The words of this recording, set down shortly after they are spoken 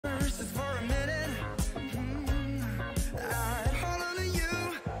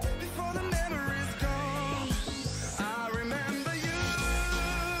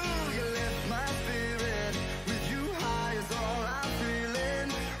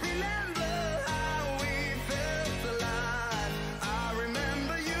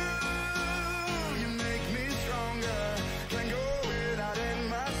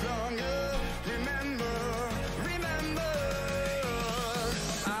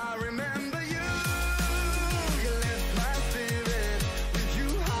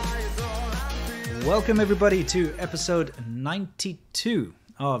Welcome everybody to episode 92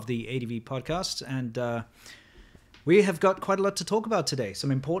 of the ADV podcast, and we have got quite a lot to talk about today.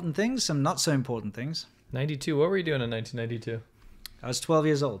 Some important things, some not so important things. 92, what were you doing in 1992? I was 12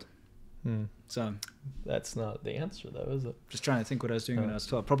 years old. So that's not the answer though, is it? Just trying to think what I was doing when I was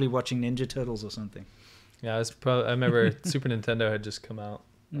 12. Probably watching Ninja Turtles or something. Yeah, I remember Super Nintendo had just come out.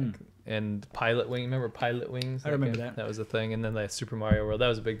 And Pilot Wing, remember Pilot Wings? I remember that. That was a thing. And then the Super Mario World, that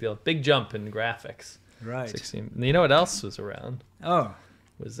was a big deal. Big jump in graphics. Right. 16. And you know what else was around? Oh.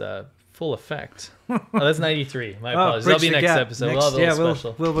 Was Full Effect. Oh, that's 93. My apologies. That'll be next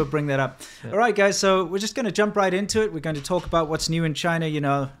episode. We'll bring that up. Yeah. All right, guys. So we're just going to jump right into it. We're going to talk about what's new in China. You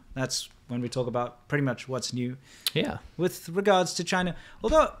know, that's when we talk about pretty much what's new. Yeah. With regards to China.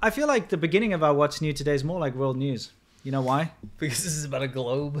 Although I feel like the beginning of our what's new today is more like world news. You know why? Because this is about a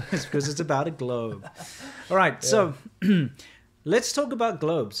globe. It's because it's about a globe. All right, so let's talk about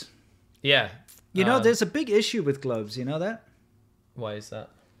globes. Yeah. You know, there's a big issue with globes. You know that? Why is that?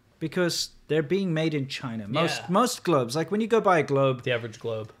 Because they're being made in China. Most globes, like when you go buy a globe. The average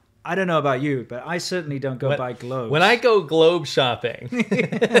globe. I don't know about you, but I certainly don't go buy globes. When I go globe shopping.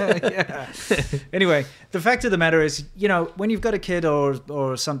 Anyway, the fact of the matter is, you know, when you've got a kid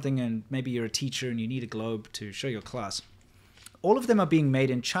or something and maybe you're a teacher and you need a globe to show your class, all of them are being made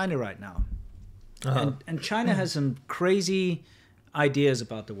in China right now. And China has some crazy ideas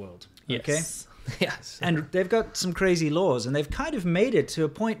about the world. Yes. Okay? Yes. And they've got some crazy laws, and they've kind of made it to a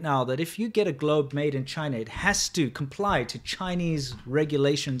point now that if you get a globe made in China, it has to comply to Chinese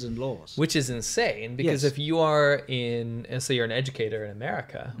regulations and laws. Which is insane, because if you are let's say you're an educator in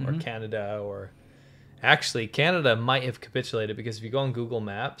America or Canada, or actually Canada might have capitulated, because if you go on Google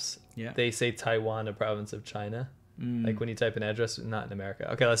Maps, they say Taiwan a province of China. Like when you type an address, not in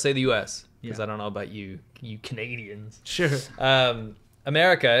America. Okay, let's say the US, because I don't know about you Canadians. Sure.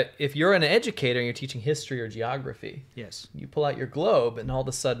 America, if you're an educator and you're teaching history or geography, you pull out your globe and all of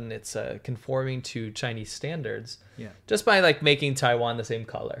a sudden it's conforming to Chinese standards, just by like making Taiwan the same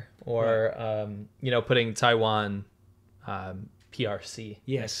color, or putting Taiwan PRC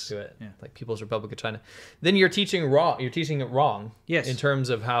next to it, like People's Republic of China. Then you're teaching wrong. You're teaching it wrong. In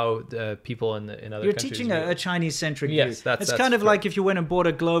terms of how the people in other countries. You're teaching a Chinese-centric view. Yes, that's kind of like if you went and bought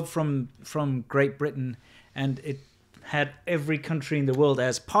a globe from Great Britain and it had every country in the world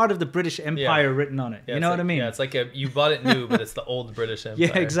as part of the British Empire written on it. You know what I mean? Yeah, it's like you bought it new, but it's the old British Empire.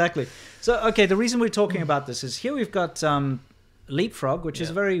 Yeah, exactly. So, okay, the reason we're talking about this is here we've got Leapfrog, which is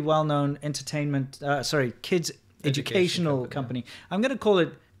a very well-known kids educational company. I'm going to call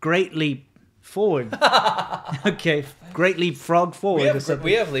it Great Leap Forward. Okay, Great Leap Frog Forward.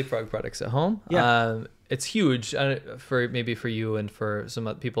 We have Leapfrog products at home. Yeah. It's huge for you and for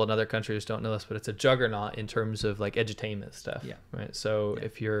some people in other countries don't know this, but it's a juggernaut in terms of like edutainment stuff. Yeah. Right. So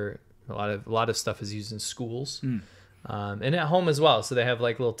if you're a lot of stuff is used in schools, and at home as well. So they have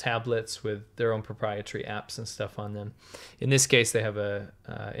like little tablets with their own proprietary apps and stuff on them. In this case, they have a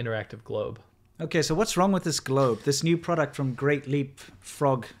interactive globe. Okay. So what's wrong with this globe? This new product from Great Leap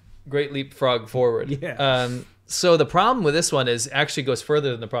Frog Forward. Yeah. So the problem with this one is actually goes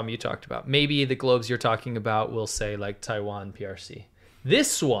further than the problem you talked about. Maybe the globes you're talking about will say like Taiwan PRC.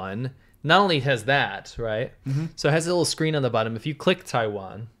 This one not only has that, right? So it has a little screen on the bottom. If you click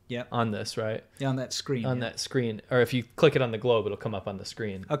Taiwan on this, right? Yeah, on that screen. That screen. Or if you click it on the globe, it'll come up on the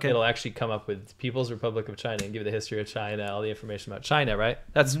screen. Okay. It'll actually come up with People's Republic of China and give you the history of China, all the information about China, right?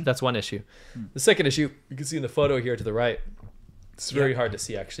 That's one issue. The second issue, you can see in the photo here to the right. It's very hard to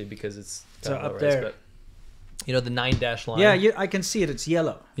see actually because it's up there. But you know the 9-dash line? Yeah, I can see it. It's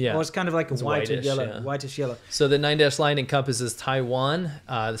yellow. Yeah. Or it's kind of like a whitish yellow. So the 9-dash line encompasses Taiwan,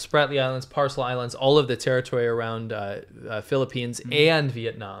 the Spratly Islands, Parcel Islands, all of the territory around Philippines and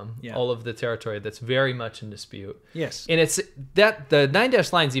Vietnam. Yeah. All of the territory that's very much in dispute. Yes. And it's that the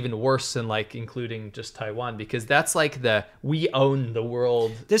 9-dash line is even worse than like including just Taiwan, because that's like we own the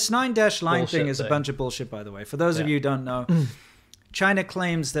world. This 9-dash line thing is a bunch of bullshit, by the way. For those of you who don't know, China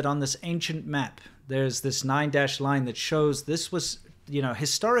claims that on this ancient map, there's this 9-dash line that shows this was,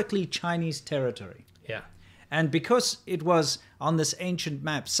 historically Chinese territory. Yeah. And because it was on this ancient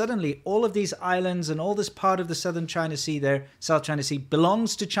map, suddenly all of these islands and all this part of the South China Sea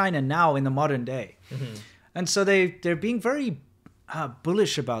belongs to China now in the modern day. And so they're being very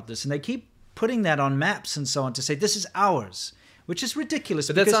bullish about this. And they keep putting that on maps and so on to say, this is ours. Which is ridiculous.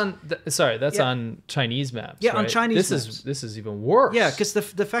 But that's on Chinese maps. Yeah, right? on Chinese maps. This is even worse. Yeah, because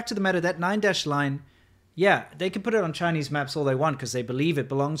the fact of the matter, that 9-dash line, they can put it on Chinese maps all they want because they believe it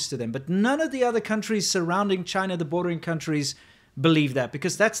belongs to them. But none of the other countries surrounding China, the bordering countries, believe that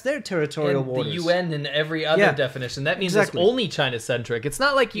because that's their territorial waters. The UN and every other definition. That means it's only China-centric. It's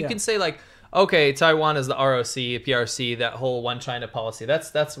not like you can say like, okay, Taiwan is the ROC, PRC, that whole one China policy.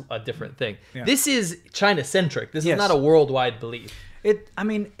 That's a different thing. Yeah. This is China-centric. This is not a worldwide belief.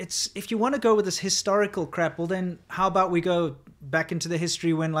 It's if you want to go with this historical crap, well then how about we go back into the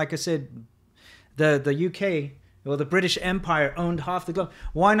history when, like I said, the UK or the British Empire owned half the globe.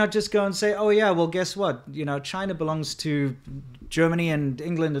 Why not just go and say, oh yeah, well guess what? You know, China belongs to Germany and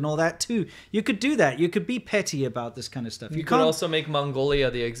England and all that too. You could do that. You could be petty about this kind of stuff. You could also make Mongolia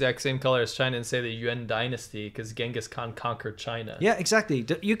the exact same color as China and say the Yuan dynasty because Genghis Khan conquered China. Yeah, exactly.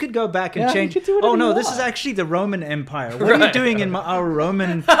 You could go back and change. Oh no, this is actually the Roman Empire. What are you doing in our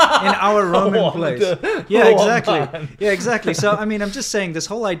Roman place? Yeah, exactly. Yeah, exactly. So I mean, I'm just saying this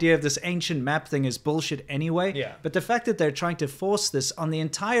whole idea of this ancient map thing is bullshit anyway. Yeah. But the fact that they're trying to force this on the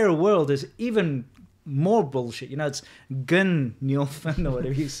entire world is even more bullshit. You know, it's gun Nilfen or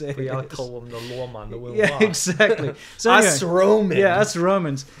whatever you say. Yeah, exactly. So anyway, us Romans. Yeah, us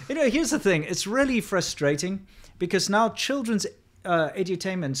Romans. Anyway, here's the thing. It's really frustrating because now children's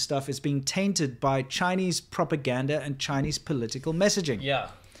edutainment stuff is being tainted by Chinese propaganda and Chinese political messaging. Yeah.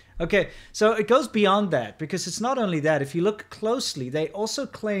 Okay, so it goes beyond that because it's not only that. If you look closely, they also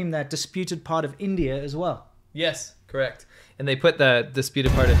claim that disputed part of India as well. Yes, correct. And they put the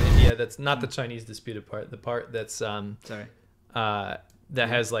disputed part of India that's not the Chinese disputed part, the part that's that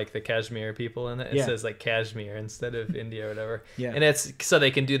has like the Kashmir people in it. It says like Kashmir instead of India or whatever. Yeah. And it's so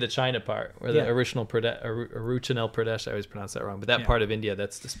they can do the China part or the Arunachal Pradesh. I always pronounce that wrong, but that part of India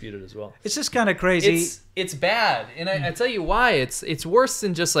that's disputed as well. It's just kind of crazy. It's bad, and I tell you why. It's worse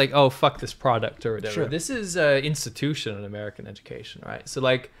than just like, oh fuck this product or whatever. Sure. This is an institution in American education, right? So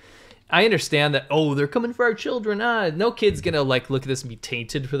like, I understand that, oh, they're coming for our children. No kid's going to like look at this and be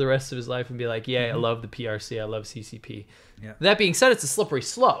tainted for the rest of his life and be like, yeah, I love the PRC, I love CCP. Yeah. That being said, it's a slippery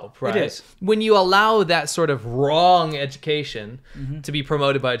slope, right? It is. When you allow that sort of wrong education to be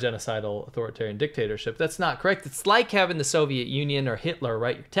promoted by a genocidal authoritarian dictatorship, that's not correct. It's like having the Soviet Union or Hitler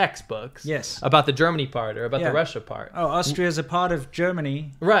write your textbooks about the Germany part or about the Russia part. Oh, Austria's a part of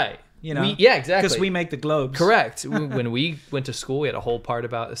Germany. Right. You know, exactly. Because we make the globes. Correct. When we went to school, we had a whole part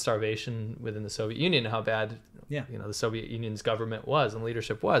about the starvation within the Soviet Union, how bad the Soviet Union's government was and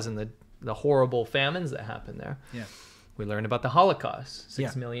leadership was, and the horrible famines that happened there. Yeah. We learned about the Holocaust.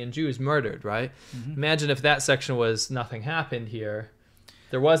 6 million Jews murdered, right? Imagine if that section was nothing happened here.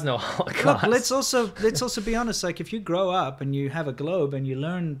 There was no Holocaust. Look, let's also be honest. Like, if you grow up and you have a globe and you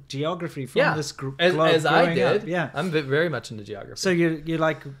learn geography from this globe, as I did, up, I'm very much into geography. So you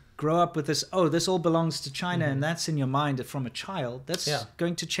like grow up with this. Oh, this all belongs to China, and that's in your mind from a child. That's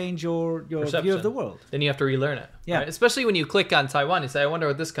going to change your view of the world. Then you have to relearn it. Yeah, right? Especially when you click on Taiwan, you say, "I wonder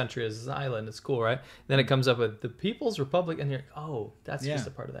what this country is. It's an island. It's cool, right?" Then it comes up with the People's Republic, and you're, oh, that's just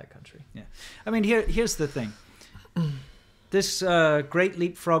a part of that country. Yeah, I mean, here's the thing. This Great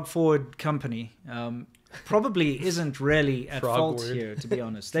Leapfrog Forward company probably isn't really at fault here, to be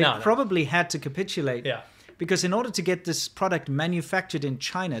honest. They probably had to capitulate. Yeah. Because in order to get this product manufactured in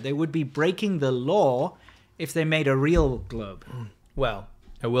China, they would be breaking the law if they made a real globe. Well,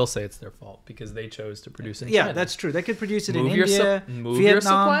 I will say it's their fault because they chose to produce it in China. Yeah, that's true. They could produce it in India, move your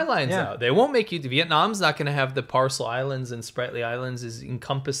supply lines out. They won't make you... Vietnam's not going to have the Parcel Islands and Spratly Islands is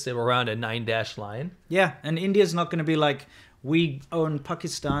encompassed around a 9-dash line. Yeah, and India's not going to be like, we own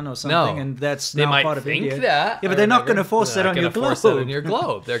Pakistan or something, and that's now part of India. They might think that. Yeah, but they're not going to force that on your globe. Force that on your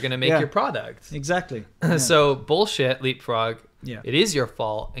globe. They're going to make your product. Exactly. So, bullshit, Leapfrog. Yeah. It is your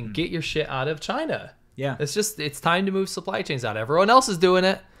fault, and get your shit out of China. Yeah. It's time to move supply chains out. Everyone else is doing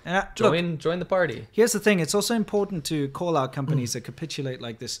it. Join the party. Here's the thing. It's also important to call out companies that capitulate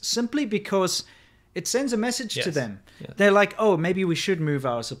like this simply because it sends a message to them. Yeah. They're like, oh, maybe we should move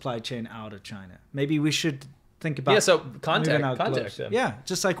our supply chain out of China. Maybe we should think about contact them. Yeah,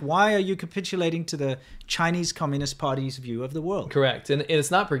 just like, why are you capitulating to the Chinese Communist Party's view of the world? Correct. And it's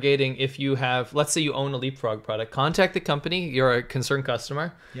not brigading if you have, let's say you own a Leapfrog product, contact the company, you're a concerned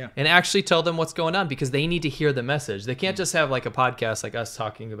customer, and actually tell them what's going on because they need to hear the message. They can't just have like a podcast like us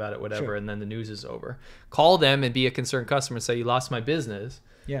talking about it, whatever, and then the news is over. Call them and be a concerned customer and say, you lost my business.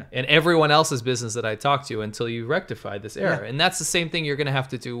 Yeah. And everyone else's business that I talked to until you rectify this error. Yeah. And that's the same thing you're going to have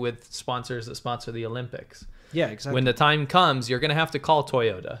to do with sponsors that sponsor the Olympics. Yeah, exactly. When the time comes, you're going to have to call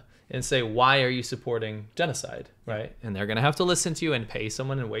Toyota and say, why are you supporting genocide, right? And they're going to have to listen to you and pay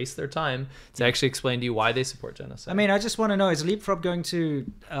someone and waste their time to actually explain to you why they support genocide. I mean, I just want to know, is Leapfrog going to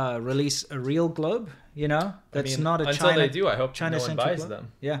release a real globe? You know, that's not a until China. Until they do, I hope no one buys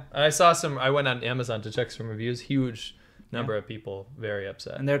them. Yeah. I went on Amazon to check some reviews. Huge number of people very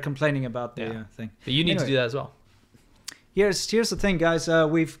upset. And they're complaining about the thing. But you need to do that as well. Here's the thing, guys.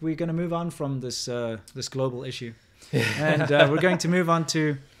 We're going to move on from this global issue, and we're going to move on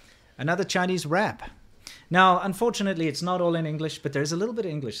to another Chinese rap. Now, unfortunately, it's not all in English, but there's a little bit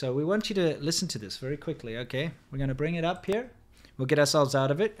of English. So we want you to listen to this very quickly, okay? We're going to bring it up here. We'll get ourselves out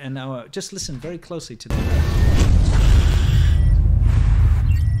of it. And now just listen very closely to the rap.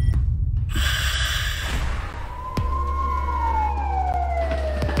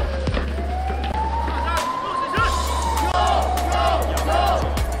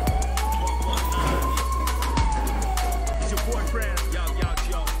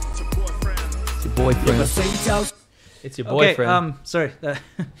 It's your boyfriend. Okay, sorry.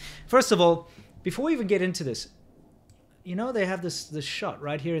 First of all, before we even get into this, you know they have this shot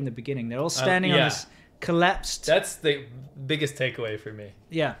right here in the beginning. They're all standing on this collapsed... That's the biggest takeaway for me.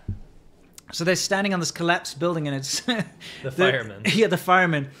 Yeah. So they're standing on this collapsed building and it's... the firemen. Yeah, the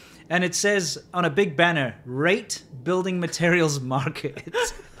firemen. And it says on a big banner, Rate Building Materials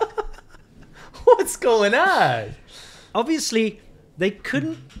Market. What's going on? Obviously... They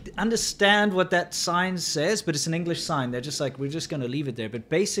couldn't understand what that sign says, but it's an English sign. They're just like, we're just going to leave it there. But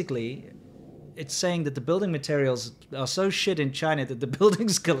basically, it's saying that the building materials are so shit in China that the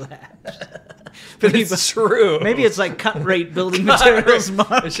buildings collapse. But it's true. Maybe it's like cut rate building materials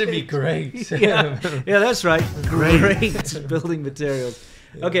market. It should be great. Yeah, that's right. Great building materials.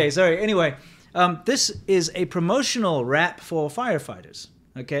 Yeah. Okay, sorry. Anyway, this is a promotional rap for firefighters.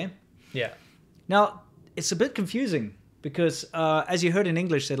 Okay? Yeah. Now, it's a bit confusing. Because as you heard in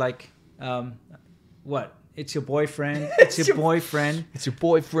English, they're like, what? It's your boyfriend. It's your boyfriend. It's your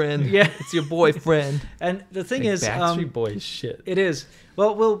boyfriend. Yeah. It's your boyfriend. And the thing like is... Backstreet Boys shit. It is.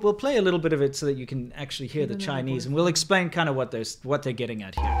 Well, we'll play a little bit of it so that you can actually hear the Chinese. And we'll explain kind of what they're getting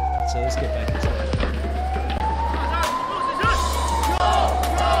at here. So let's get back into it.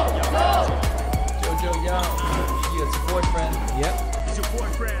 Jojo, yo. It's your boyfriend. Yep. It's your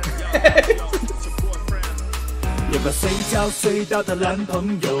boyfriend. 有个随叫随到的男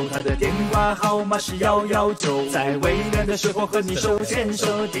朋友，他的电话号码是119，在危难的时候和你手牵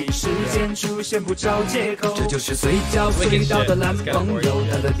手，第一时间出现不找借口。这就是随叫随到的男朋友，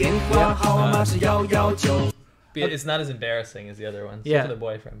他的电话号码是119。 It's not as embarrassing as the other one. Yeah. For the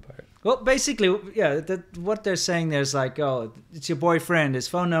boyfriend part. Well, basically, yeah, what they're saying there's like, oh, it's your boyfriend. His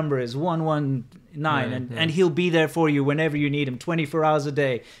phone number is 119, and he'll be there for you whenever you need him, 24 hours a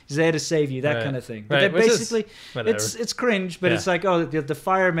day. He's there to save you, that kind of thing. But basically, it's cringe, but it's like, oh, the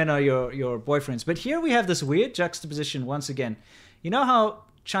firemen are your boyfriends. But here we have this weird juxtaposition once again. You know how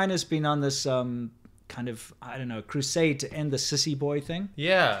China's been on this kind of, I don't know, crusade to end the sissy boy thing?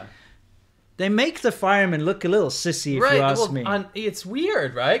 Yeah. They make the firemen look a little sissy, if you ask me. It's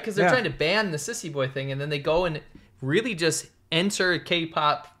weird, right? Because they're trying to ban the sissy boy thing, and then they go and really just enter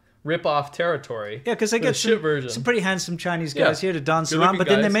K-pop rip-off territory. Yeah, because they get some pretty handsome Chinese guys here to dance around, but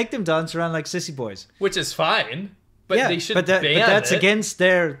then they make them dance around like sissy boys. Which is fine. But they should ban but that's against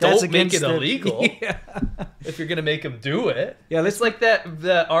their... Don't make it illegal. Yeah. If you're going to make them do it. Yeah, it's like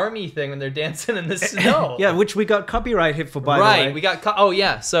the army thing when they're dancing in the snow. Yeah, which we got copyright hit for, by the way. Right, we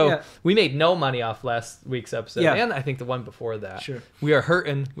got... So we made no money off last week's episode. Yeah. And I think the one before that. Sure. We are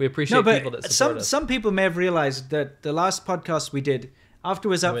hurting. We appreciate people that support us. Some people may have realized that the last podcast we did, after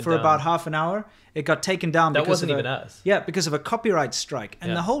it was up for about half an hour, it got taken down. That wasn't even us. Yeah, because of a copyright strike.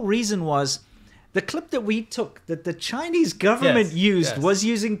 And the whole reason was... The clip that we took, that the Chinese government used, was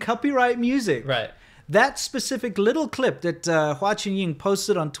using copyright music. Right. That specific little clip that Hua Chunying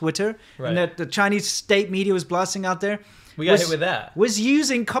posted on Twitter, and that the Chinese state media was blasting out there, we got hit with that. Was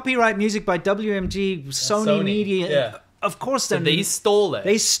using copyright music by WMG, Sony Media. Yeah. Of course, so they stole it.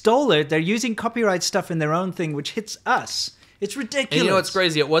 They stole it. They're using copyright stuff in their own thing, which hits us. It's ridiculous. And you know what's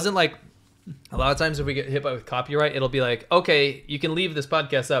crazy? It wasn't like... A lot of times if we get hit with copyright, it'll be like, okay, you can leave this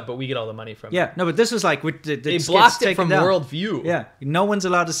podcast up, but we get all the money from it. Yeah, no, but this was like... They blocked it from world view. Yeah, no one's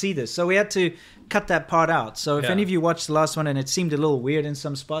allowed to see this. So we had to cut that part out. So if any of you watched the last one and it seemed a little weird in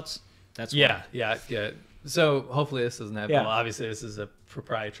some spots, that's why. Yeah. So hopefully this doesn't happen. Well, obviously this is a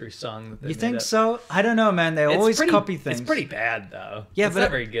proprietary song. That you think so? I don't know, man. They always copy things. It's pretty bad, though. Yeah, it's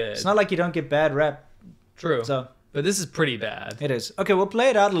not very good. It's not like you don't get bad rap. True. So... But this is pretty bad. It is. Okay, we'll play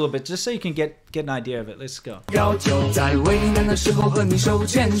it out a little bit just so you can get an idea of it. Let's go. 在为难的时候和你手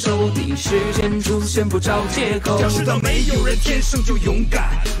牵手，第一时间出现不找借口。要知道没有人天生就勇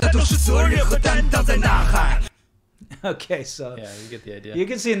敢，那都是责任和担当在呐喊。 Okay, so yeah, you get the idea. You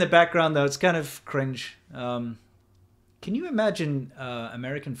can see in the background though, it's kind of cringe. Can you imagine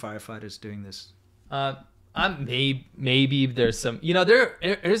American firefighters doing this? Maybe there's some,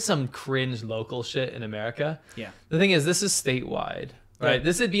 there's some cringe local shit in America. Yeah. The thing is, this is statewide, right? Yeah.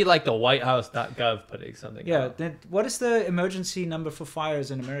 This would be like the whitehouse.gov putting something out. Then what is the emergency number for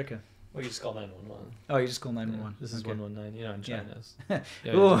fires in America? Well, you just call 911. Oh, you just call 911. This is 119. You know, in China.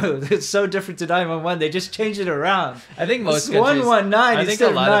 Oh, it's so different to 911. They just changed it around. I think most it's countries 119 instead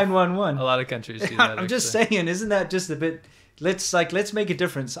of 911. A lot of countries do that. I'm just saying, isn't that just a bit? Let's make a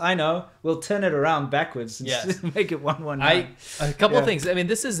difference. I know. We'll turn it around backwards and make it 119. A couple of things. I mean,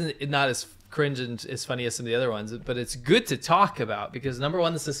 this isn't not as cringe and as funny as some of the other ones, but it's good to talk about because number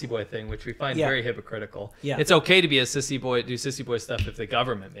one, the sissy boy thing, which we find very hypocritical. Yeah. It's okay to be a sissy boy, do sissy boy stuff if the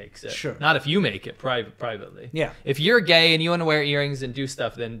government makes it. Sure. Not if you make it privately. Yeah. If you're gay and you want to wear earrings and do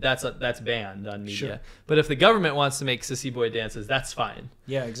stuff, then that's banned on media. Sure. But if the government wants to make sissy boy dances, that's fine.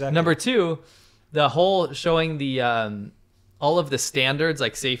 Yeah, exactly. Number two, the whole showing the all of the standards,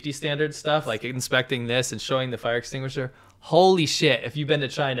 like safety standard stuff, like inspecting this and showing the fire extinguisher. Holy shit, if you've been to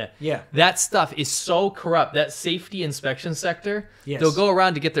China, that stuff is so corrupt. That safety inspection sector, they'll go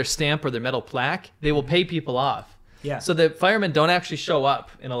around to get their stamp or their metal plaque. They will pay people off. Yeah. So the firemen don't actually show up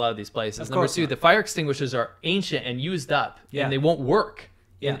in a lot of these places. Number two, the fire extinguishers are ancient and used up, and they won't work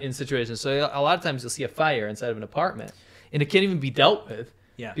in situations. So a lot of times you'll see a fire inside of an apartment, and it can't even be dealt with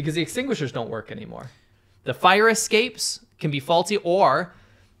because the extinguishers don't work anymore. The fire escapes can be faulty, or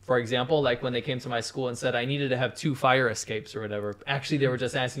for example, like when they came to my school and said I needed to have 2 fire escapes or whatever. Actually, they were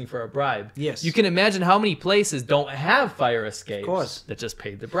just asking for a bribe. Yes. You can imagine how many places don't have fire escapes that just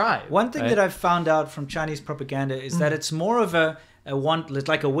paid the bribe. One thing that I've found out from Chinese propaganda is that it's more of a want list,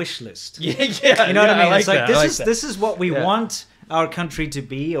 like a wish list. Yeah. You know what I mean? Like it's like that. this is what we want our country to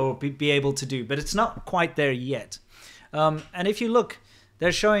be or be able to do, but it's not quite there yet. And if you look,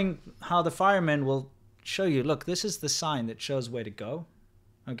 they're showing how the firemen will show you, look, this is the sign that shows where to go.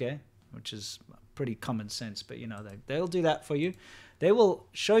 Okay, which is pretty common sense, but you know, they'll do that for you. They will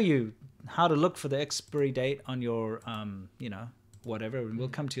show you how to look for the expiry date on your, you know, whatever. And we'll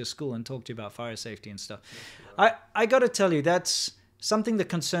come to your school and talk to you about fire safety and stuff. I got to tell you, that's something that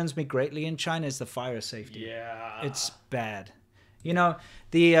concerns me greatly in China is the fire safety. Yeah, it's bad. You know,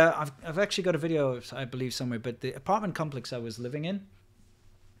 the I've actually got a video, I believe, somewhere, but the apartment complex I was living in,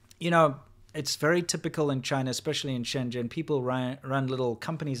 you know, it's very typical in China, especially in Shenzhen. People run little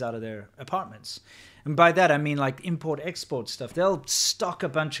companies out of their apartments. And by that, I mean like import-export stuff. They'll stock a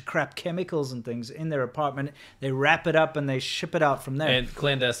bunch of crap chemicals and things in their apartment. They wrap it up and they ship it out from there. And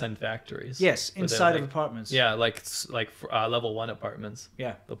clandestine factories. Yes, inside of apartments. Yeah, like level 1 apartments.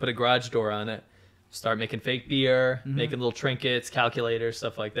 Yeah. They'll put a garage door on it, start making fake beer, making little trinkets, calculators,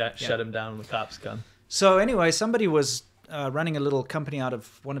 stuff like that. Shut them down when the cops come. So anyway, somebody was running a little company out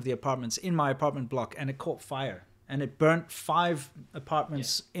of one of the apartments in my apartment block, and it caught fire, and it burnt 5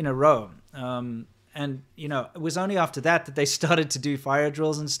 apartments in a row. And you know, it was only after that they started to do fire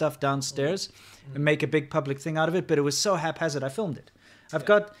drills and stuff downstairs and make a big public thing out of it. But it was so haphazard. I filmed it.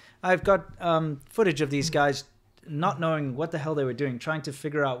 I've got footage of these guys not knowing what the hell they were doing, trying to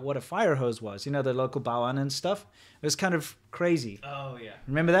figure out what a fire hose was. You know, the local baoan and stuff. It was kind of crazy. Oh, yeah.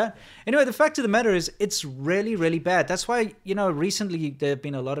 Remember that? Anyway, the fact of the matter is it's really, really bad. That's why, you know, recently there have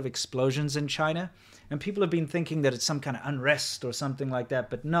been a lot of explosions in China, and people have been thinking that it's some kind of unrest or something like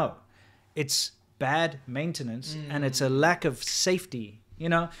that. But no, it's bad maintenance and it's a lack of safety, you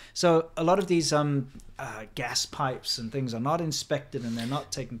know? So a lot of these gas pipes and things are not inspected and they're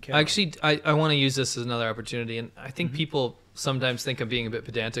not taken care of. Actually, I want to use this as another opportunity, and I think people sometimes think I'm being a bit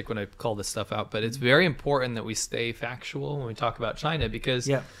pedantic when I call this stuff out, but it's very important that we stay factual when we talk about China, because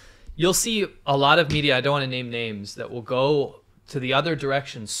you'll see a lot of media, I don't want to name names, that will go to the other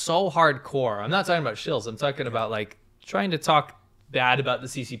direction so hardcore. I'm not talking about shills. I'm talking about like trying to talk bad about the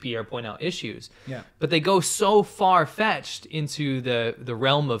CCP or point out issues. Yeah. But they go so far-fetched into the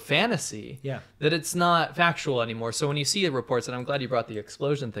realm of fantasy that it's not factual anymore. So when you see the reports, and I'm glad you brought the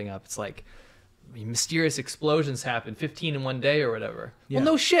explosion thing up, it's like, mysterious explosions happen, 15 in one day or whatever. Well,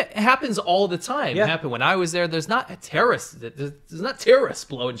 no shit. It happens all the time. It happened when I was there. There's not terrorists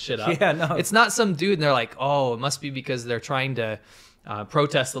blowing shit up. Yeah, no. It's not some dude and they're like, oh, it must be because they're trying to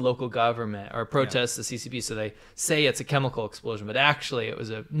protest the local government or protest the CCP, so they say it's a chemical explosion, but actually it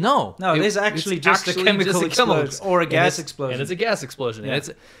was a it is actually just a chemical explosion or a gas explosion. And it's a gas explosion. And it's,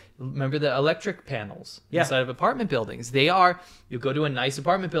 remember the electric panels inside of apartment buildings. You go to a nice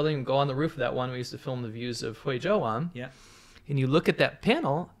apartment building and go on the roof of that one we used to film the views of Huizhou on. Yeah. And you look at that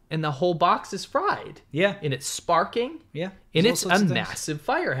panel and the whole box is fried. Yeah. And it's sparking. Yeah. And it's a massive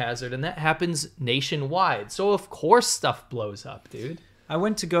fire hazard, and that happens nationwide. So of course stuff blows up, dude. I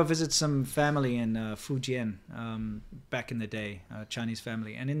went to go visit some family in Fujian back in the day, a Chinese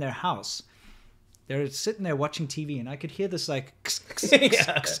family, and in their house, they're sitting there watching TV, and I could hear this like...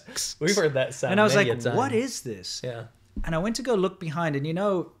 We've heard that sound. And I was like, what is this? Yeah. And I went to go look behind, and you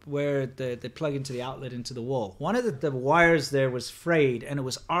know where they plug into the outlet into the wall. One of the wires there was frayed, and it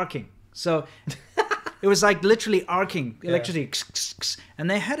was arcing. So it was like literally arcing, electricity. And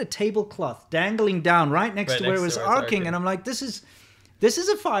they had a tablecloth dangling down right next to where it was arcing. And I'm like, this is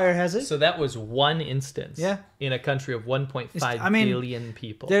a fire hazard. So that was one instance in a country of 1.5 billion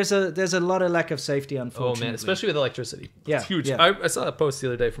people. There's a lot of lack of safety, unfortunately. Oh, man, especially with electricity. It's huge. Yeah. I saw a post the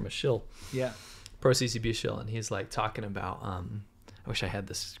other day from a shill. Yeah. Pro CCB shill, and he's like talking about, I wish I had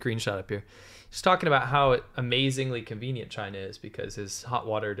this screenshot up here. He's talking about how amazingly convenient China is because his hot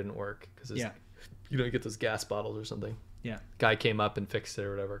water didn't work. Because you don't get those gas bottles or something. Yeah. Guy came up and fixed it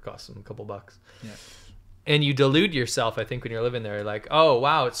or whatever. It cost him a couple bucks. Yeah. And you delude yourself, I think, when you're living there. Like, oh,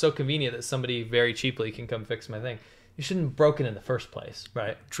 wow, it's so convenient that somebody very cheaply can come fix my thing. You shouldn't have broken in the first place,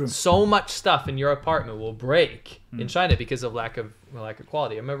 right? True. So much stuff in your apartment will break in China because of lack of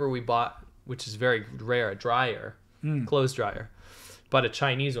quality. I remember we bought, which is very rare, a dryer, clothes dryer. Bought a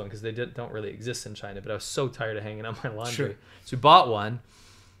Chinese one because they don't really exist in China, but I was so tired of hanging out my laundry. Sure. So we bought one.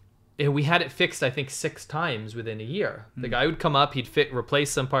 And we had it fixed, I think, 6 times within a year. The guy would come up, he'd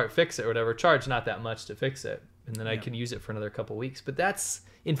replace some part, fix it or whatever, charge not that much to fix it. And then I can use it for another couple of weeks. But that's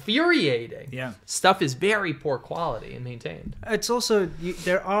infuriating. Yeah. Stuff is very poor quality and maintained. It's also,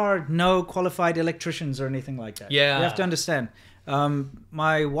 there are no qualified electricians or anything like that. Yeah. You have to understand.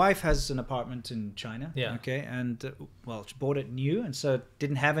 My wife has an apartment in China. Yeah. Okay. And, well, she bought it new and so it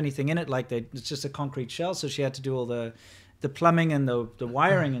didn't have anything in it. Like it's just a concrete shell. So she had to do all the plumbing and the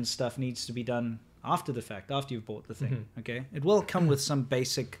wiring and stuff needs to be done after the fact, after you've bought the thing. Okay, it will come with some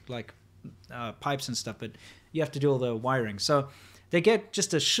basic like pipes and stuff, but you have to do all the wiring. So they get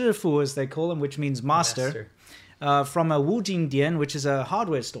just a shifu, as they call them, which means master. From a Wujingdian, which is a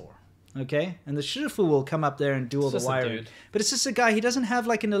hardware store. Okay, and the shifu will come up there and do all the wiring. But it's just a guy. He doesn't have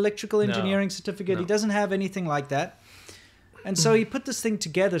like an electrical engineering certificate. He doesn't have anything like that. And so he put this thing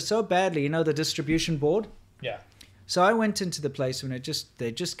together so badly. You know, the distribution board. Yeah. So I went into the place when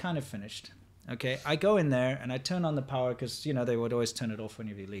they just kind of finished. Okay, I go in there and I turn on the power because, you know, they would always turn it off when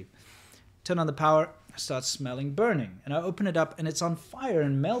you leave. Turn on the power, I start smelling burning. And I open it up and it's on fire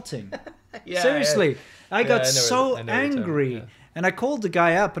and melting. Seriously. I got so angry. And I called the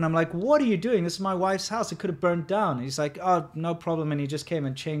guy up and I'm like, what are you doing? This is my wife's house. It could have burned down. And he's like, oh, no problem. And he just came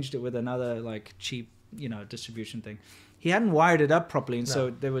and changed it with another like cheap, you know, distribution thing. He hadn't wired it up properly, and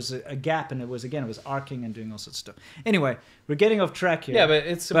so there was a gap, and it was arcing and doing all sorts of stuff. Anyway, we're getting off track here. Yeah, but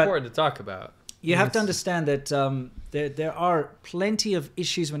it's important to talk about. You have to understand that there are plenty of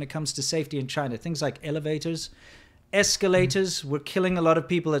issues when it comes to safety in China. Things like elevators, escalators were killing a lot of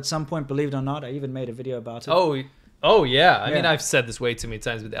people at some point, believe it or not. I even made a video about it. Oh yeah. I mean, I've said this way too many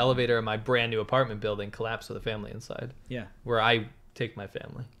times, but the elevator in my brand new apartment building collapsed with a family inside. Yeah. Where I take my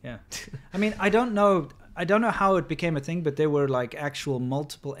family. Yeah. I mean, I don't know how it became a thing, but there were like actual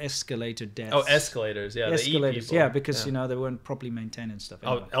multiple escalator deaths. Oh, escalators, yeah. Escalators, they eat people. Yeah, because you know they weren't properly maintained and stuff.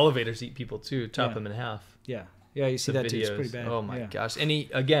 Anyway. Oh, elevators eat people too. Chop them in half. Yeah, yeah. You see that too. It's pretty bad. Oh my gosh. And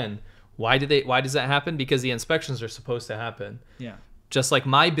again, why does that happen? Because the inspections are supposed to happen. Yeah. Just like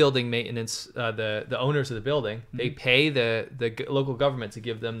my building maintenance, the owners of the building, they pay the local government to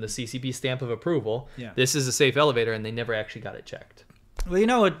give them the CCB stamp of approval. Yeah. This is a safe elevator, and they never actually got it checked. Well, you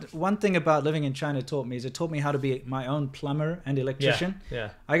know what? One thing about living in China taught me is it taught me how to be my own plumber and electrician. Yeah.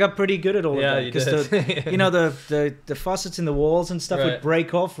 I got pretty good at all of that because you know the faucets in the walls and stuff would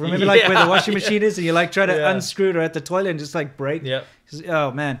break off. Remember, like where the washing machine is, and you like try to unscrew it or at the toilet and just like break. Yeah.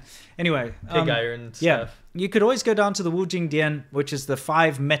 Oh man. Anyway. Pig iron stuff. Yeah. You could always go down to the Wujingdian, which is the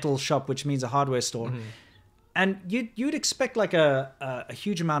 5 metal shop, which means a hardware store. And you'd expect like a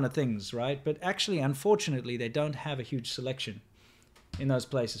huge amount of things, right? But actually, unfortunately, they don't have a huge selection in those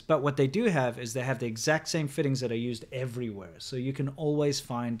places. But what they do have is they have the exact same fittings that are used everywhere. So you can always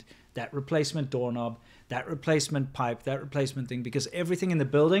find that replacement doorknob, that replacement pipe, that replacement thing, because everything in the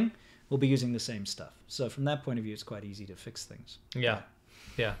building will be using the same stuff. So from that point of view, it's quite easy to fix things. Yeah.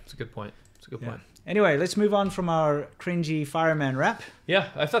 Yeah, it's a good point. It's a good point. Anyway, let's move on from our cringy fireman rap. Yeah,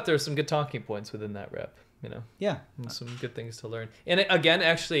 I thought there were some good talking points within that rap. You know, some good things to learn. And again,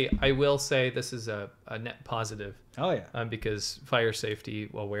 actually, I will say this is a net positive. Oh yeah, because fire safety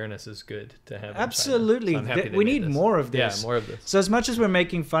awareness is good to have. Absolutely, so we need more of this. Yeah, more of this. So as much as we're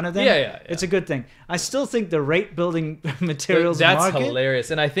making fun of them, it's a good thing. I still think the rate building materials that's hilarious,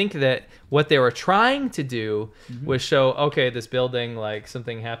 and I think that what they were trying to do was show, okay, this building, like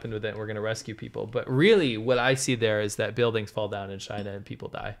something happened with it, and we're going to rescue people. But really, what I see there is that buildings fall down in China and people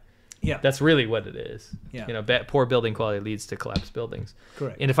die. Yeah, that's really what it is. Yeah, you know, poor building quality leads to collapsed buildings.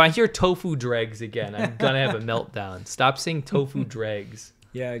 Correct. And if I hear tofu dregs again, I'm gonna have a meltdown. Stop saying tofu dregs.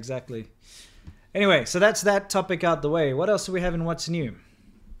 Yeah, exactly. Anyway, so that's that topic out the way. What else do we have in What's New?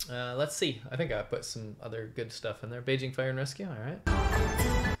 Let's see. I think I put some other good stuff in there. Beijing Fire and Rescue. All right.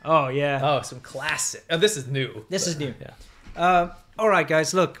 Oh, yeah. Oh, some classic. Oh, this is new. This is new. Yeah. All right,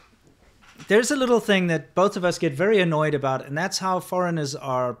 guys, look. There's a little thing that both of us get very annoyed about, and that's how foreigners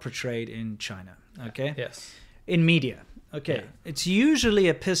are portrayed in China, okay? Yes. In media, okay? Yeah. It's usually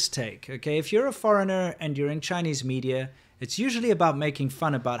a piss take, okay? If you're a foreigner and you're in Chinese media, it's usually about making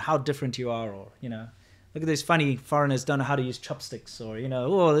fun about how different you are, or, you know, look at these funny foreigners don't know how to use chopsticks, or, you know,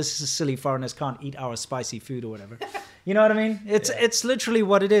 oh, this is silly, foreigners can't eat our spicy food or whatever. You know what I mean? It's literally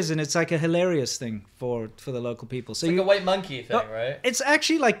what it is, and it's like a hilarious thing for the local people. So it's like a white monkey thing, right? It's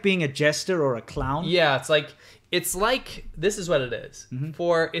actually like being a jester or a clown. Yeah, it's like this is what it is.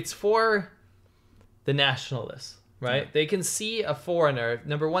 It's for the nationalists, right? Yeah. They can see a foreigner.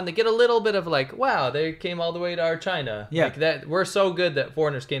 Number one, they get a little bit of like, wow, they came all the way to our China. Yeah, like that. We're so good that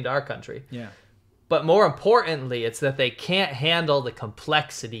foreigners came to our country. Yeah. But more importantly, it's that they can't handle the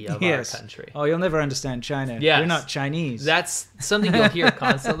complexity of our country. Oh, you'll never understand China. Yes. You're not Chinese. That's something you'll hear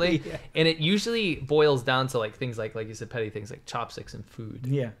constantly. And it usually boils down to like things like you said, petty things like chopsticks and food.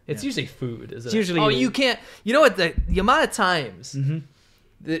 Yeah. It's usually food, isn't it? Usually. Oh, you can't. You know what? The amount of times,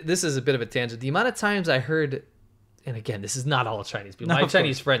 this is a bit of a tangent. The amount of times I heard, and again, this is not all Chinese people. My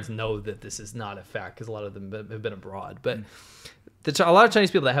Chinese friends know that this is not a fact because a lot of them have been abroad. But a lot of Chinese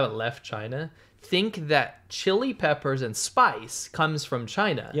people that haven't left China think that chili peppers and spice comes from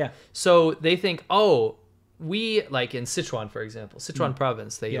China. Yeah. So they think, oh, we, like in Sichuan, for example, Sichuan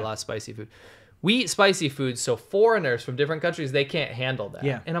province, they eat a lot of spicy food. We eat spicy food, so foreigners from different countries, they can't handle that.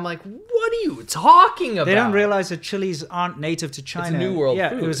 Yeah. And I'm like, what are you talking about? They don't realize that chilies aren't native to China. It's New World food.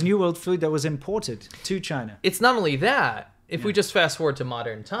 Yeah, it was New World food that was imported to China. It's not only that. If we just fast forward to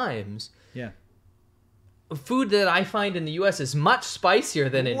modern times, food that I find in the U.S. is much spicier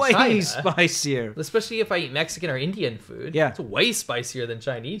than in China. Way spicier. Especially if I eat Mexican or Indian food. Yeah. It's way spicier than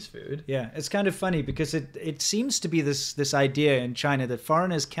Chinese food. Yeah, it's kind of funny because it seems to be this idea in China that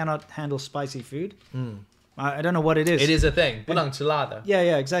foreigners cannot handle spicy food. I don't know what it is. It is a thing. 不能吃辣的.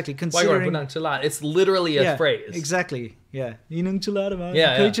 Yeah, exactly. Considering 不能吃辣. It's literally a phrase. Exactly. Yeah. 你能吃辣的吗?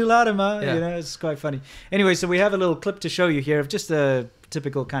 Yeah. 可以吃辣的吗? You know, it's quite funny. Anyway, so we have a little clip to show you here of just a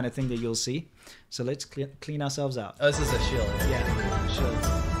typical kind of thing that you'll see. So let's clean ourselves out. Oh, this is a shield. Yeah, shield.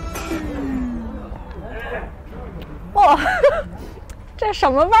 哇，这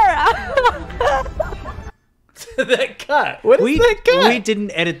什么味儿啊？ That cut. What is that cut? We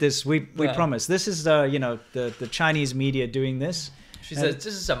didn't edit this. We promise. This is the Chinese media doing this. She says, "This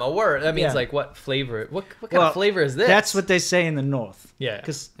is some word." That means like what flavor? What kind of flavor is this? That's what they say in the north. Yeah,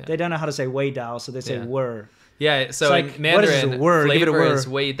 because they don't know how to say wei dao, so they say wer. Yeah, so like, in Mandarin, flavor is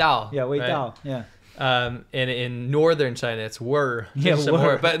wei dao. Yeah, wei dao. Yeah. And in northern China, it's wer. Yeah,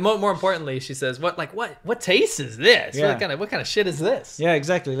 wer. But more importantly, she says, "What taste is this? Yeah. What kind of shit is this?" Yeah,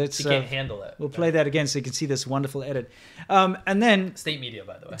 exactly. She can't handle it. We'll play that again so you can see this wonderful edit. And then state media,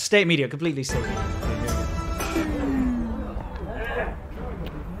 by the way. State media, completely state media.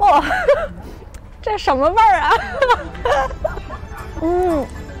 哇，这什么味儿啊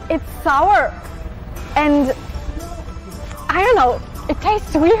？It's sour, and I don't know. It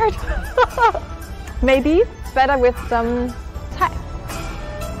tastes weird. Maybe it's better with some Thai.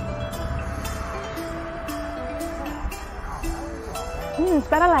 It's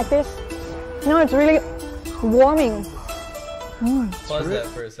better like this. No, it's really warming. Pause that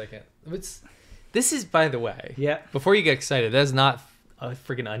for a second. This is, by the way, before you get excited, that's not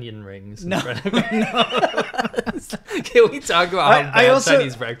freaking onion rings in front of me. Can we talk about how bad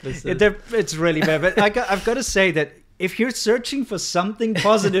Chinese breakfast is? It's really bad, but I've got to say that if you're searching for something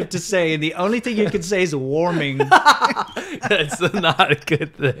positive to say, and the only thing you can say is warming, that's not a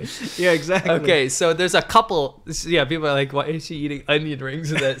good thing. Yeah, exactly. Okay, so there's a couple. Yeah, people are like, "Why is she eating onion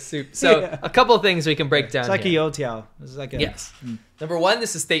rings in that soup?" So a couple of things we can break down. It's like here. a youtiao. It's like yes. Number one,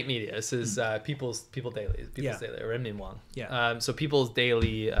 this is state media. This is People's Daily. People's Daily. Renminwang. Yeah. So People's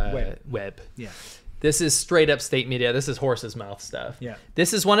Daily web. Yeah. This is straight up state media. This is horse's mouth stuff. Yeah.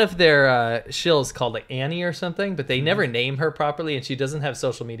 This is one of their shills called like Annie or something, but they never name her properly, and she doesn't have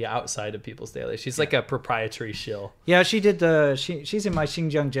social media outside of People's Daily. She's like a proprietary shill. Yeah, she did she's in my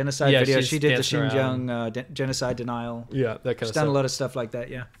Xinjiang genocide video. She did the Xinjiang genocide denial. Yeah, that kind of stuff. She's done a lot of stuff like that,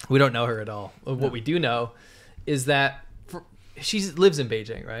 yeah. We don't know her at all. No. What we do know is that she lives in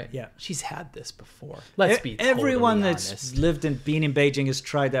Beijing, right? Yeah. She's had this before. Let's be totally Everyone honest. That's lived and been in Beijing has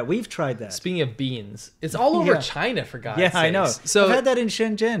tried that. We've tried that. Speaking of beans, it's all over China, for God's sake. Yeah, I know. So I've had that in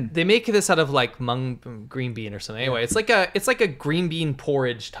Shenzhen. They make this out of like mung green bean or something. Anyway, it's like a green bean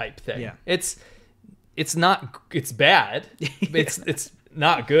porridge type thing. Yeah. It's bad. It's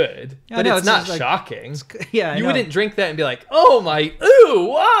not good, but it's not shocking. You wouldn't drink that and be like, "Oh my, ooh,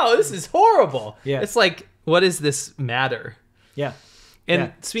 wow, this is horrible." Yeah. It's like, what does this matter? Yeah.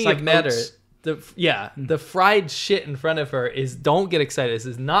 And speaking of matter, the fried shit in front of her is, don't get excited. This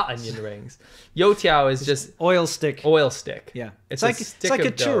is not onion rings. Youtiao is just oil stick. Yeah. It's like a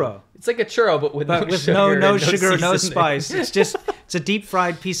churro. It's like a churro, but with no sugar, no spice. It's a deep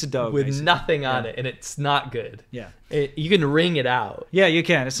fried piece of dough with nothing on it, and it's not good. Yeah. You can wring it out. Yeah, you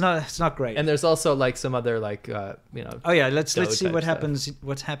can. It's not great. And there's also like some other like Oh yeah, let's see what happens.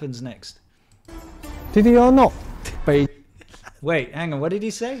 What happens next? Did you all know? Wait, hang on. What did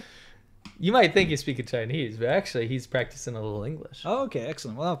he say? You might think he's speaking Chinese, but actually he's practicing a little English. Oh, okay,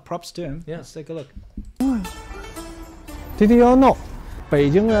 excellent. Well, props to him. Yeah, let's take a look. Did you all know? 北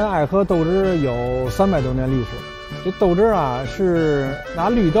京人爱喝豆汁有300多年历史。这豆汁啊是拿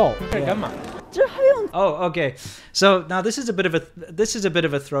绿豆。干嘛？ Oh, okay. So now this is a bit of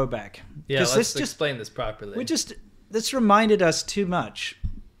a throwback. Yeah, let's explain this properly. This reminded us too much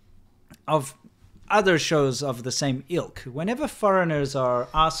of other shows of the same ilk. Whenever foreigners are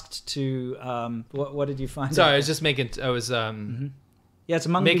asked to, what did you find? Sorry, I was just making. Yeah, it's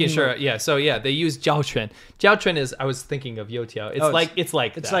making sure. Yeah, so yeah, they use jiaoquan. Jiaoquan is. I was thinking of youtiao. It's like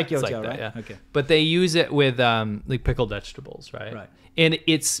youtiao, right? Yeah. Okay. But they use it with like pickled vegetables, right? Right. And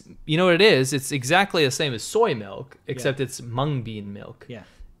it's, you know what it is? It's exactly the same as soy milk, except it's mung bean milk. Yeah.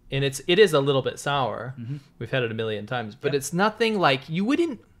 And it is a little bit sour. We've had it a million times, but it's nothing like you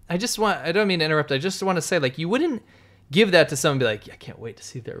wouldn't. I don't mean to interrupt. I just want to say, like, you wouldn't give that to someone and be like, I can't wait to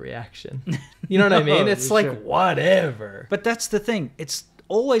see their reaction. You know what I mean? It's like, whatever. But that's the thing. It's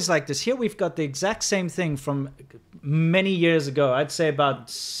always like this. Here we've got the exact same thing from many years ago. I'd say about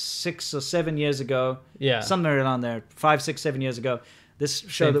 6 or 7 years ago. Yeah. Somewhere around there. 5, 6, 7 years ago. This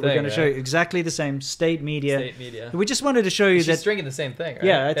show that we're going to show you, exactly the same, state media. We just wanted to show you that... She's drinking the same thing, right?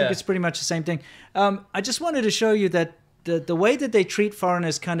 Yeah, I think it's pretty much the same thing. I just wanted to show you that the way that they treat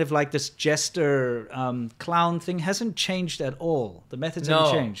foreigners, kind of like this jester clown thing, hasn't changed at all. The methods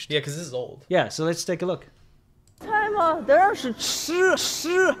haven't changed. Yeah, because this is old. Yeah, so let's take a look. We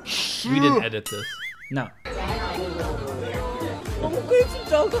didn't edit this. No. 我们可以去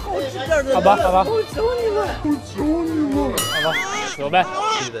找个好吃点的。好吧，好吧。我求你们，我求你们。好吧，走呗。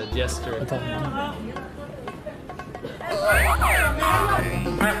 See the jester. 好酸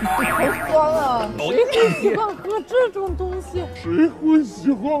啊！谁会喜欢喝这种东西？谁会喜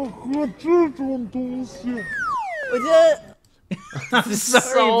欢喝这种东西？我觉得。 I'm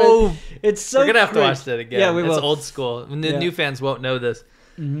sorry, but it's so. We're gonna have to watch that again. Yeah, we will. It's old school. The new fans won't know this.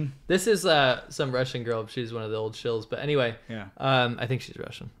 This is some Russian girl. She's one of the old shills. But anyway, I think she's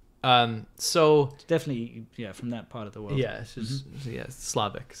Russian. So definitely, from that part of the world. Yeah, she's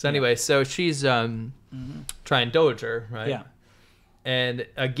Slavic. So anyway, so she's trying Dowager, right? Yeah. And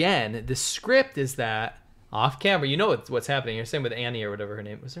again, the script is that off camera, you know what's happening. You're saying with Annie or whatever her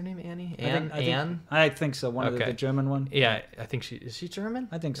name was. Her name Annie? Anne? I think so. One of the German one. Yeah, I think is she German?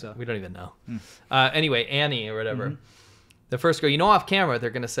 I think so. We don't even know. Anyway, Annie or whatever. The first girl, off camera, they're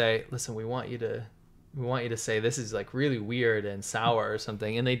gonna say, "Listen, we want you to say this is like really weird and sour or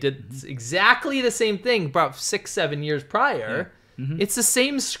something." And they did exactly the same thing about 6-7 years prior. It's the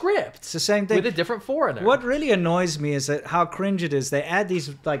same script. It's the same thing with a different foreigner. What really annoys me is that how cringe it is. They add these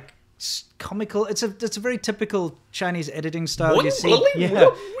like comical. It's a very typical Chinese editing style. You see,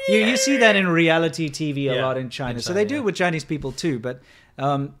 you see that in reality TV a lot in China. So they do it with Chinese people too, but.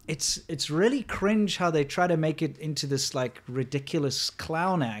 It's really cringe how they try to make it into this like ridiculous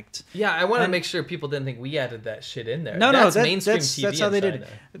clown act. Yeah, I want to make sure people didn't think we added that shit in there. No, that's mainstream TV. That's how they did it.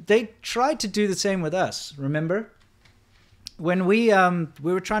 They tried to do the same with us. Remember when we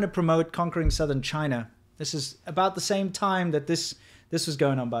were trying to promote Conquering Southern China? This is about the same time that this was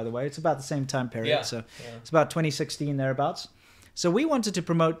going on. By the way, it's about the same time period. Yeah. So it's about 2016 thereabouts. So we wanted to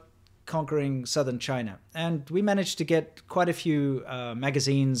promote Conquering Southern China, and we managed to get quite a few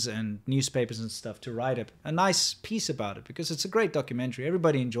magazines and newspapers and stuff to write a nice piece about it, because it's a great documentary.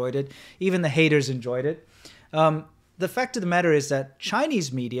 Everybody enjoyed it, even the haters enjoyed it. The fact of the matter is that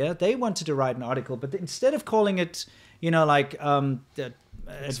Chinese media, they wanted to write an article, but instead of calling it like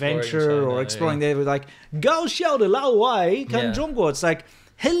adventure or exploring, they were like 高效的老外看中国. It's like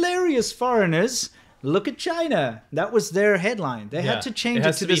hilarious foreigners look at China. That was their headline. They had to change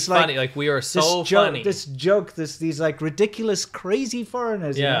it to this funny. Like we are so funny. This joke, these like ridiculous, crazy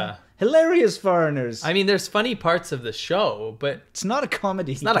foreigners. Yeah. Hilarious foreigners. I mean, there's funny parts of the show, but it's not a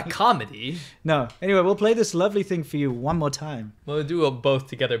comedy. It's not a comedy. No. Anyway, we'll play this lovely thing for you one more time. We'll do both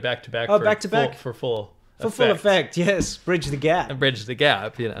together, back to back. Oh, back to back for full. For full effect, yes. Bridge the gap. And bridge the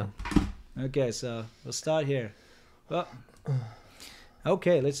gap, Okay, so we'll start here. Well.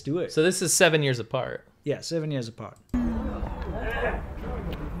 Okay, let's do it. So this is 7 years apart. Yeah, 7 years apart.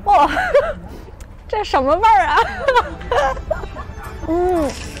 哇，这什么味儿啊？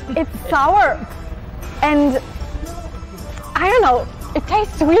 It's sour. And I don't know, it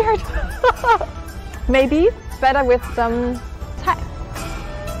tastes weird. Maybe better with some Thai.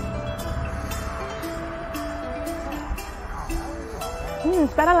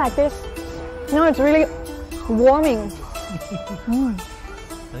 It's better like this. No, it's really warming. I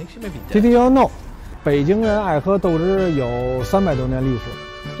think she may be dead. Did you know？ 北京人爱喝豆汁有300多年历史。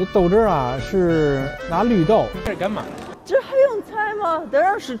这豆汁啊是拿绿豆。这是干嘛？这还用猜吗？当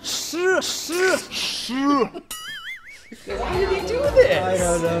然是吃。Why did he do this? I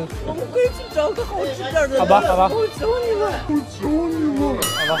don't know. 我们可以去找个好吃点的。好吧，好吧。我求你们，我求你们。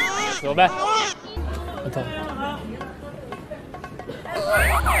好吧，走呗。走。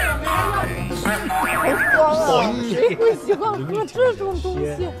好酸啊！谁会喜欢喝这种东西？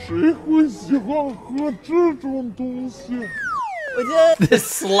谁会喜欢喝这种东西？我觉得 The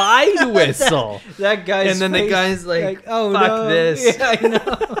slide whistle. That guy's And then the face, guy's like, oh fuck no. this. Yeah, I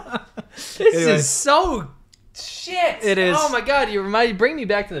know. This Anyway. is so shit. It is. Oh my god, you bring me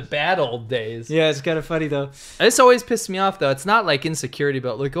back to the bad old days. Yeah, it's kind of funny though. This always pissed me off though. It's not like insecurity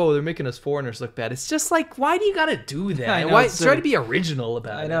about like, oh, they're making us foreigners look bad. It's just like, why do you gotta do that? I know, Why it's try to be original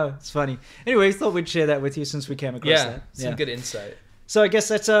about it? I know, it's funny. Anyway, thought we'd share that with you since we came across Yeah, that. some good insight. So I guess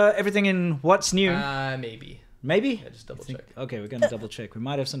that's everything in what's new. Maybe. Maybe? Yeah, just double check. Okay, we're going to double check. We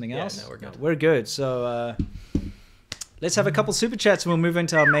might have something Yeah, else. no, we're good. We're good. So let's have a couple super chats and we'll move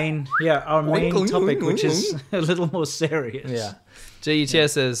into our main topic, which is a little more serious. Yeah.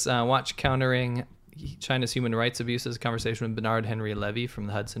 JETS says, watch Countering China's Human Rights Abuses, conversation with Bernard Henry Levy from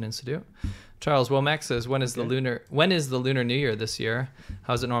the Hudson Institute. Charles Womack says, when is the Lunar New Year this year?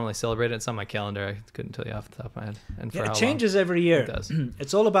 How is it normally celebrated? It's on my calendar. I couldn't tell you off the top of my head. And for Yeah, how it changes every year. It does.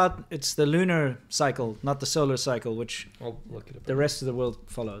 It's the lunar cycle, not the solar cycle, which I'll look it up. the rest of the world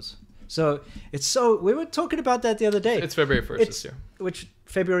follows. So we were talking about that the other day. It's February 1st this year. Which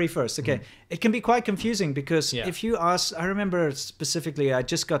February 1st. Okay. It can be quite confusing because if you ask, I remember specifically, I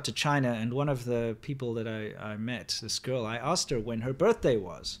just got to China and one of the people that I met, this girl, I asked her when her birthday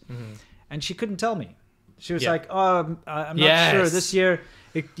was. And she couldn't tell me. She was like, oh, I'm not sure this year.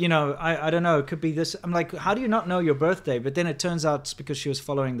 I don't know. It could be this. I'm like, how do you not know your birthday? But then it turns out it's because she was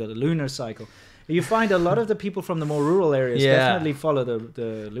following the lunar cycle. You find a lot of the people from the more rural areas definitely follow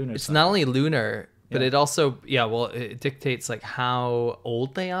the lunar cycle. It's not only lunar, but it also, it dictates like how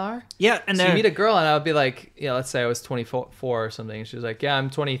old they are. Yeah. And so you meet a girl and I would be like, let's say I was 24 or something. And she was like, yeah, I'm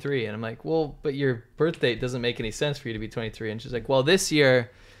 23. And I'm like, well, but your birth date doesn't make any sense for you to be 23. And she's like, well, this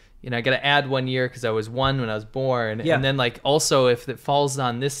year, I got to add 1 year because I was 1 when I was born. Yeah. And then like also if it falls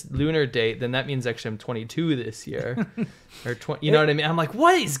on this lunar date, then that means actually I'm 22 this year. Or 20, you know what I mean? I'm like,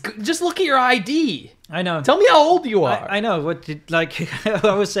 just look at your ID. I know. Tell me how old you are. I know.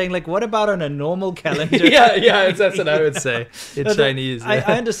 I was saying, like, what about on a normal calendar? yeah, that's what I would say in Chinese. I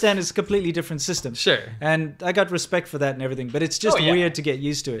understand it's a completely different system. Sure. And I got respect for that and everything, but it's just weird to get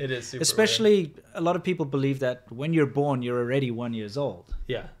used to it. It is super Especially weird. A lot of people believe that when you're born, you're already 1 year old.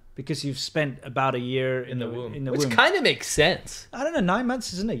 Yeah. Because you've spent about a year in the womb. Which kind of makes sense. I don't know, 9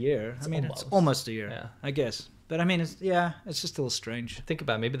 months isn't a year. It's almost a year, I guess. But I mean, it's just a little strange. Think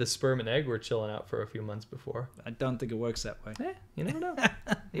about it. Maybe the sperm and egg were chilling out for a few months before. I don't think it works that way. You never know.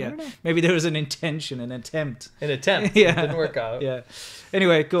 Yeah. Maybe there was an intention, an attempt. An attempt. Yeah. It didn't work out. Yeah.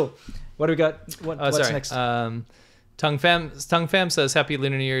 Anyway, cool. What do we got? What's next? Tung Pham says, Happy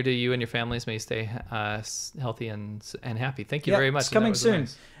Lunar New Year to you and your families. May you stay healthy and happy. Thank you very much. It's coming soon.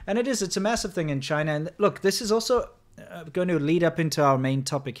 Nice. And it's a massive thing in China. And look, this is also going to lead up into our main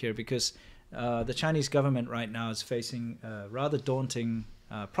topic here because the Chinese government right now is facing a rather daunting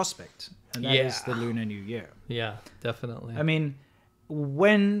prospect. And that is the Lunar New Year. Yeah, definitely. I mean,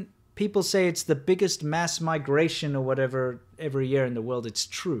 when people say it's the biggest mass migration or whatever every year in the world, it's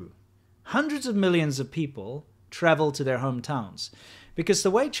true. Hundreds of millions of people travel to their hometowns because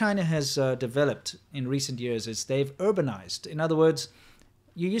the way China has developed in recent years is they've urbanized. In other words,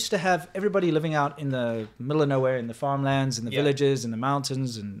 you used to have everybody living out in the middle of nowhere, in the farmlands, in the villages, in the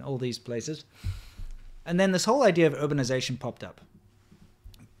mountains, and all these places. And then this whole idea of urbanization popped up.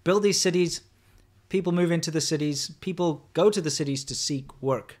 Build these cities, people move into the cities, people go to the cities to seek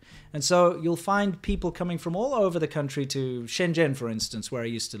work. And so you'll find people coming from all over the country to Shenzhen, for instance, where I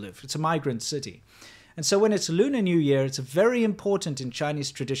used to live. It's a migrant city. And so when it's Lunar New Year, it's very important in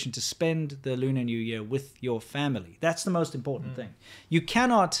Chinese tradition to spend the Lunar New Year with your family. That's the most important thing. You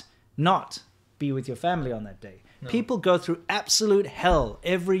cannot not be with your family on that day. No. People go through absolute hell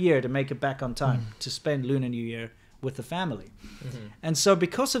every year to make it back on time to spend Lunar New Year with the family. And so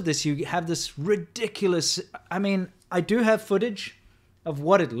because of this, you have this ridiculous... I mean, I do have footage of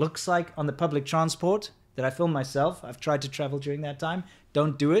what it looks like on the public transport that I filmed myself. I've tried to travel during that time.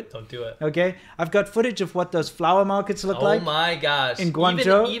 Don't do it. Don't do it. Okay? I've got footage of what those flower markets look like. Oh my gosh. In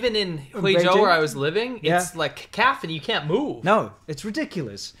Guangzhou. Even in Huizhou, where I was living, it's like calf and you can't move. No, it's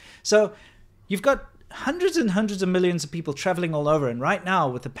ridiculous. So you've got hundreds and hundreds of millions of people traveling all over. And right now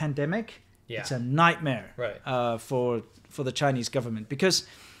with the pandemic, it's a nightmare for the Chinese government because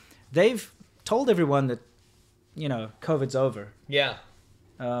they've told everyone that, you know, COVID's over. Yeah.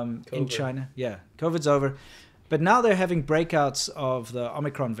 In China. Yeah, COVID's over. But now they're having breakouts of the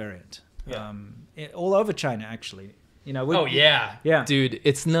Omicron variant. Yeah. All over China, actually. You know. Yeah. Dude,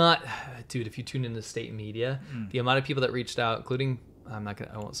 it's not... Dude, if you tune into state media, the amount of people that reached out, including... I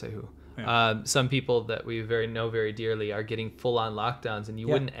won't say who. Yeah. Some people that we know very dearly are getting full-on lockdowns, and you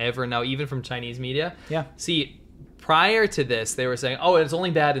wouldn't ever know, even from Chinese media. Yeah. See, prior to this, they were saying, oh, it's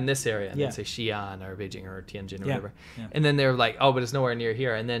only bad in this area. And they'd say Xi'an or Beijing or Tianjin or whatever. Yeah. And then they're like, oh, but it's nowhere near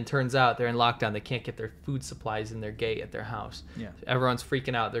here. And then turns out they're in lockdown. They can't get their food supplies in their gate at their house. Yeah. Everyone's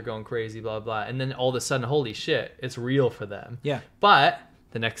freaking out. They're going crazy, blah, blah. And then all of a sudden, holy shit, it's real for them. Yeah. But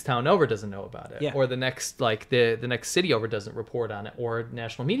the next town over doesn't know about it. Yeah. Or the next, the next city over doesn't report on it. Or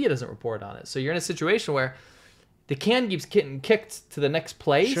national media doesn't report on it. So you're in a situation where the can keeps getting kicked to the next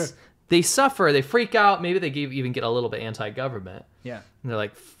place. Sure. They suffer, they freak out, maybe they even get a little bit anti-government. Yeah. And they're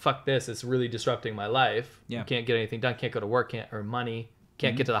like, fuck this, it's really disrupting my life. Yeah. You can't get anything done, can't go to work, can't earn money,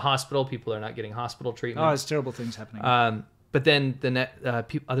 can't get to the hospital, people are not getting hospital treatment. Oh, there's terrible things happening. But then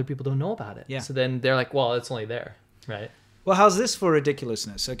other people don't know about it. Yeah. So then they're like, well, it's only there, right? Well, how's this for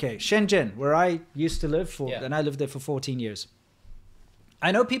ridiculousness? Okay, Shenzhen, where I used to live and I lived there for 14 years.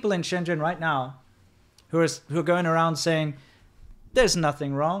 I know people in Shenzhen right now who are going around saying, there's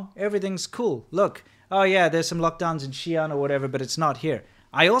nothing wrong. Everything's cool. Look, oh yeah, there's some lockdowns in Xi'an or whatever, but it's not here.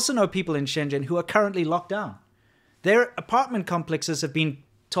 I also know people in Shenzhen who are currently locked down. Their apartment complexes have been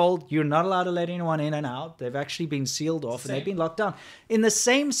told you're not allowed to let anyone in and out. They've actually been sealed off and they've been locked down in the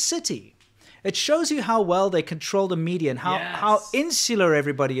same city. It shows you how well they control the media and how insular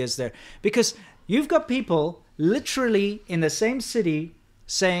everybody is there. Because you've got people literally in the same city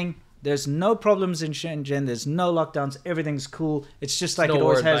saying, there's no problems in Shenzhen. There's no lockdowns. Everything's cool. It's just like it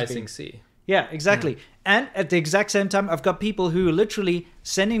always has been. Yeah, exactly. And at the exact same time, I've got people who are literally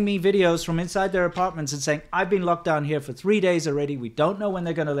sending me videos from inside their apartments and saying, I've been locked down here for 3 days already. We don't know when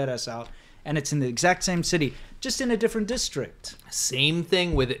they're going to let us out. And it's in the exact same city, just in a different district. Same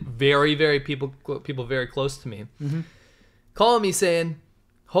thing with it. Very, very people very close to me. Calling me saying,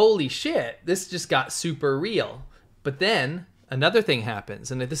 holy shit, this just got super real. But then another thing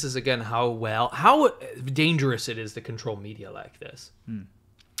happens, and this is again how dangerous it is to control media like this.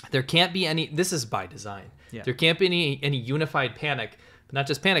 There can't be any. This is by design. Yeah. There can't be any unified panic, but not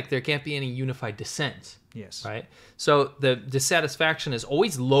just panic. There can't be any unified dissent. Yes. Right. So the dissatisfaction is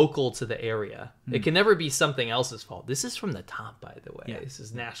always local to the area. It can never be something else's fault. This is from the top, by the way. Yeah. This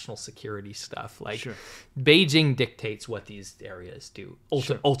is national security stuff. Like Beijing dictates what these areas do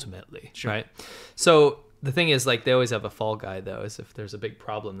ultimately. Right. So the thing is, like, they always have a fall guy, though, is if there's a big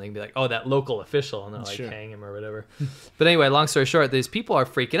problem, they can be like, oh, that local official, and they'll, like, hang him or whatever. But anyway, long story short, these people are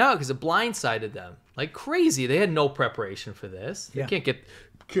freaking out because it blindsided them. Like crazy. They had no preparation for this. They can't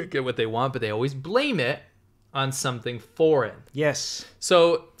get what they want, but they always blame it on something foreign. Yes.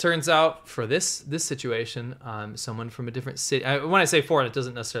 So, turns out, for this situation, someone from a different city, when I say foreign, it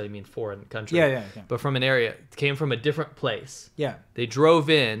doesn't necessarily mean foreign country. Yeah. But from an area, came from a different place. Yeah. They drove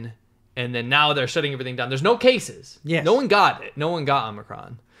in, and then now they're shutting everything down. There's no cases. Yes. No one got it. No one got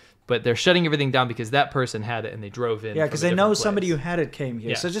Omicron. But they're shutting everything down because that person had it and they drove in. Yeah, because they know somebody who had it came here.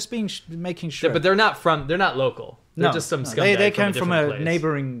 Yeah. So just making sure. But they're not local. They're just some scumbag. They came from a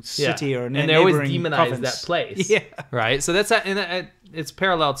neighboring city or a neighboring province. And they always demonize that place. Yeah. Right? So it's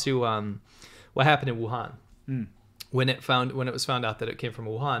parallel to what happened in Wuhan. When it was found out that it came from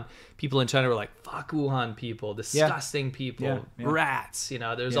Wuhan, people in China were like, fuck Wuhan people, disgusting people, rats. You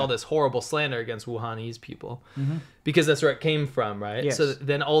know, there's all this horrible slander against Wuhanese people because that's where it came from, right? Yes. So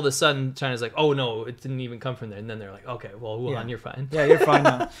then all of a sudden, China's like, oh no, it didn't even come from there. And then they're like, okay, well, Wuhan, you're fine. Yeah, you're fine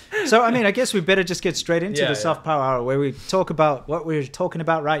now. So, I mean, I guess we better just get straight into the soft power hour where we talk about what we're talking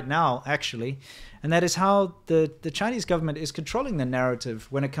about right now, actually. And that is how the Chinese government is controlling the narrative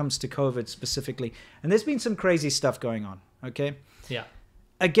when it comes to COVID specifically. And there's been some crazy stuff going on, okay? Yeah.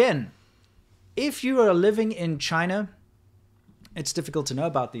 Again, if you are living in China, it's difficult to know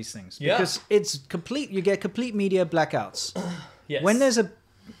about these things. Because it's complete, you get complete media blackouts. Yes. When there's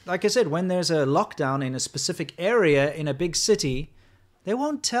like I said, when there's a lockdown in a specific area in a big city, they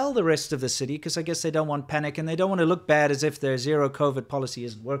won't tell the rest of the city because I guess they don't want panic and they don't want to look bad as if their zero COVID policy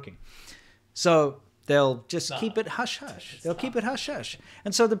isn't working. So they'll just keep it hush-hush. They'll keep it hush-hush.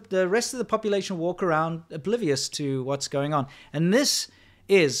 And so the rest of the population walk around oblivious to what's going on. And this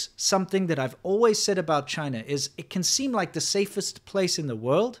is something that I've always said about China, is it can seem like the safest place in the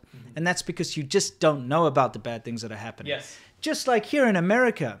world, and that's because you just don't know about the bad things that are happening. Yes. Just like here in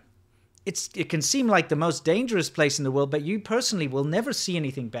America, it can seem like the most dangerous place in the world, but you personally will never see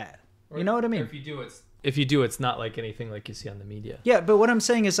anything bad. You know what I mean? If you do, it's not like anything like you see on the media. Yeah, but what I'm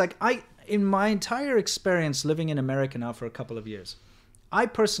saying is, like, in my entire experience living in America now for a couple of years, I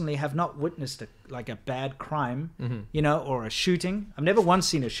personally have not witnessed a bad crime, you know, or a shooting. I've never once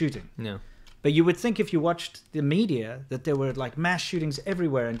seen a shooting. No. But you would think if you watched the media that there were like mass shootings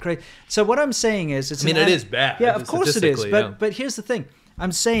everywhere and crazy. So what I'm saying is, it is bad. Yeah, of course it is. But here's the thing.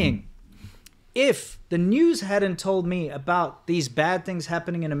 I'm saying, if the news hadn't told me about these bad things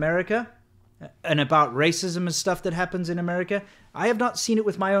happening in America and about racism and stuff that happens in America, I have not seen it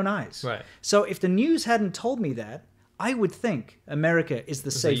with my own eyes. Right. So if the news hadn't told me that, I would think America is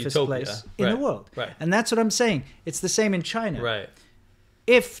the safest place in the world. Right. And that's what I'm saying. It's the same in China. Right.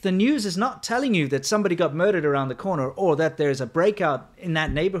 If the news is not telling you that somebody got murdered around the corner or that there's a breakout in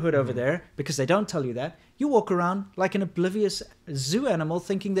that neighborhood over there, because they don't tell you that, you walk around like an oblivious zoo animal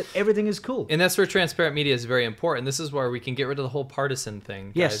thinking that everything is cool. And that's where transparent media is very important. This is where we can get rid of the whole partisan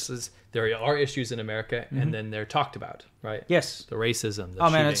thing. Yes. There are issues in America, and then they're talked about, right? Yes. The racism, the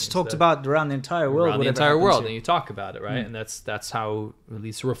man, it's talked about around the entire world. Around the entire world, and you talk about it, right? And that's how, at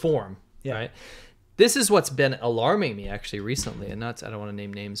least reform, right? This is what's been alarming me actually recently, and I don't want to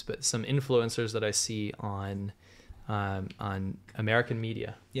name names, but some influencers that I see on American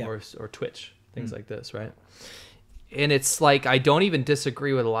media or Twitch, things like this, right? And it's like, I don't even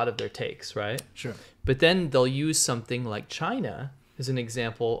disagree with a lot of their takes, right? Sure. But then they'll use something like China as an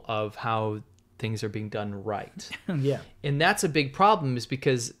example of how things are being done right. Yeah. And that's a big problem, is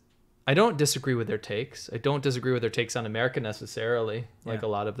because I don't disagree with their takes. I don't disagree with their takes on America necessarily, like a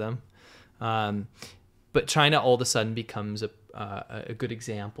lot of them. But China all of a sudden becomes a good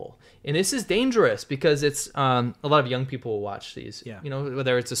example. And this is dangerous because it's a lot of young people will watch these. Yeah. You know,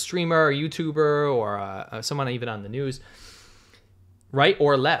 whether it's a streamer or YouTuber or someone even on the news, right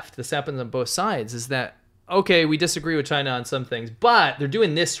or left. This happens on both sides, is that, okay, we disagree with China on some things, but they're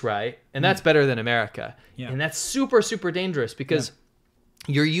doing this right, and that's better than America. Yeah. And that's super, super dangerous because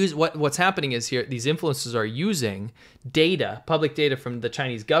what's happening is here, these influencers are using data, public data from the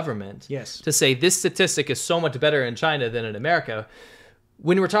Chinese government, to say this statistic is so much better in China than in America.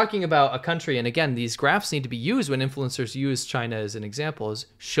 When we're talking about a country, and again, these graphs need to be used when influencers use China as an example, is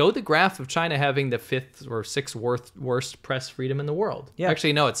show the graph of China having the 5th or 6th worst press freedom in the world. Yeah.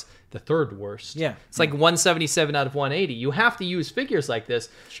 Actually, no, it's the 3rd worst. Yeah. It's like 177 out of 180. You have to use figures like this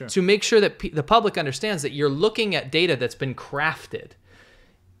Sure. to make sure that the public understands that you're looking at data that's been crafted.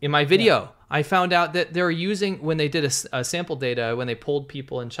 In my video, I found out that they're using, when they did a sample data, when they polled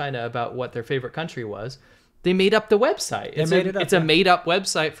people in China about what their favorite country was, they made up the website. It's a made-up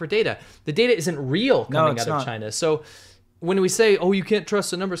website for data. The data isn't real coming out of China. So when we say, oh, you can't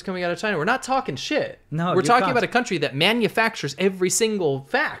trust the numbers coming out of China, we're not talking shit. No, we're talking about a country that manufactures every single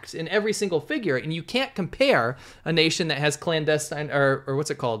fact and every single figure, and you can't compare a nation that has clandestine, or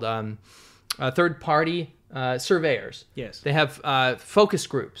what's it called, third-party surveyors. Yes. They have focus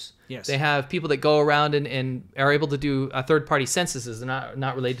groups. Yes. They have people that go around and are able to do third-party censuses. They're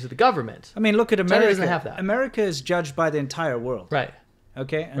not related to the government. I mean, look at America. China doesn't have that. America is judged by the entire world. Right.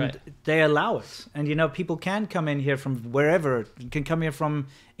 Okay, and they allow it. And, you know, people can come in here from wherever, can come here from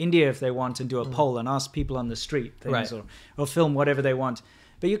India if they want and do a poll and ask people on the street things, or film whatever they want.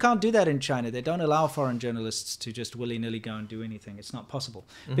 But you can't do that in China. They don't allow foreign journalists to just willy-nilly go and do anything. It's not possible.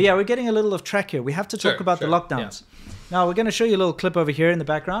 But yeah, we're getting a little off track here. We have to talk about the lockdowns. Yeah. Now, we're going to show you a little clip over here in the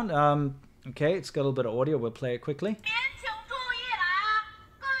background. Okay, it's got a little bit of audio. We'll play it quickly.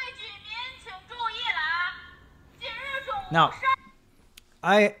 Now,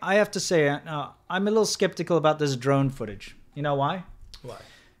 I have to say, I'm a little skeptical about this drone footage. You know why? Why?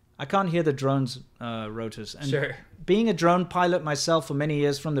 I can't hear the drone's rotors. And being a drone pilot myself for many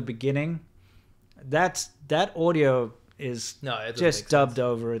years from the beginning, that audio is just dubbed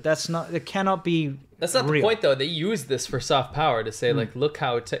over it. It cannot be. That's not real. The point, though. They use this for soft power to say, like, look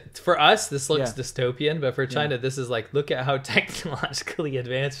how for us this looks dystopian, but for China this is like, look at how technologically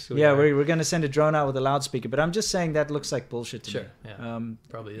advanced we are. We're going to send a drone out with a loudspeaker, but I'm just saying that looks like bullshit to me. Yeah,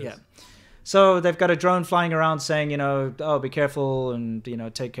 probably is. Yeah. So they've got a drone flying around saying, you know, oh, be careful and, you know,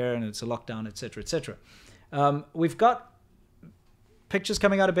 take care, and it's a lockdown, etc., etc. We've got pictures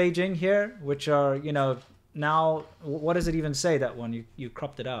coming out of Beijing here, which are, you know, now, what does it even say, that one? You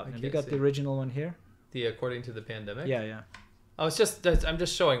cropped it out. Have you got the original one here? The according to the pandemic? Yeah. Oh, I'm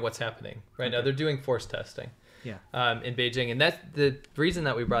just showing what's happening right now. They're doing force testing. Yeah. In Beijing, and that's the reason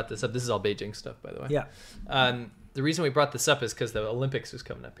that we brought this up. This is all Beijing stuff, by the way. Yeah. The reason we brought this up is because the Olympics is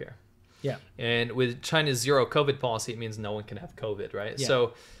coming up here. Yeah. And with China's zero COVID policy, it means no one can have COVID, right? Yeah.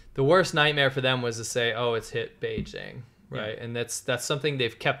 So the worst nightmare for them was to say, oh, it's hit Beijing, right? Yeah. And that's something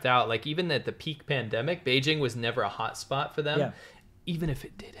they've kept out. Like even at the peak pandemic, Beijing was never a hot spot for them. Yeah. Even if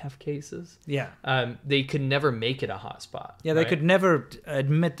it did have cases, they could never make it a hot spot. Yeah, they could never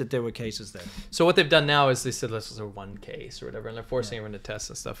admit that there were cases there. So what they've done now is they said, let's do one case or whatever, and they're forcing everyone to test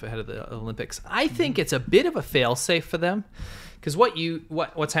and stuff ahead of the Olympics. I think it's a bit of a fail-safe for them, because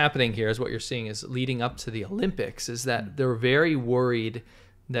what's happening here is what you're seeing is leading up to the Olympics is that they're very worried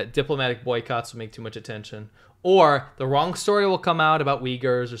that diplomatic boycotts will make too much attention, or the wrong story will come out about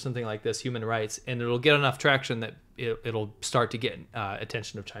Uyghurs or something like this, human rights, and it'll get enough traction that it'll start to get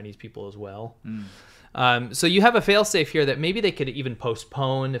attention of Chinese people as well. So you have a fail-safe here that maybe they could even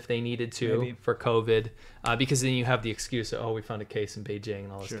postpone if they needed to for COVID, because then you have the excuse of, we found a case in Beijing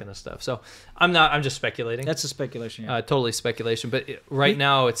and all this kind of stuff. So I'm just speculating. That's a speculation. Yeah. Totally speculation. But right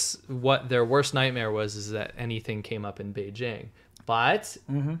now, it's what their worst nightmare was is that anything came up in Beijing. But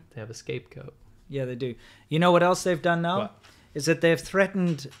they have a scapegoat. Yeah, they do. You know what else they've done now? What? Is that they've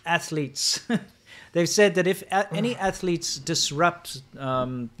threatened athletes. They've said that if any athletes disrupt,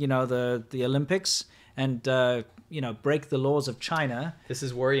 the Olympics and, break the laws of China, this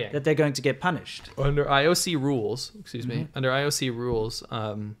is worrying. That they're going to get punished. Under IOC rules, under IOC rules,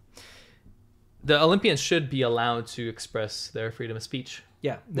 the Olympians should be allowed to express their freedom of speech.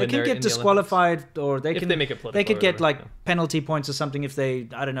 Yeah, they can get disqualified, or they can make it political. They could get penalty points or something if they,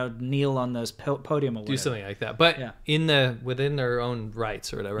 kneel on this podium or whatever. Do something like that. But within their own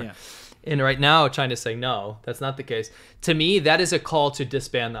rights or whatever. Yeah. And right now, China's saying, no, that's not the case. To me, that is a call to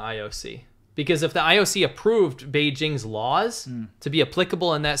disband the IOC. Because if the IOC approved Beijing's laws to be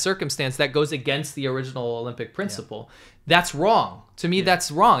applicable in that circumstance, that goes against the original Olympic principle. Yeah. That's wrong. To me,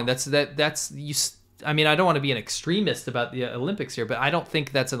 that's wrong. I mean, I don't want to be an extremist about the Olympics here, but I don't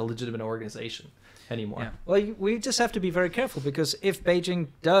think that's a legitimate organization anymore. Yeah. Well, we just have to be very careful, because if Beijing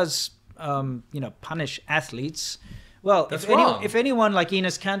does, punish athletes, well, if anyone like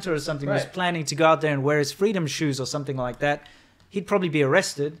Enes Kanter or something was planning to go out there and wear his freedom shoes or something like that, he'd probably be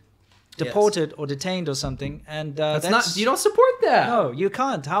arrested, deported, or detained or something. And that's not. You don't support that. No, you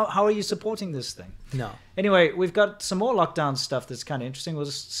can't. How are you supporting this thing? No. Anyway, we've got some more lockdown stuff that's kind of interesting. We'll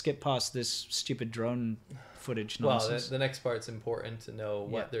just skip past this stupid drone footage nonsense. Well, the next part's important to know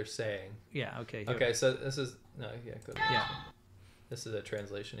what they're saying. Yeah. Okay. Okay. So this is good. Yeah. This is a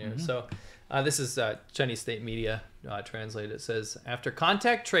translation here. So this is Chinese state media translated. It says, after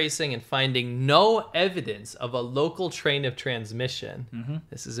contact tracing and finding no evidence of a local train of transmission,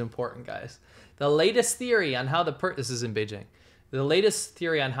 this is important, guys. The latest theory on how this is in Beijing. The latest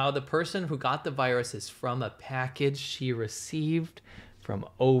theory on how the person who got the virus is from a package she received from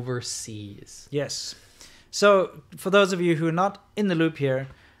overseas. Yes. So for those of you who are not in the loop here,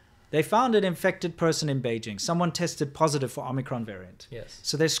 they found an infected person in Beijing. Someone tested positive for Omicron variant. Yes.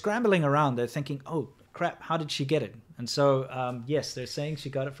 So they're scrambling around. They're thinking, oh, crap, how did she get it? And so, yes, they're saying she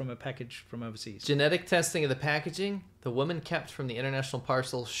got it from a package from overseas. Genetic testing of the packaging the woman kept from the international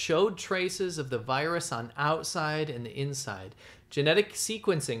parcel showed traces of the virus on outside and the inside. Genetic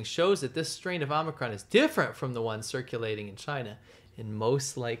sequencing shows that this strain of Omicron is different from the one circulating in China and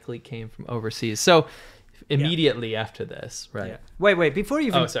most likely came from overseas. So immediately after this, right? Yeah. Wait, before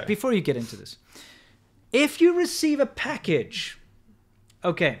you get into this, if you receive a package,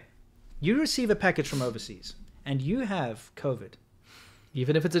 you receive a package from overseas and you have COVID,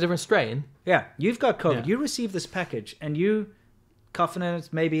 even if it's a different strain. Yeah, you've got COVID. Yeah. You receive this package and you coughing it,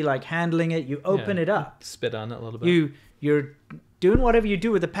 maybe like handling it. You open it up, spit on it a little bit. You're doing whatever you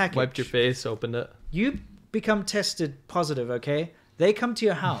do with the package. Wiped your face, opened it. You become tested positive. Okay. They come to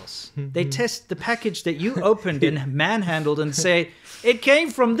your house. They test the package that you opened and manhandled and say, it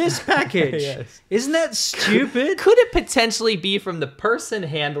came from this package. Yes. Isn't that stupid? Could it potentially be from the person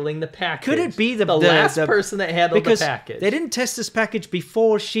handling the package? Could it be the last person that handled the package? They didn't test this package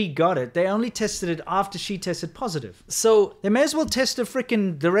before she got it. They only tested it after she tested positive. So they may as well test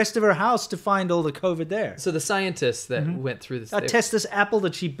the rest of her house to find all the COVID there. So the scientists that went through this... test this apple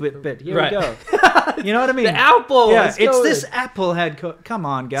that she bit. Here we go. You know what I mean? The apple. Yeah, it's this apple had... Come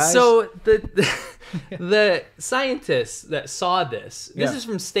on, guys. So the scientists that saw this is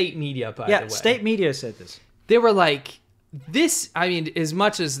from state media, by the way. Yeah, state media said this. They were like, this, I mean, as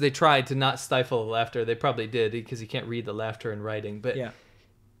much as they tried to not stifle the laughter, they probably did, because you can't read the laughter in writing. But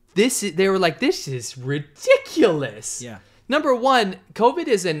they were like, this is ridiculous. Yeah. Number one, COVID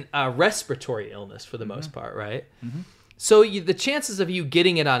is a respiratory illness for the most part, right? So the chances of you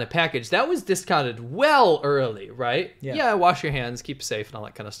getting it on a package, that was discounted well early, right? Yeah, wash your hands, keep safe and all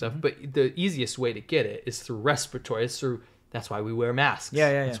that kind of stuff. But the easiest way to get it is through respiratory. That's why we wear masks.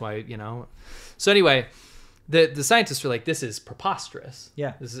 That's why, you know. So anyway, the scientists were like, this is preposterous.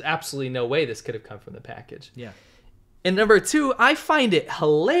 Yeah. This is absolutely no way this could have come from the package. Yeah. And number two, I find it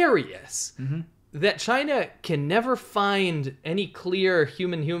hilarious that China can never find any clear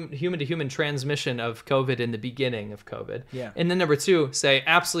human-to-human transmission of COVID in the beginning of COVID. Yeah. And then number two, say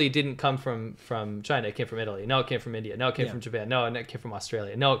absolutely didn't come from China. It came from Italy. No, it came from India. No, it came from Japan. No, it came from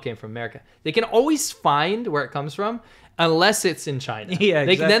Australia. No, it came from America. They can always find where it comes from unless it's in China. Yeah,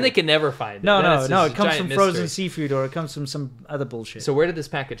 exactly. Then they can never find it. No, it comes from frozen seafood or it comes from some other bullshit. So where did this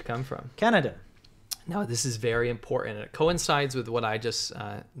package come from? Canada. Now, this is very important. It coincides with what I just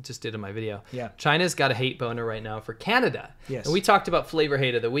did in my video. Yeah. China's got a hate boner right now for Canada. Yes. And we talked about flavor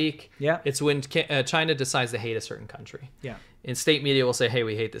hate of the week. Yeah. It's when China decides to hate a certain country. Yeah. And state media will say, hey,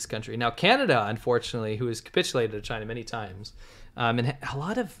 we hate this country. Now, Canada, unfortunately, who has capitulated to China many times, and a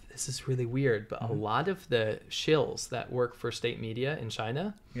lot of, this is really weird, but a lot of the shills that work for state media in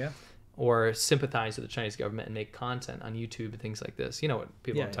China or sympathize with the Chinese government and make content on YouTube and things like this, you know what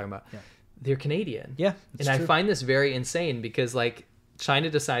people are talking about. Yeah. They're Canadian. Yeah. And I find this very insane because like China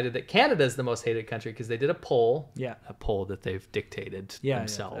decided that Canada is the most hated country because they did a poll. Yeah. A poll that they've dictated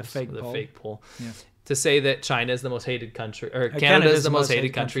themselves. A fake poll. Yeah. To say that China is the most hated country, or Canada is the most hated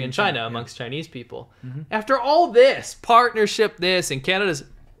country in China amongst Chinese people. After all this partnership, and Canada's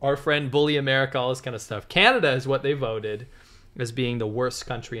our friend, bully America, all this kind of stuff. Canada is what they voted as being the worst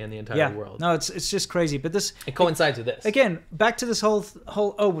country in the entire world. No, it's just crazy. But it coincides with this. Again, back to this whole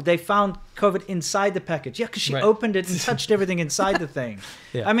they found COVID inside the package. Yeah, because she opened it and touched everything inside the thing.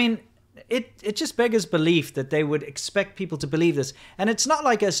 Yeah. I mean, it just beggars belief that they would expect people to believe this. And it's not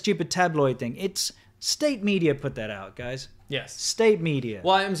like a stupid tabloid thing. It's state media put that out, guys. Yes. State media.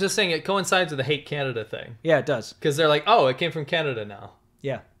 Well, I'm just saying it coincides with the Hate Canada thing. Yeah, it does. Because they're like, oh, it came from Canada now.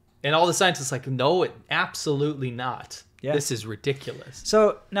 Yeah. And all the scientists are like, no, it absolutely not. Yeah. This is ridiculous.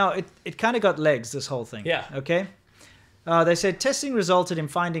 So now it kind of got legs, this whole thing. Yeah. Okay. They said testing resulted in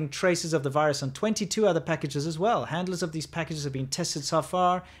finding traces of the virus on 22 other packages as well. Handlers of these packages have been tested so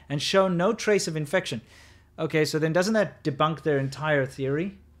far and shown no trace of infection. Okay, so then doesn't that debunk their entire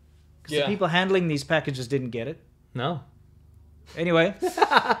theory? Because the people handling these packages didn't get it. No. Anyway,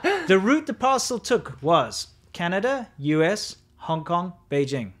 the route the parcel took was Canada, US, Hong Kong,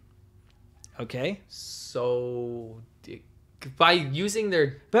 Beijing. Okay. So by using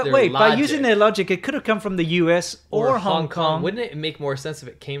their logic, it could have come from the US or Hong Kong. Wouldn't it make more sense if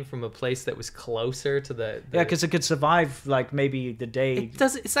it came from a place that was closer to the yeah, because it could survive like maybe the day.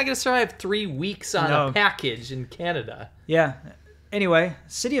 It's not going to survive 3 weeks on a package in Canada. Yeah. Anyway,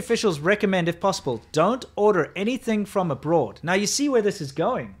 city officials recommend, if possible, don't order anything from abroad. Now you see where this is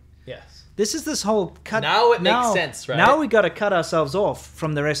going. Yes. This is this whole cut. Now it makes sense, right? Now we got to cut ourselves off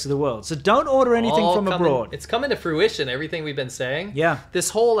from the rest of the world. So don't order anything from abroad. It's coming to fruition, everything we've been saying. Yeah. This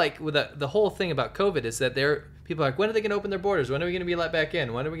whole, like, with the whole thing about COVID is that people are like, when are they going to open their borders? When are we going to be let back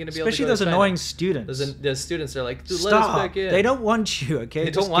in? When are we going to be able to go to China? Especially those annoying students. Those students are like, dude, let us back in. They don't want you, okay?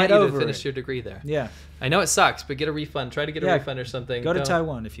 They don't want you to finish your degree there. Yeah. I know it sucks, but get a refund. Try to get a refund or something. Go to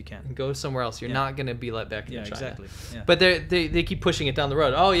Taiwan if you can. Go somewhere else. You're not going to be let back into China. Exactly. Yeah. But they keep pushing it down the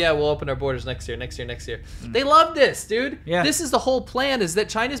road. Oh, yeah, we'll open our borders next year. They love this, dude. Yeah. This is the whole plan, is that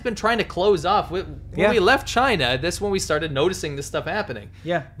China's been trying to close off. When we left China, that's when we started noticing this stuff happening.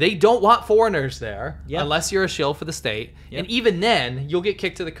 Yeah. They don't want foreigners there unless you're a shill for the state. Yep. And even then, you'll get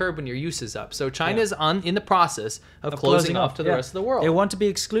kicked to the curb when your use is up. So China's in the process of closing off to the rest of the world. They want to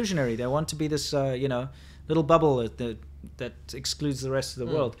be exclusionary. They want to be this, little bubble that excludes the rest of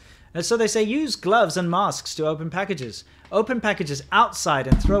the world. And so they say use gloves and masks to open packages. Open packages outside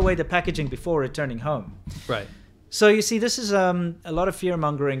and throw away the packaging before returning home. Right. So you see, this is a lot of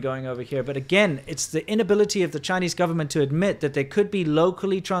fear-mongering going over here. But again, it's the inability of the Chinese government to admit that there could be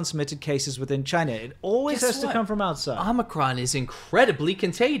locally transmitted cases within China. It always has to come from outside. Omicron is incredibly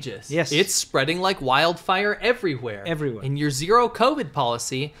contagious. Yes. It's spreading like wildfire everywhere. Everywhere. And your zero COVID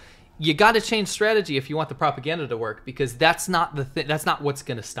policy, you got to change strategy if you want the propaganda to work, because that's not that's not what's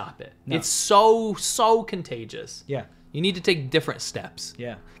going to stop it. No. It's so contagious. Yeah. You need to take different steps.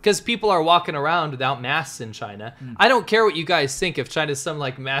 Yeah. Because people are walking around without masks in China. I don't care what you guys think if China's some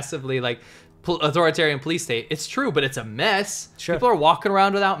like massively like authoritarian police state. It's true, but it's a mess. Sure. People are walking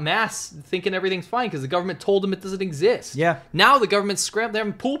around without masks thinking everything's fine because the government told them it doesn't exist. Yeah. Now the government's scrambling. They're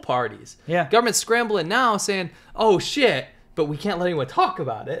having pool parties. Yeah. Government's scrambling now saying, oh shit, but we can't let anyone talk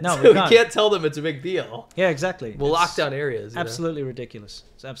about it. No, so we can't tell them it's a big deal. Yeah, exactly. We'll lock down areas. Absolutely ridiculous.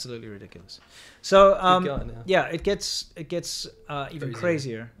 It's absolutely ridiculous. So yeah, it gets even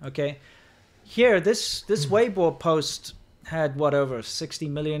crazier. Okay, here this Weibo post had what, over 60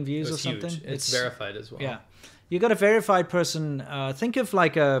 million views or something. Huge. It's verified as well. Yeah, you got a verified person. Think of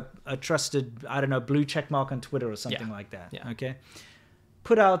like a trusted, I don't know, blue check mark on Twitter or something like that. Yeah. Okay,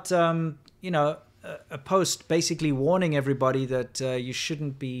 put out a post basically warning everybody that you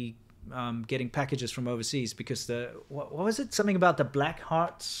shouldn't be getting packages from overseas because what was it? Something about the black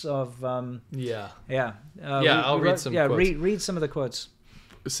hearts of I'll read some quotes. Read some of the quotes.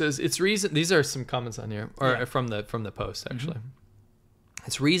 It says it's reason. These are some comments on here, or from the post actually. Mm-hmm.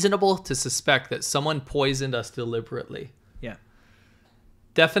 It's reasonable to suspect that someone poisoned us deliberately. Yeah.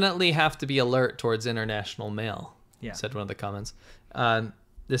 Definitely have to be alert towards international mail. Yeah. Said one of the comments.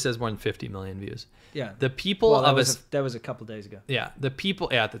 This has more than 50 million views. Yeah. The people that was a couple days ago. Yeah. The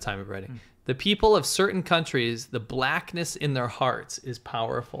people at the time of writing. The people of certain countries, the blackness in their hearts is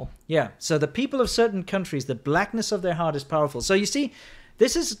powerful. Yeah. So the people of certain countries, the blackness of their heart is powerful. So you see,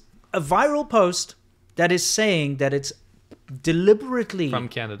 this is a viral post that is saying that it's deliberately from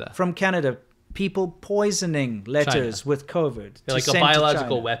Canada. People poisoning letters with COVID. Like a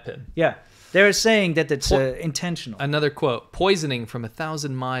biological weapon. Yeah. They're saying that it's intentional. Another quote, poisoning from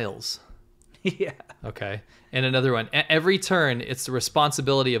 1,000 miles. Yeah. Okay. And another one, at every turn, it's the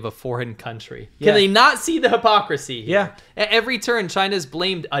responsibility of a foreign country. Can they not see the hypocrisy here? Yeah. At every turn, China's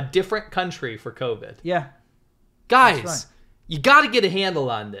blamed a different country for COVID. Yeah. Guys, you got to get a handle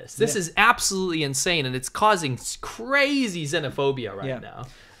on this. This is absolutely insane, and it's causing crazy xenophobia right now.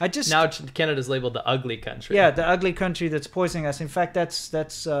 Now Canada's labeled the ugly country. Yeah, the ugly country that's poisoning us. In fact,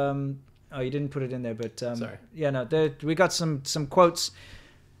 that's oh, you didn't put it in there, but sorry. Yeah, no, we got some quotes.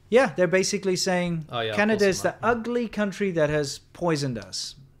 Yeah, they're basically saying Canada is the ugly country that has poisoned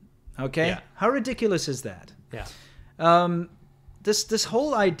us. Okay, how ridiculous is that? Yeah. This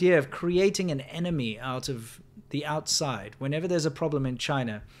whole idea of creating an enemy out of the outside whenever there's a problem in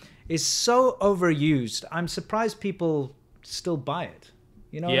China is so overused. I'm surprised people still buy it.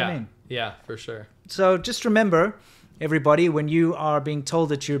 You know what I mean? Yeah, for sure. So just remember, everybody, when you are being told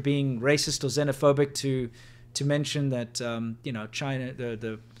that you're being racist or xenophobic, to mention that China,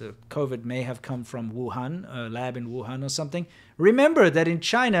 the COVID may have come from Wuhan, a lab in Wuhan or something. Remember that in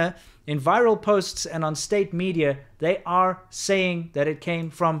China, in viral posts and on state media, they are saying that it came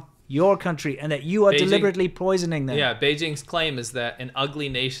from your country and that you are deliberately poisoning them. Yeah, Beijing's claim is that an ugly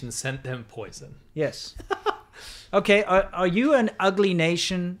nation sent them poison. Yes. Okay, are you an ugly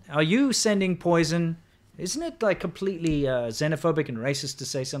nation? Are you sending poison? Isn't it like completely xenophobic and racist to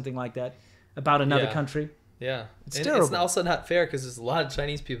say something like that about another country? Yeah. It's terrible. It's also not fair because there's a lot of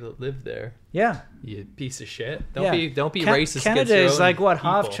Chinese people that live there. Yeah. You piece of shit. Don't be racist Canada against your is own like, what,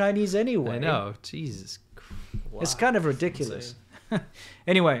 people. half Chinese anyway? I know. Jesus. Wow. It's kind of ridiculous.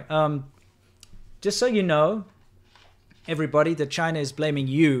 Anyway, just so you know, everybody, that China is blaming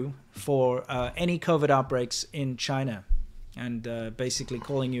you for any COVID outbreaks in China and basically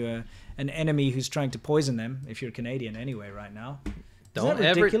calling you an enemy who's trying to poison them, if you're Canadian anyway right now. Don't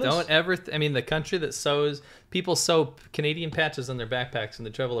ever, I mean, the country that people sew Canadian patches on their backpacks when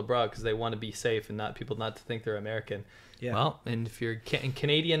they travel abroad because they want to be safe and people not to think they're American. Yeah. Well, and if you're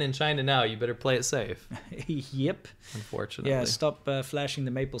Canadian in China now, you better play it safe. Yep. Unfortunately. Yeah, stop flashing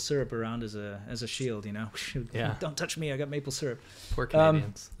the maple syrup around as a shield, you know. Yeah. Don't touch me, I got maple syrup. Poor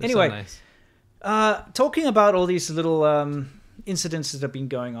Canadians. Anyway, so nice. Talking about all these little incidents that have been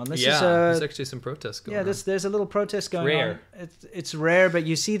going on. There's actually some protests going on. Yeah, there's a little protest going on. It's rare, but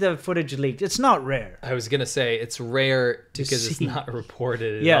you see the footage leaked. It's not rare. I was going to say it's rare because it's not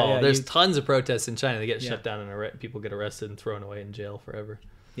reported at all. Yeah, there's tons of protests in China. They get shut down and people get arrested and thrown away in jail forever.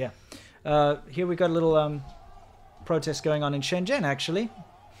 Yeah. Here we got a little protest going on in Shenzhen, actually.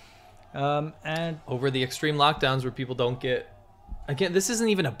 And over the extreme lockdowns where people don't get... Again, this isn't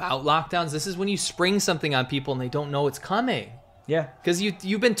even about lockdowns. This is when you spring something on people and they don't know it's coming. Yeah. Because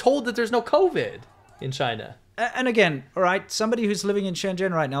you've been told that there's no COVID in China. And again, all right, somebody who's living in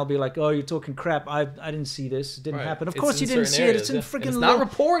Shenzhen right now will be like, oh, you're talking crap. I didn't see this. It didn't happen. Of course you didn't see it. It's in freaking... It's not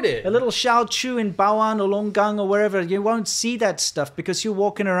reported. A little Xiaochu in Baoan or Longgang or wherever. You won't see that stuff because you're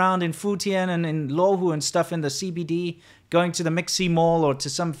walking around in Futian and in Luohu and stuff in the CBD, going to the Mixi Mall or to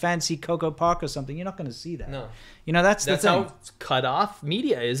some fancy Coco Park or something. You're not going to see that. No. You know, that's the thing. How cut off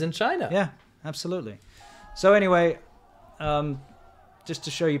media is in China. Yeah, absolutely. So anyway... just to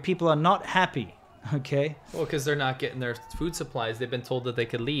show you, people are not happy, okay? Well, because they're not getting their food supplies. They've been told that they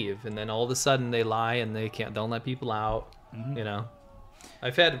could leave, and then all of a sudden they lie and don't let people out. Mm-hmm. You know,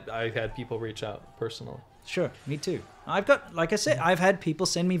 I've had people reach out personally. Sure, me too. I've got, like I said, I've had people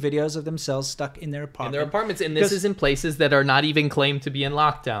send me videos of themselves stuck in their apartment. In their apartments, and this is in places that are not even claimed to be in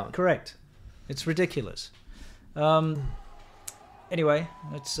lockdown. Correct. It's ridiculous. Anyway,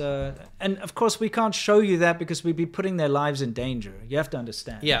 it's and of course we can't show you that because we'd be putting their lives in danger. You have to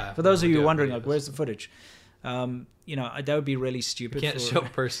understand. Yeah. For those of you wondering, like, where's the footage? You know, that would be really stupid. You can't show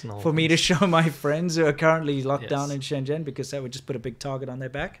personal. For me to show my friends who are currently locked down in Shenzhen, because that would just put a big target on their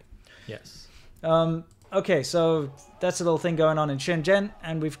back. Yes. Okay, so that's a little thing going on in Shenzhen,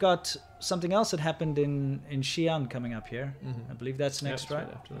 and we've got something else that happened in Xi'an coming up here. I believe that's next, right?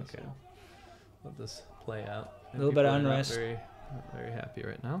 After this, okay. Let this play out. A little bit of unrest. Not very happy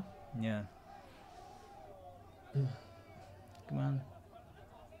right now. Yeah. Come on.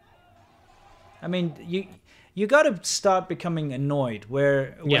 I mean, you got to start becoming annoyed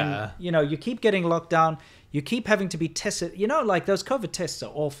when you know, you keep getting locked down, you keep having to be tested. You know, like those COVID tests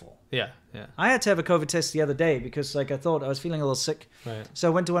are awful. Yeah. I had to have a COVID test the other day because, like, I thought I was feeling a little sick. Right. So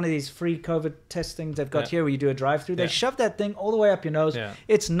I went to one of these free COVID test things they've got here where you do a drive-through. They shove that thing all the way up your nose. Yeah.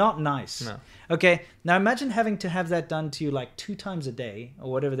 It's not nice. No. Okay. Now imagine having to have that done to you like 2 times a day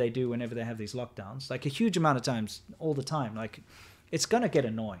or whatever they do whenever they have these lockdowns, like a huge amount of times all the time. Like, it's going to get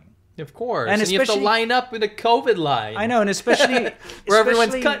annoying. Of course. And you have to line up in a COVID line. I know, and especially... where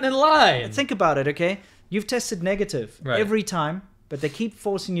everyone's cutting in line. Think about it, okay? You've tested negative every time, but they keep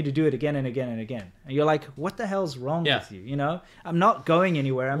forcing you to do it again and again and again. And you're like, what the hell's wrong with you? You know? I'm not going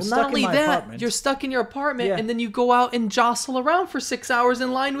anywhere. I'm stuck in my apartment. You're stuck in your apartment, and then you go out and jostle around for 6 hours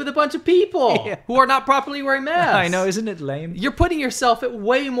in line with a bunch of people who are not properly wearing masks. I know, isn't it lame? You're putting yourself at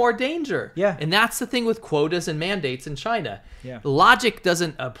way more danger. Yeah. And that's the thing with quotas and mandates in China. Yeah. Logic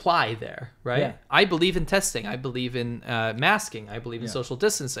doesn't apply there, right? Yeah. I believe in testing. I believe in masking. I believe in social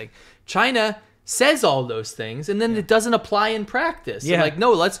distancing. China says all those things, and then it doesn't apply in practice. Yeah. Like,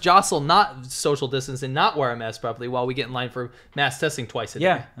 no, let's jostle not social distance and not wear a mask properly while we get in line for mass testing twice a day.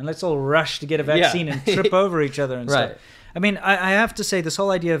 Yeah, and let's all rush to get a vaccine and trip over each other and stuff. I mean, I have to say, this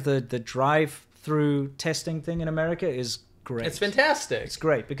whole idea of the drive-through testing thing in America is great. It's fantastic. It's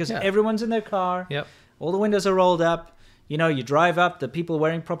great because everyone's in their car. Yep. All the windows are rolled up. You know, you drive up, the people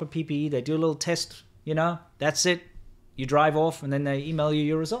wearing proper PPE, they do a little test, you know, that's it. You drive off, and then they email you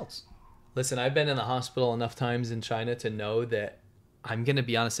your results. Listen, I've been in the hospital enough times in China to know that, I'm going to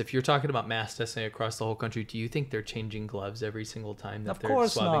be honest, if you're talking about mass testing across the whole country, do you think they're changing gloves every single time that they're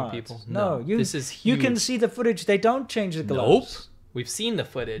swabbing people? No, this is huge. You can see the footage. They don't change the gloves. Nope. We've seen the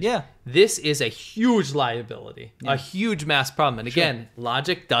footage. Yeah. This is a huge liability, a huge mass problem. And again,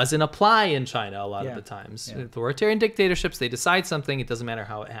 logic doesn't apply in China a lot of the times. Authoritarian dictatorships, they decide something, it doesn't matter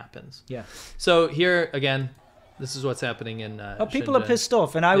how it happens. Yeah. So here, again, this is what's happening in people Shenzhen. are pissed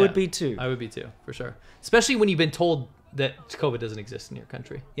off, and I would be too. I would be too, for sure. Especially when you've been told that COVID doesn't exist in your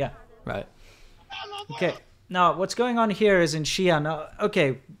country. Yeah. Right. Okay. Now, what's going on here is in Xi'an.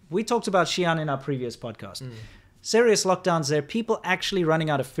 Okay, we talked about Xi'an in our previous podcast. Serious lockdowns there. People actually running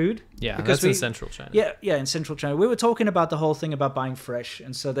out of food. Yeah, because in central China. Yeah, in central China. We were talking about the whole thing about buying fresh.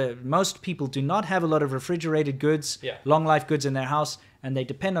 And so most people do not have a lot of refrigerated goods, long life goods in their house, and they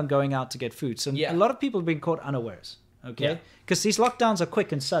depend on going out to get food. So a lot of people have been caught unawares. Okay? Because these lockdowns are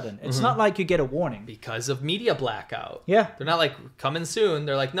quick and sudden. It's not like you get a warning. Because of media blackout. Yeah. They're not like, coming soon.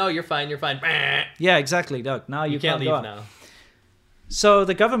 They're like, no, you're fine, you're fine. Yeah, exactly. Look, now you can't leave now. So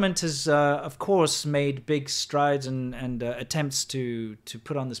the government has, of course, made big strides and attempts to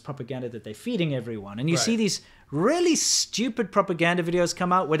put on this propaganda that they're feeding everyone. And you see these really stupid propaganda videos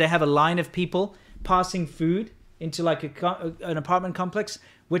come out where they have a line of people passing food into like an apartment complex,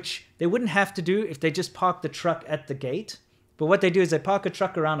 which they wouldn't have to do if they just parked the truck at the gate. But what they do is they park a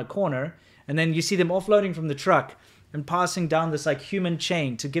truck around a corner, and then you see them offloading from the truck and passing down this like human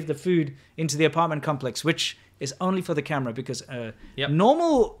chain to give the food into the apartment complex, which is only for the camera, because a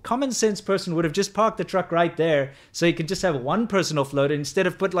normal common sense person would have just parked the truck right there so you could just have one person offloaded instead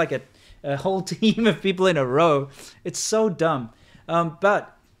of put like a whole team of people in a row. It's so dumb.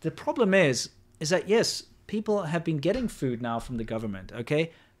 But the problem is that, yes, people have been getting food now from the government, okay?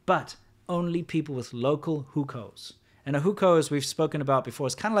 But only people with local hukou. And a hukou, as we've spoken about before,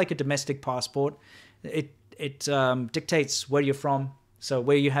 is kind of like a domestic passport. It dictates where you're from, so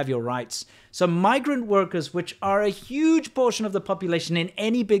where you have your rights. So migrant workers, which are a huge portion of the population in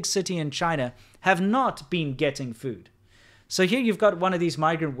any big city in China, have not been getting food. So here you've got one of these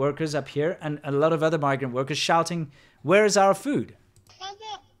migrant workers up here and a lot of other migrant workers shouting, "Where is our food?"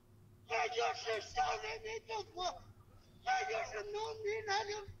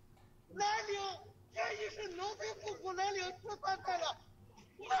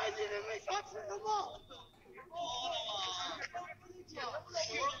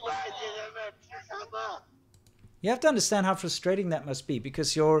 You have to understand how frustrating that must be,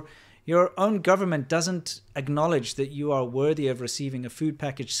 because your own government doesn't acknowledge that you are worthy of receiving a food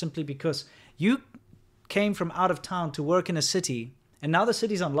package simply because you came from out of town to work in a city, and now the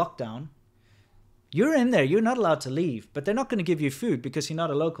city's on lockdown. You're in there. You're not allowed to leave, but they're not going to give you food because you're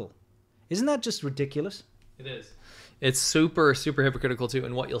not a local. Isn't that just ridiculous? It is. It's super, super hypocritical too.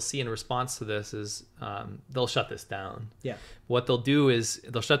 And what you'll see in response to this is they'll shut this down. Yeah. What they'll do is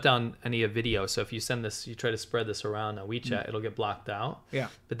they'll shut down any video. So if you send this, you try to spread this around on WeChat, it'll get blocked out. Yeah.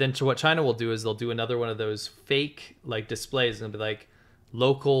 But then what China will do is they'll do another one of those fake like displays, and it'll be like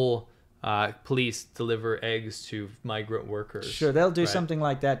local police deliver eggs to migrant workers. Sure, they'll do something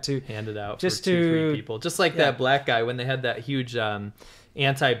like that too. Hand it out just for 2-3 people. Just like that black guy when they had that huge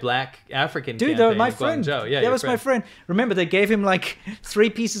anti-black African dude, campaign. my friend. Yeah, that was my friend. Remember, they gave him like 3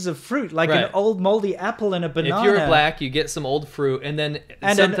 pieces of fruit, like an old moldy apple and a banana. If you're black, you get some old fruit, and then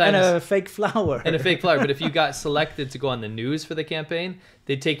and a fake flower. And a fake flower. But if you got selected to go on the news for the campaign,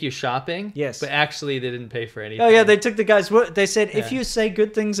 they'd take you shopping. Yes. But actually, they didn't pay for anything. Oh yeah, they took the guy's word. They said, if you say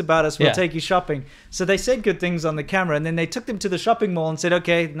good things about us, we'll take you shopping. So they said good things on the camera, and then they took them to the shopping mall and said,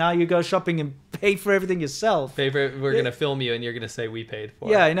 okay, now you go shopping and pay for everything yourself. We're going to film you, and you're going to say we paid for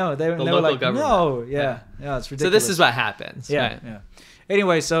it. Yeah, I know. They the were like, government. no. Yeah, it's ridiculous. So this is what happens. Yeah, right? yeah.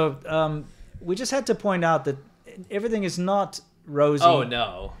 Anyway, so we just had to point out that everything is not rosy. Oh,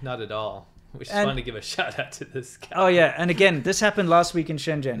 no, not at all. We just want to give a shout out to this guy. Oh, yeah. And again, this happened last week in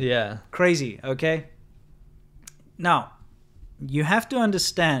Shenzhen. Yeah. Crazy, okay? Now, you have to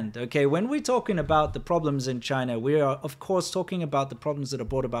understand, okay, when we're talking about the problems in China, we are, of course, talking about the problems that are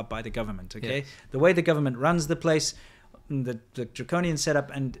brought about by the government, okay? Yes. The way the government runs the place, the draconian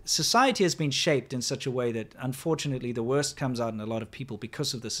setup, and society has been shaped in such a way that, unfortunately, the worst comes out in a lot of people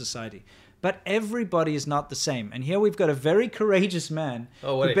because of the society. But everybody is not the same. And here we've got a very courageous man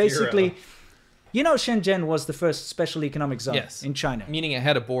who basically... Hero. You know, Shenzhen was the first special economic zone in China. Meaning it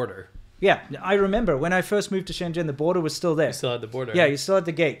had a border. Yeah, I remember when I first moved to Shenzhen, the border was still there. You still had the border. Yeah, you still had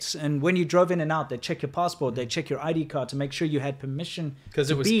the gates. And when you drove in and out, they'd check your passport, they'd check your ID card to make sure you had permission because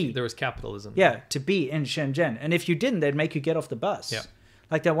there was capitalism. Yeah, to be in Shenzhen. And if you didn't, they'd make you get off the bus. Yeah.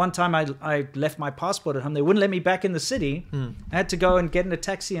 Like that one time I left my passport at home. They wouldn't let me back in the city. I had to go and get in a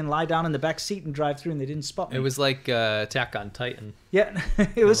taxi and lie down in the back seat and drive through, and they didn't spot me. It was like Attack on Titan. Yeah,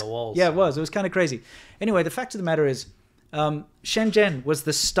 it was. The walls. Yeah, it was. It was kind of crazy. Anyway, the fact of the matter is, Shenzhen was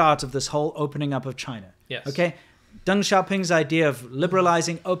the start of this whole opening up of China. Yes. Okay? Deng Xiaoping's idea of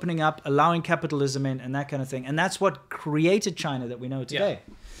liberalizing, opening up, allowing capitalism in, and that kind of thing. And that's what created China that we know today.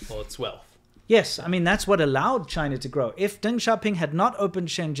 Yeah. Well, it's wealth. Yes, I mean, that's what allowed China to grow. If Deng Xiaoping had not opened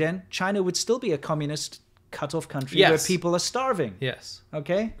Shenzhen, China would still be a communist cut-off country where people are starving. Yes.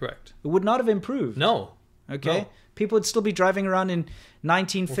 Okay? Correct. It would not have improved. No. Okay? No. People would still be driving around in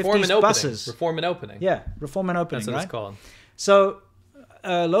 1950s buses. Reform and opening. Yeah, reform and opening, That's what it's called. So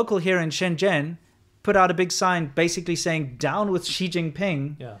a local here in Shenzhen put out a big sign basically saying, down with Xi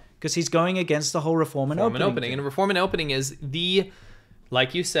Jinping, because he's going against the whole reform and opening. And reform and opening is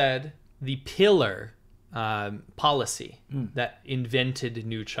like you said, the pillar policy that invented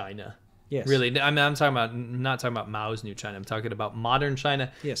New China. Yes. Really, I'm not talking about Mao's New China. I'm talking about modern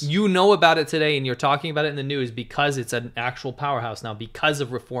China. Yes. You know about it today, and you're talking about it in the news because it's an actual powerhouse now because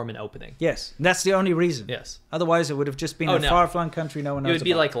of reform and opening. Yes, that's the only reason. Yes. Otherwise, it would have just been a far-flung country no one knows about. It would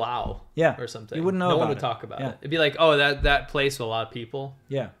be like Laos or something. You wouldn't know no about one would it. talk about Yeah. it. It'd be like, oh, that place with a lot of people.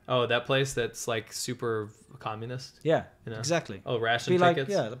 Yeah. Oh, that place that's like super communist. Yeah, you know? Exactly. Oh, ration tickets.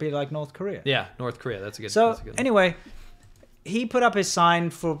 Yeah, it'd be like North Korea. Yeah, North Korea. That's a good. So that's a good anyway, he put up his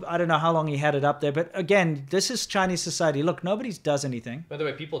sign for, I don't know how long he had it up there, but again, this is Chinese society. Look, nobody does anything. By the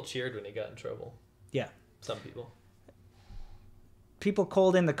way, people cheered when he got in trouble. Yeah. Some people. People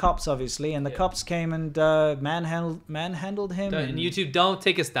called in the cops, obviously, and the cops came and manhandled him. And YouTube, don't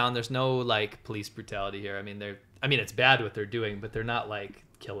take us down. There's no like police brutality here. I mean, it's bad what they're doing, but they're not like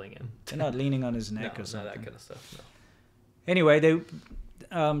killing him. They're not leaning on his neck or something. No, that kind of stuff. No. Anyway, they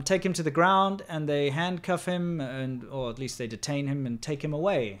take him to the ground and they handcuff him, or at least they detain him and take him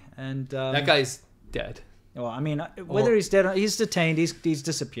away. And that guy's dead. Well, I mean, whether he's dead or he's detained, he's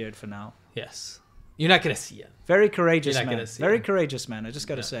disappeared for now. Yes. You're not going to see him. Very courageous You're not man. gonna see Very him. courageous man, I just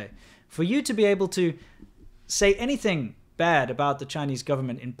got to say. For you to be able to say anything bad about the Chinese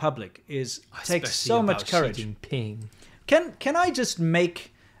government in public takes so much courage. Xi Jinping. Can I just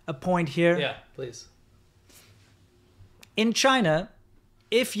make a point here? Yeah, please. In China,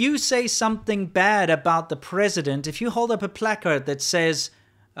 if you say something bad about the president, if you hold up a placard that says,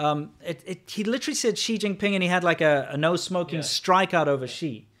 he literally said Xi Jinping and he had like a no smoking strikeout over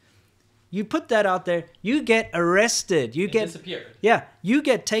Xi. You put that out there, you get arrested. You get disappeared. Yeah, you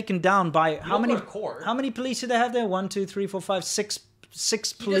get taken down by how many? Court. How many police do they have there? 1, 2, 3, 4, 5,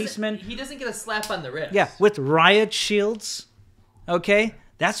 6 policemen. He doesn't get a slap on the wrist. Yeah, with riot shields. Okay,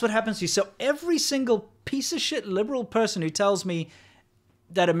 that's what happens to you. So every single piece of shit liberal person who tells me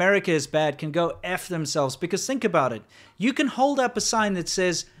that America is bad can go F themselves, because think about it. You can hold up a sign that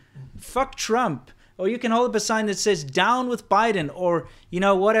says, fuck Trump, or you can hold up a sign that says down with Biden, or, you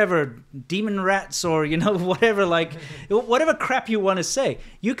know, whatever, demon rats, or, you know, whatever, like, whatever crap you want to say.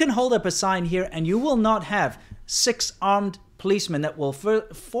 You can hold up a sign here and you will not have 6 armed policemen that will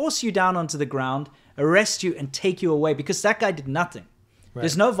force you down onto the ground, arrest you, and take you away, because that guy did nothing. Right.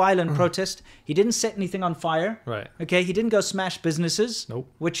 There's no violent protest. He didn't set anything on fire. Right. Okay. He didn't go smash businesses. Nope.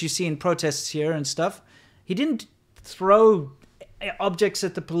 Which you see in protests here and stuff. He didn't throw objects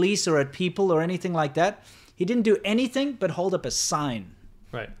at the police or at people or anything like that. He didn't do anything but hold up a sign.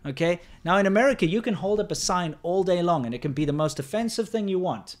 Right. Okay. Now in America, you can hold up a sign all day long, and it can be the most offensive thing you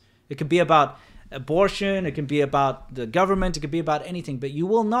want. It can be about abortion. It can be about the government. It can be about anything. But you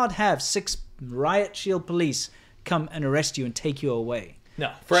will not have 6 riot shield police come and arrest you and take you away. No,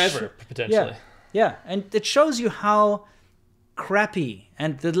 forever, potentially. Yeah, and it shows you how crappy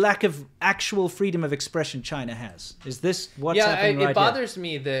and the lack of actual freedom of expression China has. Is this what's happening right here? It bothers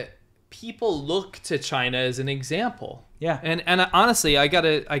me that people look to China as an example. Yeah. And honestly, I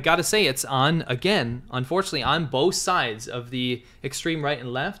gotta say, it's on, again, unfortunately, on both sides of the extreme right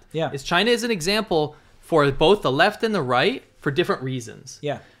and left. Yeah. China is an example for both the left and the right for different reasons.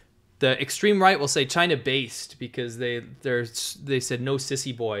 Yeah. The extreme right will say China based because they said no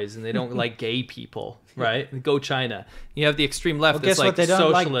sissy boys and they don't like gay people, right? Go China. You have the extreme left that's like socialism. They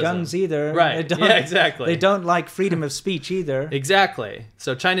don't like guns either. Right. Yeah, exactly. They don't like freedom of speech either. Exactly.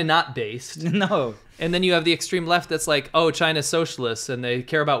 So China not based. No. And then you have the extreme left that's like, oh, China's socialist and they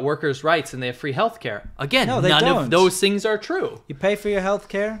care about workers' rights and they have free healthcare. Again, none of those things are true. You pay for your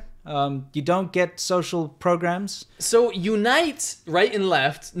healthcare. You don't get social programs. So unite right and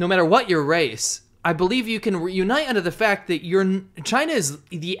left, no matter what your race. I believe you can unite under the fact that China is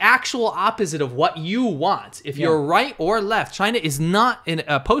the actual opposite of what you want. If you're right or left, China is not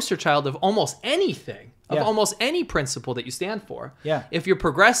a poster child of almost anything, of almost any principle that you stand for. Yeah. If you're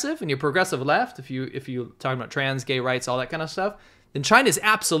progressive and you're progressive left, if you talking about trans, gay rights, all that kind of stuff, then China is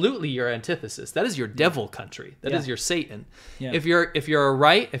absolutely your antithesis. That is your devil country. That is your Satan. Yeah. If you're a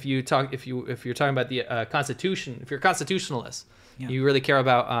right, if you're talking about the Constitution, if you're a constitutionalist, you really care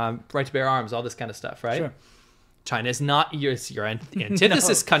about right to bear arms, all this kind of stuff, right? Sure. China is not your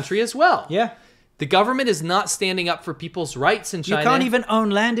antithesis country as well. Yeah. The government is not standing up for people's rights in China. You can't even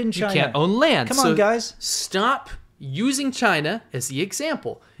own land in China. You can't own land. Come on, guys. Stop using China as the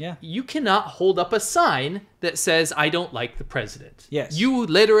example. Yeah. You cannot hold up a sign that says, I don't like the president. Yes. You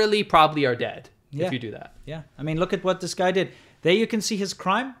literally probably are dead if you do that. Yeah. I mean, look at what this guy did. There you can see his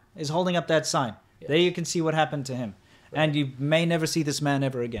crime is holding up that sign. Yes. There you can see what happened to him. Right. And you may never see this man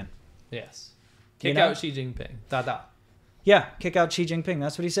ever again. Yes. Kick out Xi Jinping. Da. Yeah, kick out Xi Jinping.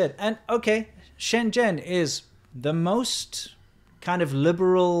 That's what he said. And okay, Shenzhen is the most kind of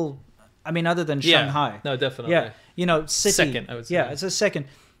liberal, I mean, other than Shanghai. No, definitely. Yeah. You know, city. Second, I would say. Yeah, it's a second.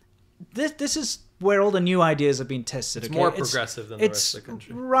 This is where all the new ideas have been tested. It's more progressive than the rest of the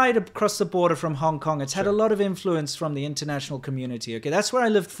country. It's right across the border from Hong Kong. It's had a lot of influence from the international community. Okay, that's where I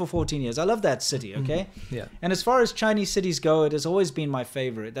lived for 14 years. I love that city. Okay. Yeah. And as far as Chinese cities go, it has always been my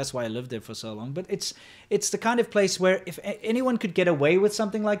favorite. That's why I lived there for so long. But it's the kind of place where if anyone could get away with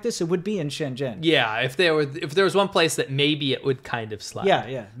something like this, it would be in Shenzhen. Yeah. If there was one place that maybe it would kind of slide.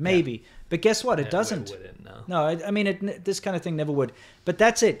 Yeah. Maybe. Yeah. But guess what? It doesn't. It wouldn't, no. No, I mean, this kind of thing never would. But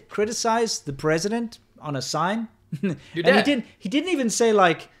that's it. Criticize the president on a sign. You're and dead. He didn't even say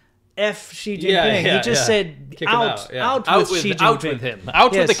like F Xi Jinping. He just said out with Xi Jinping. Out with him.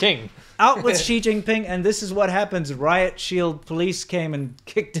 Out with the king. Out with Xi Jinping. And this is what happens. Riot Shield police came and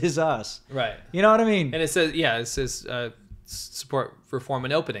kicked his ass. Right. You know what I mean? And it says support reform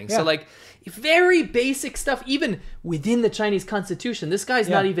and opening. Yeah. So like very basic stuff, even within the Chinese constitution. This guy's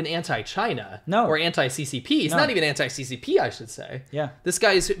not even anti-China or anti-CCP. He's not even anti-CCP, I should say. Yeah. This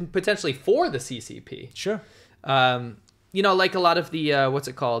guy is potentially for the CCP. Sure. You know, like a lot of the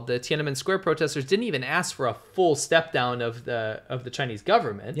the Tiananmen Square protesters didn't even ask for a full step down of the Chinese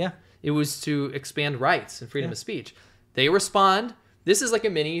government. Yeah. It was to expand rights and freedom of speech. They respond. This is like a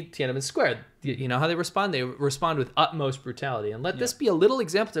mini Tiananmen Square. You know how they respond? They respond with utmost brutality. And let this be a little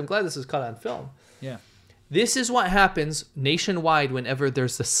example. I'm glad this is caught on film. Yeah. This is what happens nationwide whenever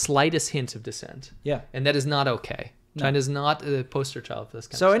there's the slightest hint of dissent. Yeah. And that is not okay. China's not a poster child for this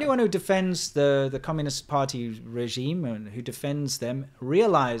kind of stuff. So anyone who defends the Communist Party regime and who defends them,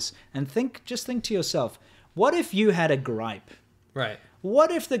 realize and just think to yourself, what if you had a gripe? Right.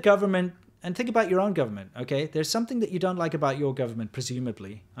 What if the government, and think about your own government, okay? There's something that you don't like about your government,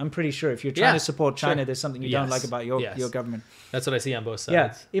 presumably. I'm pretty sure if you're trying to support China, there's something you don't like about your government. That's what I see on both sides.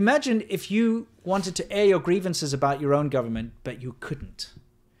 Yeah. Imagine if you wanted to air your grievances about your own government, but you couldn't.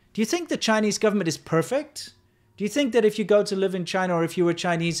 Do you think the Chinese government is perfect? Do you think that if you go to live in China or if you were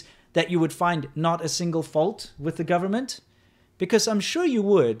Chinese, that you would find not a single fault with the government? Because I'm sure you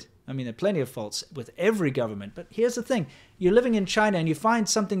would. I mean, there are plenty of faults with every government. But here's the thing. You're living in China and you find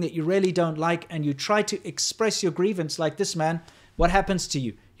something that you really don't like and you try to express your grievance like this man. What happens to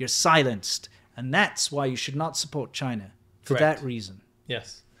you? You're silenced. And that's why you should not support China. For that reason.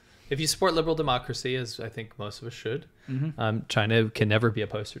 Yes. If you support liberal democracy, as I think most of us should, China can never be a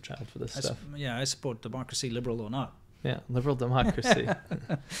poster child for this stuff. Yeah, I support democracy, liberal or not. Yeah, liberal democracy.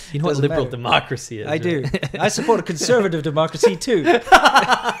 You know what liberal democracy is? I do. I support a conservative democracy too.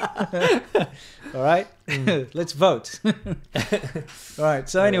 All right? Let's vote. All right.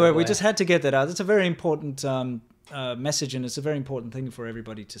 So anyway, we just had to get that out. It's a very important message, and it's a very important thing for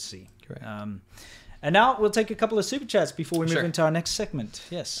everybody to see. Correct. And now we'll take a couple of super chats before we move into our next segment.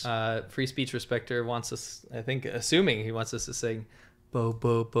 Yes. Free speech respecter wants us, I think, assuming he wants us to sing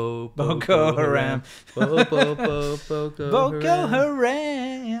Boko Haram. Boko Haram.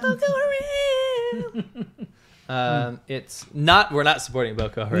 It's not, we're not supporting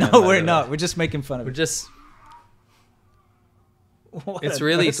Boko Haram. No, we're not. We're just making fun of it. We're just, it's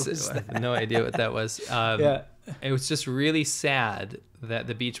really, I have no idea what that was. It was just really sad that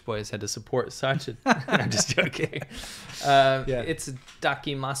the Beach Boys had to support such a... I'm just joking. It's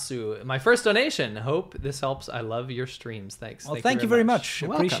Dakimasu. My first donation. Hope this helps. I love your streams. Thanks. Well, thank you very much.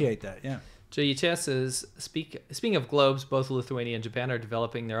 Appreciate that. Yeah. JHS says, speaking of globes, both Lithuania and Japan are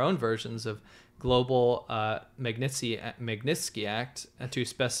developing their own versions of global Magnitsky Act to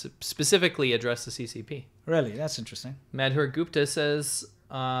specifically address the CCP. Really? That's interesting. Madhur Gupta says...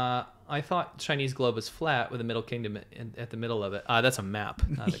 I thought Chinese globe was flat with a middle kingdom at the middle of it. That's a map.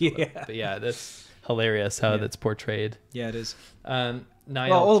 Not a globe. But yeah, that's hilarious how that's portrayed. Yeah, it is. Well,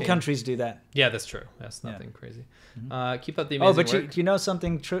 all countries do that. Yeah, that's true. That's nothing crazy. Keep up the amazing work. Do you know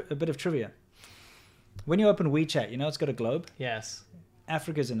something, a bit of trivia? When you open WeChat, you know it's got a globe? Yes.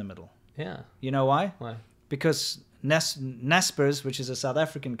 Africa's in the middle. Yeah. You know why? Why? Because Naspers, which is a South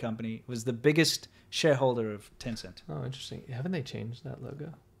African company, was the biggest shareholder of Tencent. Oh, interesting. Haven't they changed that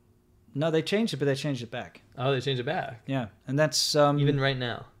logo? No, they changed it, but they changed it back. Oh, they changed it back? Yeah, and that's... even right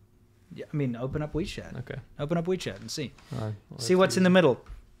now? Yeah, I mean, open up WeChat. Okay. Open up WeChat and see. See what's in the middle.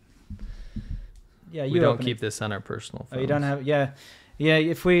 Yeah, we don't keep this on our personal phones. Oh, you don't have... Yeah,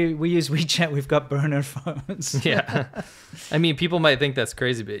 if we use WeChat, we've got burner phones. Yeah. I mean, people might think that's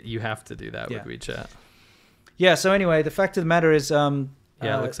crazy, but you have to do that with WeChat. Yeah, so anyway, the fact of the matter is... it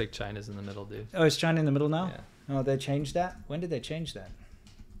looks like China's in the middle, dude. Oh, is China in the middle now? Yeah. Oh, they changed that? When did they change that?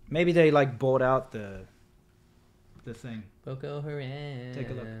 Maybe they bought out the thing. Boko Haram. Take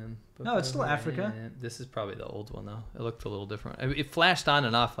a look. No, it's still Africa. This is probably the old one though. It looked a little different. It flashed on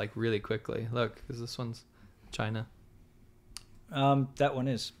and off really quickly. Look, because this one's China. That one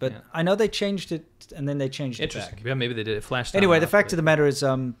is, but I know they changed it and then they changed it back. Yeah, maybe they did. It flashed. Anyway, the fact of the matter is,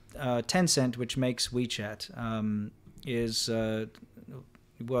 Tencent, which makes WeChat,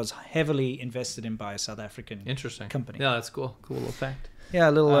 was heavily invested in by a South African company. Yeah, that's cool. Cool little fact. Yeah,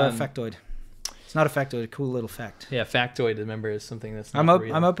 a little factoid. It's not a factoid, a cool little fact. Yeah, factoid, remember, is something that's not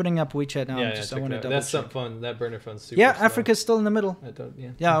real. I'm opening up WeChat now. Yeah, I want to double that's check. some fun. That burner phone's super Yeah, slow. Africa's still in the middle.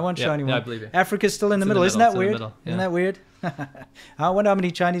 I won't show anyone. Yeah, I believe you. Africa's still in the middle. Isn't that weird? Isn't that weird? I wonder how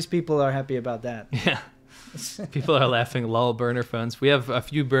many Chinese people are happy about that. Yeah. People are laughing, lol, burner phones. We have a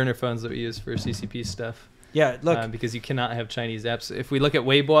few burner phones that we use for CCP stuff. Yeah, look. Because you cannot have Chinese apps. If we look at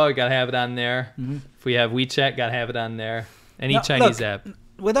Weibo, we got to have it on there. If we have WeChat, got to have it on there. Any Chinese app.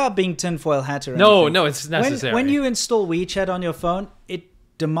 Without being tinfoil hat or anything. No, it's necessary. When you install WeChat on your phone, it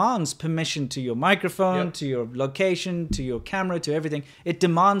demands permission to your microphone, to your location, to your camera, to everything. It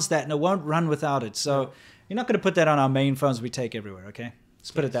demands that, and it won't run without it. So you're not going to put that on our main phones we take everywhere, okay? Let's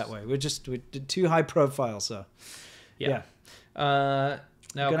put it that way. We're too high profile, so yeah. Now,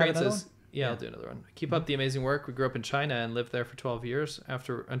 Grant says... Yeah, I'll do another one. Keep up the amazing work. We grew up in China and lived there for 12 years.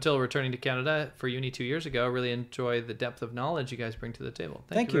 Until returning to Canada for uni 2 years ago, really enjoy the depth of knowledge you guys bring to the table.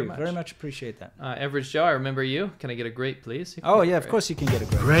 Thank you very much. Appreciate that. Average Joe, I remember you. Can I get a great, please? Oh, yeah, of course you can get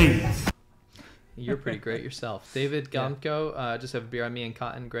a great. You're pretty great yourself. David Gamko, just have beer on me and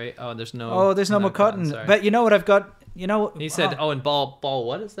cotton. Great. Oh, there's no. Oh, there's no more cotton. But you know what I've got? You know. He said, and ball.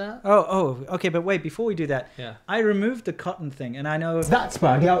 What is that? Oh, okay. But wait, before we do that, I removed the cotton thing, and I know that's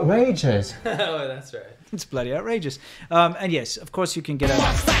bloody outrageous. Oh, that's right. It's bloody outrageous. And yes, of course you can get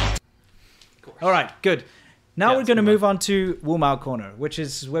out. All right, good. Now we're going to move on to Wu Mao Corner, which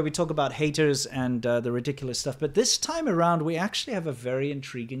is where we talk about haters and the ridiculous stuff. But this time around, we actually have a very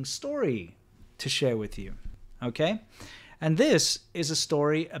intriguing story to share with you. Okay? And this is a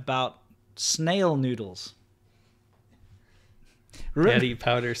story about snail noodles. Daddy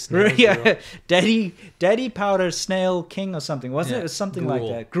Powder Snail Daddy Powder Snail King or something, wasn't it? It was something gruel.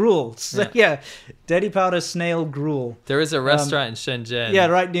 like that. Gruel. So, Daddy Powder Snail Gruel. There is a restaurant in Shenzhen. Yeah,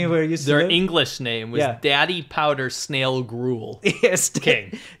 right near where you used to live. Their English name was Daddy Powder Snail Gruel. Yes.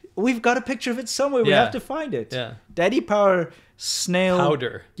 King. We've got a picture of it somewhere. We have to find it. Yeah. Daddy Powder Snail...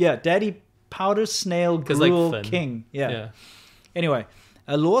 Powder. Yeah, Daddy Powder Snail Gruel like King. Yeah. Anyway,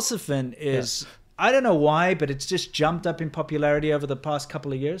 a Lawsifin is... I don't know why, but it's just jumped up in popularity over the past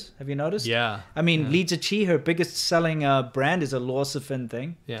couple of years. Have you noticed? Yeah. I mean, Li Ziqi, her biggest selling brand is a Lawsifin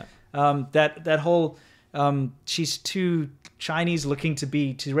thing. Yeah. That whole she's too Chinese looking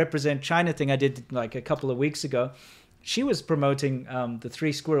to represent China thing I did like a couple of weeks ago. She was promoting the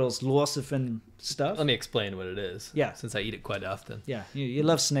Three Squirrels Lawsifin stuff. Let me explain what it is. Yeah. Since I eat it quite often. Yeah. You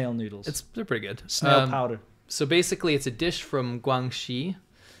love snail noodles. They're pretty good. Snail powder. So basically, it's a dish from Guangxi.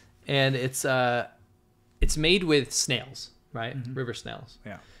 And it's made with snails, right? River snails.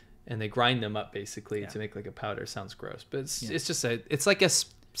 Yeah. And they grind them up basically to make like a powder. Sounds gross, but it's just it's like a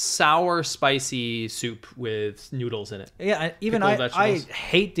sour, spicy soup with noodles in it. Yeah, I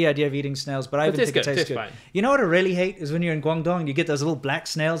hate the idea of eating snails, but I even think it tastes good. Fine. You know what I really hate is when you're in Guangdong and you get those little black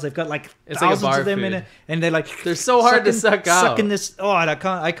snails. They've got like thousands like of them in it, and they're so hard to suck out. Sucking this. Oh, I don't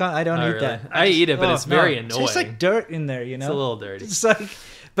eat that. I eat it, but it's very annoying. It's like dirt in there, you know. It's a little dirty. It's like.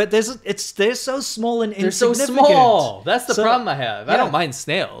 But they're so small and they're so insignificant. small. That's the problem I have. I don't mind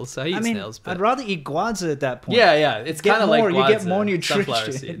snails. I eat snails. But... I'd rather eat guazi at that point. Yeah. It's kind of like guazi, you get more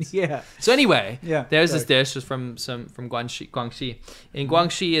nutrition. Yeah. So anyway, there's this dish from Guangxi. And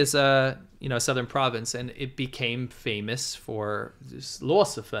Guangxi is a southern province, and it became famous for this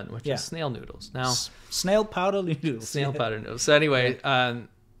luosifen, which is snail noodles. Now snail powder noodles. Snail powder noodles. So anyway.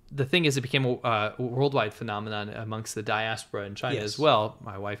 The thing is, it became a worldwide phenomenon amongst the diaspora in China as well.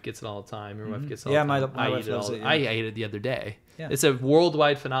 My wife gets it all the time. Your wife gets it all the time. My wife loves it. I ate it the other day. Yeah. It's a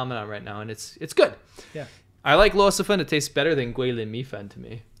worldwide phenomenon right now, and it's good. Yeah. I like luosifen. It tastes better than guilin mifen to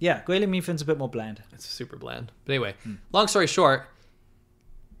me. Yeah, guilin mifen's a bit more bland. It's super bland. But anyway, long story short,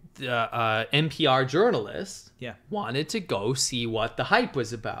 the NPR journalist wanted to go see what the hype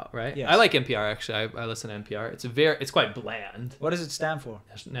was about, right? Yes. I like NPR, actually. I listen to NPR. It's quite bland. What does it stand for?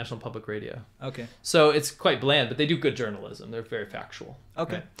 National Public Radio. Okay. So it's quite bland, but they do good journalism. They're very factual.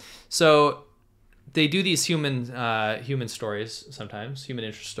 Okay. Right? So they do these human stories sometimes, human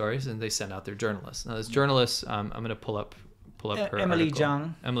interest stories, and they send out their journalists. Now this journalist, I'm going to pull up her Emily article.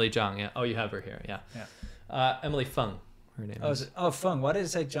 Zhang. Emily Zhang, yeah. Oh, you have her here, yeah. Emily Feng. Her name is. Feng. Why did it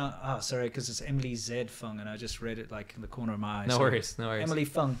say John? Oh, sorry, because it's Emily Z Feng, and I just read it like in the corner of my eye. No worries. Emily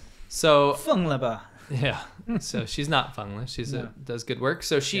Feng. So Feng le ba. Yeah. So she's not Feng. She's does good work.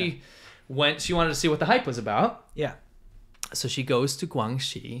 So she wanted to see what the hype was about. Yeah. So she goes to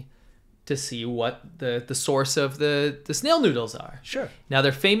Guangxi to see what the source of the snail noodles are. Sure. Now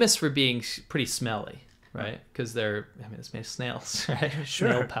they're famous for being pretty smelly. Right, because it's made of snails, right? Sure.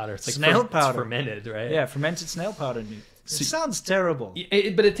 Snail powder. It's like snail powder. It's fermented, right? Yeah, fermented snail powder. It sounds terrible.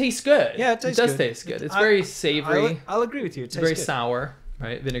 But it tastes good. Yeah, it does taste good. It's very savory. I'll agree with you. It tastes very good. sour,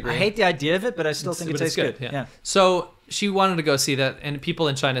 right? Vinegary. I hate the idea of it, but I still think it tastes good. Yeah. So she wanted to go see that, and people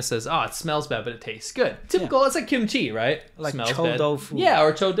in China says, "Oh, it smells bad, but it tastes good." Typical. It's like kimchi, right? Like smells chou bad. Tofu. Yeah,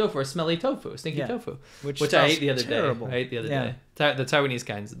 or chou tofu, or smelly tofu, stinky tofu, which I ate the other terrible. day. I ate the other day. The Taiwanese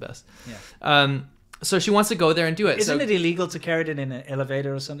kind is the best. Yeah. So she wants to go there and do it. Isn't it illegal to carry it in an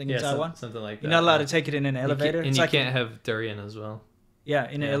elevator or something in Taiwan? Something like that. You're not allowed to take it in an elevator. And you can't have durian as well.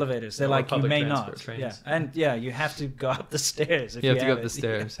 Yeah, in elevators. They're like, you may not. Trains. Yeah, and you have to go up the stairs. You have to go up the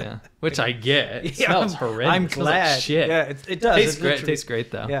stairs, which I get. It smells horrendous. I'm glad. Like shit. Yeah, it does. It tastes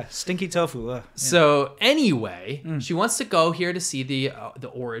great though. Yeah, stinky tofu. So anyway, she wants to go here to see the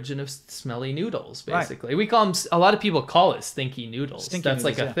origin of smelly noodles. Basically, we call them. A lot of people call it stinky noodles. That's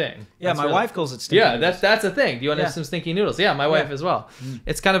like a thing. Yeah, my wife calls it stinky. Yeah, that's a thing. Do you want to have some stinky noodles? Yeah, my wife as well.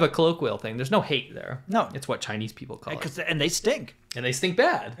 It's kind of a colloquial thing. There's no hate there. No, it's what Chinese people call it. And they stink. And they stink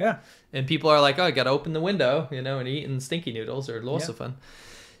bad. Yeah. And people are like, oh, I got to open the window, and eating stinky noodles or luosifen.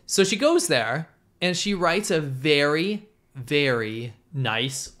 So she goes there and she writes a very very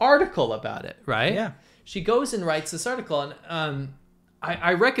nice article about it, right? Yeah. She goes and writes this article, and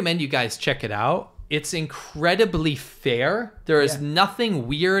I recommend you guys check it out. It's incredibly fair. There is nothing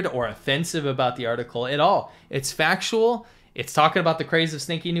weird or offensive about the article at all. It's factual. It's talking about the craze of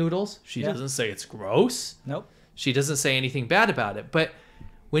stinky noodles. She doesn't say it's gross. Nope. She doesn't say anything bad about it. But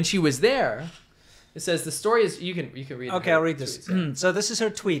when she was there, it says the story is... You can read it. Okay, I'll read this. So this is her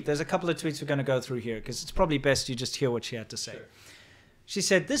tweet. There's a couple of tweets we're going to go through here because it's probably best you just hear what she had to say. Sure. She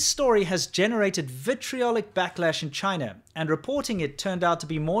said, this story has generated vitriolic backlash in China, and reporting it turned out to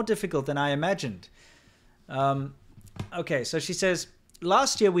be more difficult than I imagined. Okay, so she says,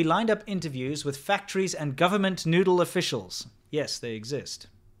 last year we lined up interviews with factories and government noodle officials. Yes, they exist.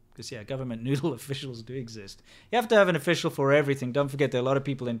 Because, government noodle officials do exist. You have to have an official for everything. Don't forget, there are a lot of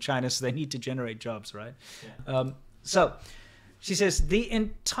people in China, so they need to generate jobs, right? Yeah. So she says, the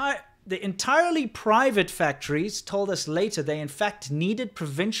entirely private factories told us later they in fact needed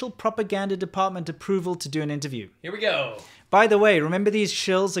provincial propaganda department approval to do an interview. Here we go. By the way, remember these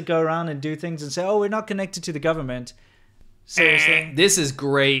shills that go around and do things and say, oh, we're not connected to the government. Seriously? This is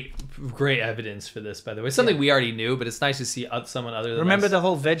great evidence for this, by the way. Something we already knew, but it's nice to see someone other than Remember us. the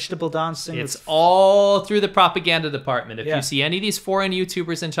whole vegetable dance thing? It's all through the propaganda department. If you see any of these foreign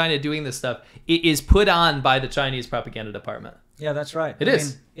YouTubers in China doing this stuff, it is put on by the Chinese propaganda department. Yeah, that's right. It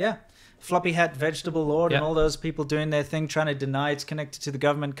is. Yeah. Floppy hat vegetable lord and all those people doing their thing, trying to deny it's connected to the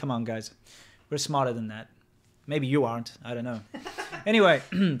government. Come on, guys. We're smarter than that. Maybe you aren't. I don't know. Anyway,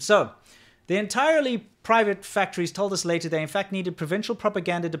 so the entirely private factories told us later they in fact needed provincial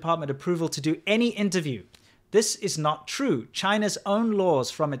propaganda department approval to do any interview. This is not true. China's own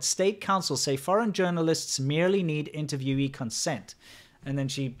laws from its state council say foreign journalists merely need interviewee consent. And then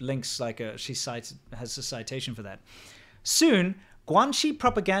she links has a citation for that. Soon, Guangxi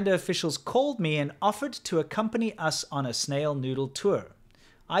propaganda officials called me and offered to accompany us on a snail noodle tour.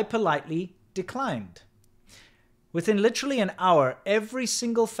 I politely declined. Within literally an hour, every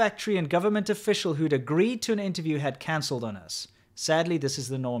single factory and government official who'd agreed to an interview had cancelled on us. Sadly, this is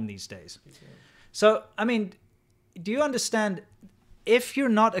the norm these days. So, I mean, do you understand? If you're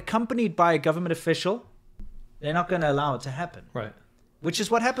not accompanied by a government official, they're not going to allow it to happen. Right. Which is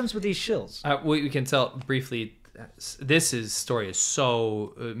what happens with these shills. We can tell briefly, this story is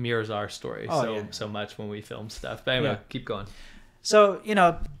so mirrors our story so much when we film stuff. But anyway, keep going. So,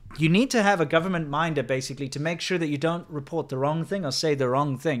 you need to have a government minder, basically, to make sure that you don't report the wrong thing or say the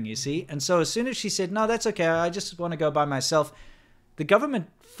wrong thing, you see? And so as soon as she said, no, that's okay, I just want to go by myself, the government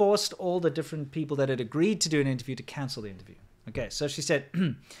forced all the different people that had agreed to do an interview to cancel the interview. Okay, so she said,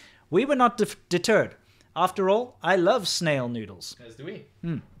 we were not deterred. After all, I love snail noodles. As do we.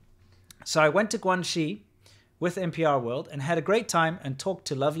 So I went to Guangxi with NPR World and had a great time and talked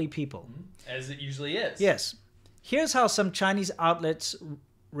to lovely people. As it usually is. Yes. Here's how some Chinese outlets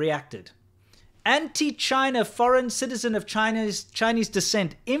reacted. Anti-China foreign citizen of Chinese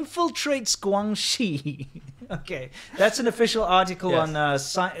descent infiltrates Guangxi. Okay, that's an official article on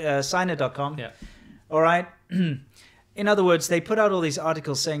Sina.com. Yeah. All right. In other words, they put out all these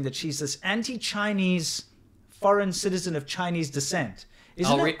articles saying that she's this anti-Chinese foreign citizen of Chinese descent.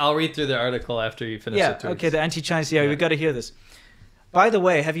 I'll read through the article after you finish it. Okay, the anti-Chinese. Yeah, we got to hear this. By the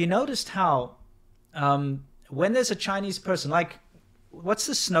way, have you noticed how when there's a Chinese person, like, what's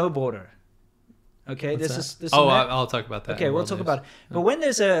the snowboarder? Okay, I'll talk about that. Okay, we'll talk about it. But when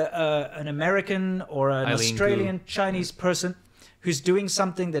there's an American or an Australian Chinese person who's doing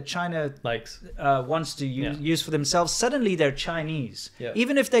something that China wants to use for themselves, suddenly they're Chinese. Yeah.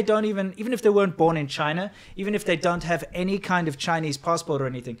 Even if they weren't born in China, even if they don't have any kind of Chinese passport or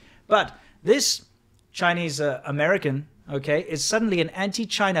anything. But this Chinese American, okay, is suddenly an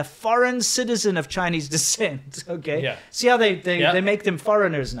anti-China foreign citizen of Chinese descent. Okay, yeah. See how they make them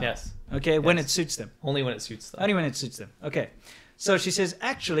foreigners now. Yes. Okay, when it suits them. Only when it suits them. Only when it suits them. Okay. So she says,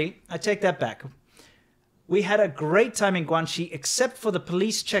 actually, I take that back. We had a great time in Guangxi, except for the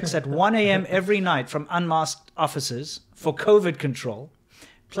police checks at 1 a.m. every night from unmasked officers for COVID control,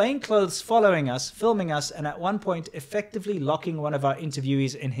 plainclothes following us, filming us, and at one point effectively locking one of our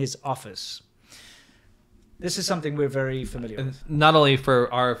interviewees in his office. This is something we're very familiar with. Not only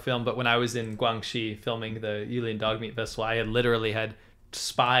for our film, but when I was in Guangxi filming the Yulin Dog Meat Festival, I had literally had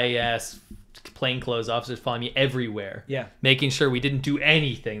spy-ass plainclothes officers following me everywhere, making sure we didn't do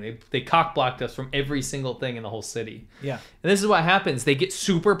anything. They cock-blocked us from every single thing in the whole city. Yeah. And this is what happens. They get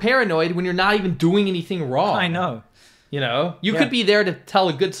super paranoid when you're not even doing anything wrong. I know. You could be there to tell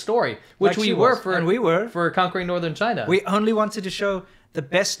a good story, which we were for conquering northern China. We only wanted to show the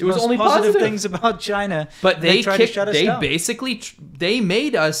best, most positive things about China. But they tried to shut us down. Basically, they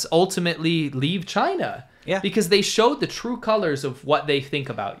made us ultimately leave China. Yeah. Because they showed the true colors of what they think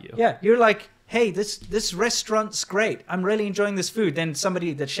about you. Yeah. You're like, hey, this restaurant's great. I'm really enjoying this food. Then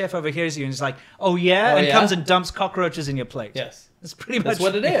the chef overhears you and is like, oh yeah? And comes and dumps cockroaches in your plate. Yes. That's pretty much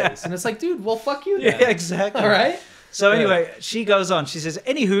what it is. And it's like, dude, well, fuck you then. Yeah, exactly. All right? So anyway, she goes on. She says,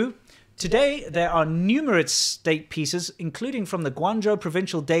 anywho, today there are numerous state pieces, including from the Guangzhou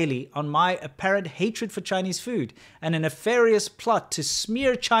Provincial Daily, on my apparent hatred for Chinese food and a nefarious plot to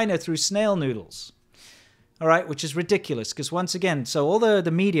smear China through snail noodles. All right, which is ridiculous because once again, so all the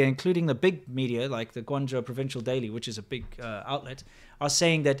media, including the big media like the Guangzhou Provincial Daily, which is a big outlet, are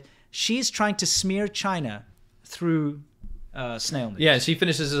saying that she's trying to smear China through snail noodles. Yeah, she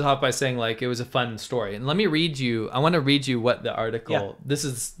finishes it off by saying like it was a fun story. And let me read you. I want to read you what the article. Yeah. This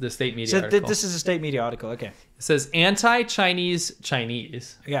is the state media article. This is a state media article. Okay. It says anti-Chinese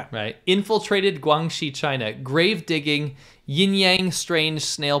Chinese. Yeah. Right. Infiltrated Guangxi, China. Grave digging. Yin Yang strange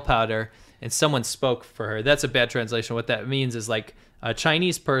snail powder. And someone spoke for her. That's a bad translation. What that means is like a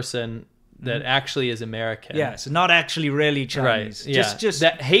Chinese person that actually is American. Yeah, so not actually really Chinese. Right. Yeah. Just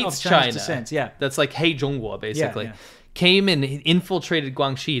that hates China. Descent. Yeah. That's like hey Zhongguo basically. Yeah. Came and infiltrated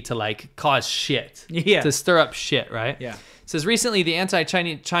Guangxi to like cause shit. Yeah. To stir up shit, right? Yeah. It says recently the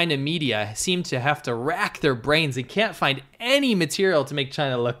anti-China media seem to have to rack their brains and can't find any material to make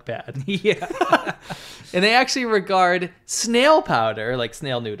China look bad. Yeah. And they actually regard snail powder, like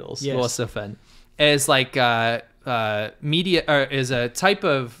snail noodles, yes, as like media or is a type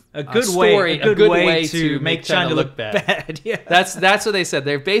of a good story, way, a good way to make China look bad. Yeah. That's what they said.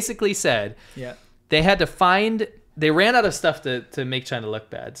 They basically said they had to find. They ran out of stuff to make China look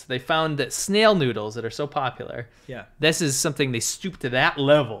bad. So they found that snail noodles that are so popular, this is something they stooped to that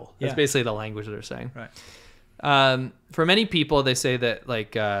level. That's basically the language they're saying. Right. For many people, they say that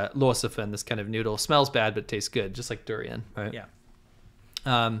like luozifen, this kind of noodle, smells bad but tastes good, just like durian. Right.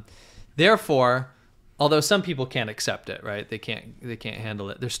 Yeah. Therefore, although some people can't accept it, right? They can't handle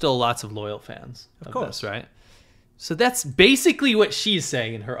it. There's still lots of loyal fans of this, right? So that's basically what she's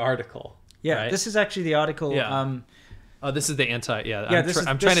saying in her article. Yeah, right? This is actually the article. Yeah. This is the anti. Yeah,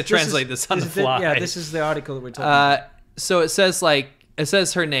 I'm trying to translate this on the fly. This is the article that we're talking about. So it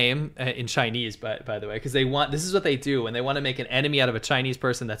says her name in Chinese, by the way, because this is what they do when they want to make an enemy out of a Chinese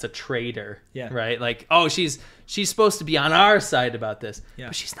person that's a traitor. Yeah. Right. Like, oh, she's supposed to be on our side about this, yeah,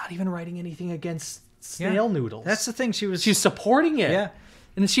 but she's not even writing anything against snail noodles. That's the thing. She's supporting it. Yeah.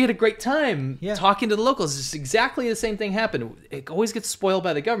 And she had a great time talking to the locals. It's exactly the same thing happened. It always gets spoiled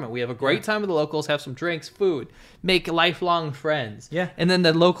by the government. We have a great time with the locals, have some drinks, food, make lifelong friends. Yeah. And then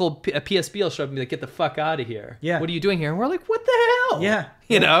the local PSB will show up and be like, get the fuck out of here. Yeah. What are you doing here? And we're like, what the hell? Yeah.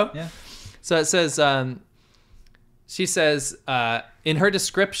 You know? Yeah. So it says, she says, in her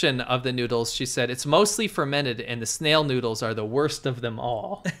description of the noodles, she said, it's mostly fermented and the snail noodles are the worst of them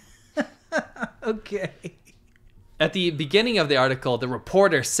all. Okay. At the beginning of the article, the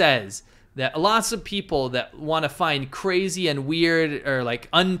reporter says that lots of people that want to find crazy and weird or like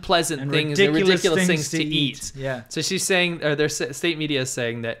unpleasant things and ridiculous things to eat. Yeah. So she's saying, or their state media is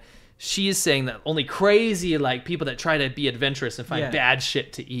saying that she's saying that only crazy like people that try to be adventurous and find bad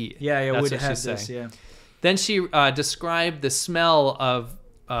shit to eat. Yeah, That's would what have she's this. saying. Yeah. Then she described the smell of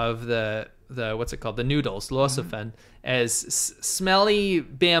the what's it called, the noodles, luozifen, as smelly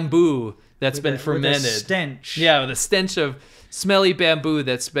bamboo that's been fermented. With a stench. Yeah, with a stench of smelly bamboo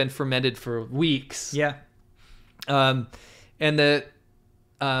that's been fermented for weeks. Yeah. And the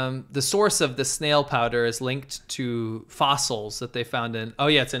source of the snail powder is linked to fossils that they found in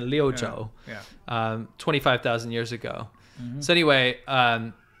it's in Liuzhou. Yeah. 25,000 years ago. Mm-hmm. So anyway,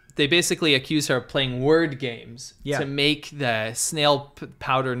 they basically accuse her of playing word games to make the snail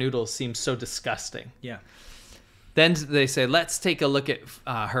powder noodles seem so disgusting. Yeah. Then they say, let's take a look at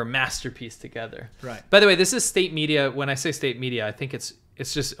her masterpiece together. Right. By the way, this is state media. When I say state media, I think it's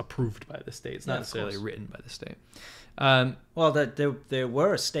just approved by the state. It's not necessarily written by the state. Well, there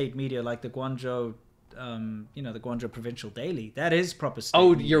were state media like the Guangzhou, the Guangzhou Provincial Daily. That is proper state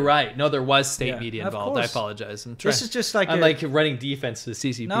media. You're right. No, there was state media involved. I apologize. This is just like I'm like running defense to the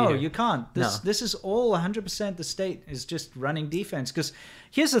CCP. No, here. you can't. This is all 100% the state is just running defense. Because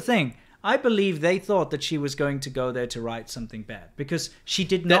here's the thing. I believe they thought that she was going to go there to write something bad because she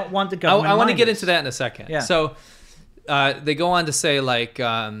did not want the government. I want to get into that in a second. Yeah. So they go on to say like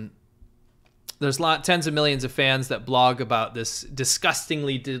there's tens of millions of fans that blog about this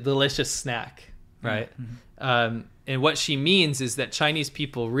disgustingly delicious snack, right? Mm-hmm. And what she means is that Chinese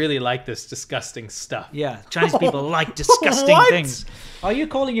people really like this disgusting stuff. Yeah, Chinese people like disgusting things. Are you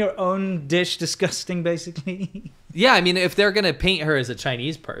calling your own dish disgusting, basically? Yeah, I mean, if they're going to paint her as a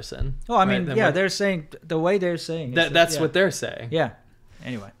Chinese person. Oh, I mean, they're saying, the way they're saying. That's what they're saying. Yeah.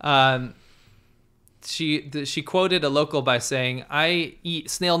 Anyway. she quoted a local by saying, "I eat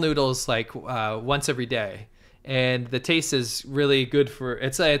snail noodles like once every day, and the taste is really good for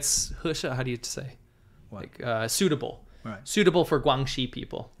it's how do you say, like suitable, suitable for Guangxi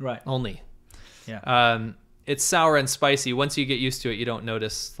people, only, it's sour and spicy. Once you get used to it, you don't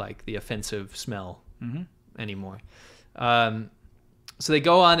notice like the offensive smell anymore." So they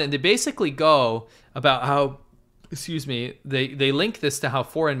go on and they basically go about how. Excuse me, they link this to how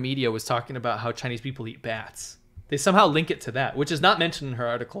foreign media was talking about how Chinese people eat bats. They somehow link it to that, which is not mentioned in her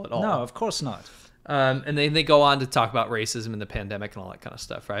article at all. No, of course not. And then they go on to talk about racism and the pandemic and all that kind of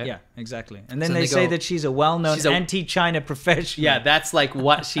stuff, right? Yeah, exactly. And then they say that she's a well-known anti-China professional. Yeah, that's like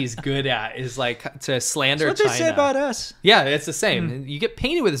what she's good at, is like to slander China. That's what they say about us. Yeah, it's the same. You get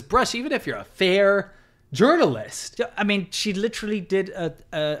painted with this brush, even if you're a fair journalist. I mean, she literally did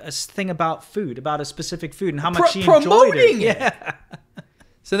a thing about food, about a specific food, and how much she enjoyed it. Yeah.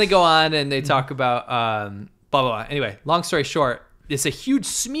 So they go on and they talk about blah, blah, blah. Anyway, long story short, it's a huge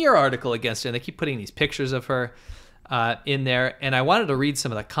smear article against her, and they keep putting these pictures of her in there. And I wanted to read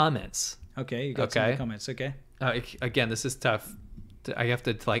some of the comments. Okay, you got some of the comments. Okay. Again, this is tough. I have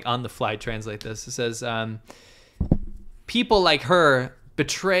to like on the fly translate this. It says, people like her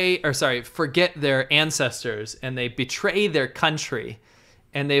forget their ancestors, and they betray their country,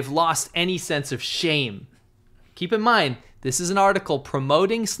 and they've lost any sense of shame. Keep in mind, this is an article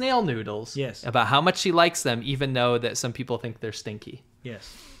promoting snail noodles. Yes. About how much she likes them, even though that some people think they're stinky.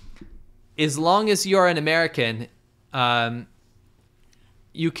 Yes. As long as you're an American,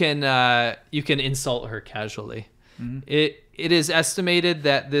 you can insult her casually. It is estimated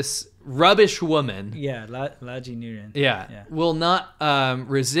that this rubbish woman, will not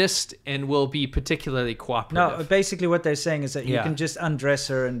resist and will be particularly cooperative. No, basically what they're saying is that you can just undress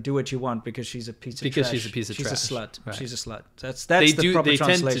her and do what you want because she's a piece of trash. Because she's a piece of trash. She's a slut. Right. She's a slut. That's the proper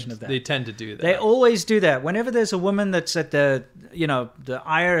translation of that. They tend to do that. They always do that. Whenever there's a woman that's at the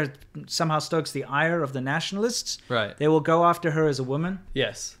ire, somehow stokes the ire of the nationalists, right, they will go after her as a woman.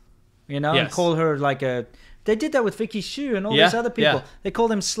 Yes. And call her like a... They did that with Vicky Xu and all these other people. Yeah. They call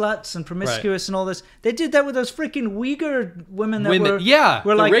them sluts and promiscuous and all this. They did that with those freaking Uyghur women that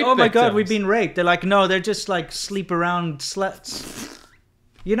were like, oh my God, we've been raped. They're like, no, they're just like sleep around sluts.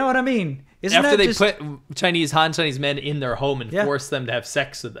 You know what I mean? After they put Han Chinese men in their home and force them to have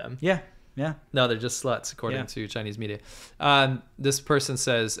sex with them. Yeah. Yeah. No, they're just sluts, according to Chinese media. This person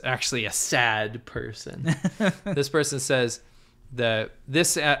says, actually a sad person. This person says,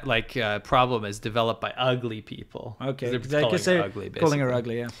 this problem is developed by ugly people. Okay, they're calling her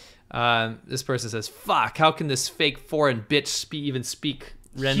ugly. Yeah. This person says, "Fuck! How can this fake foreign bitch even speak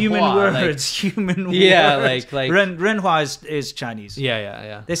Renhua?" Human words, human words. Yeah, like Renhua is Chinese.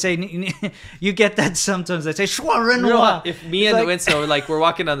 Yeah. They say you get that sometimes. They say Shua Renhua. If me and Winston we're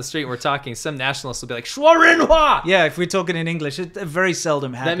walking down the street and we're talking, some nationalists will be like Shua Renhua. Yeah, if we're talking in English, it very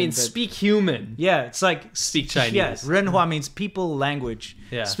seldom happens. That means speak human. Yeah, it's like speak Chinese. Yes, Renhua means people language.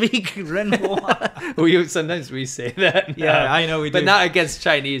 Yeah. Speak Renhua. Sometimes we say that. Yeah, I know we do. But not against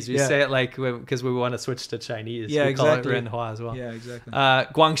Chinese. We say it like because we want to switch to Chinese. Yeah, exactly. Call it Renhua as well. Yeah, exactly.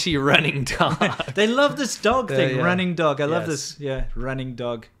 Guangxi running dog. They love this dog thing, running dog. I love this. Yeah, running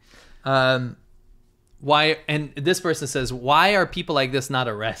dog. Why? And this person says, why are people like this not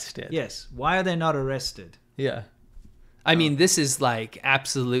arrested? Yes. Why are they not arrested? Yeah. I mean, this is like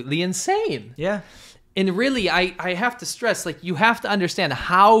absolutely insane. Yeah. And really, I have to stress, like, you have to understand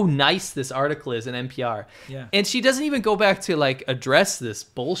how nice this article is in NPR. Yeah. And she doesn't even go back to, like, address this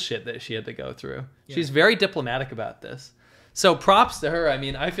bullshit that she had to go through. Yeah. She's very diplomatic about this. So props to her. I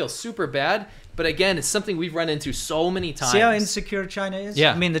mean, I feel super bad. But again, it's something we've run into so many times. See how insecure China is?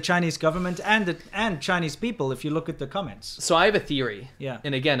 Yeah. I mean, the Chinese government and Chinese people, if you look at the comments. So I have a theory. Yeah.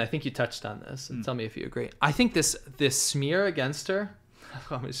 And again, I think you touched on this. And tell me if you agree. I think this smear against her...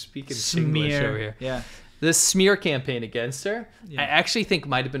 I'm speaking English over here. Yeah. This smear campaign against her, I actually think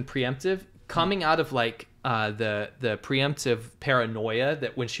might have been preemptive, coming out of like the preemptive paranoia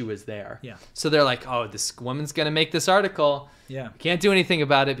that when she was there. Yeah. So they're like, oh, this woman's gonna make this article. Yeah. Can't do anything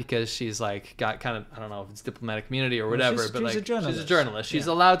about it because she's like got kind of, I don't know if it's diplomatic immunity or whatever, but like she's a journalist. She's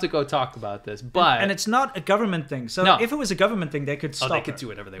allowed to go talk about this. But and it's not a government thing. So if it was a government thing, they could stop. They could do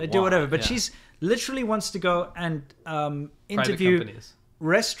whatever they want. Do whatever. But she's literally wants to go and interview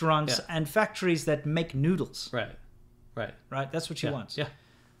restaurants and factories that make noodles. Right. That's what she wants. Yeah.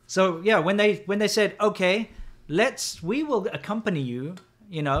 So yeah, when they said, okay, we will accompany you,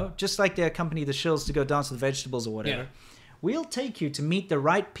 just like they accompany the shills to go dance with vegetables or whatever. Yeah. We'll take you to meet the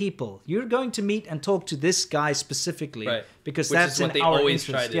right people. You're going to meet and talk to this guy specifically because that's in our interest.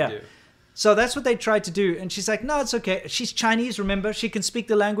 Try to do. So that's what they tried to do. And she's like, no, it's okay. She's Chinese, remember? She can speak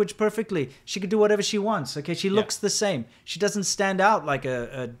the language perfectly. She can do whatever she wants. Okay, she looks the same. She doesn't stand out like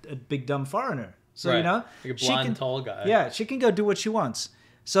a big dumb foreigner. So, you know, like a blonde, tall guy. Yeah, she can go do what she wants.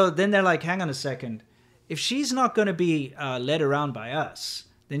 So then they're like, hang on a second. If she's not going to be led around by us,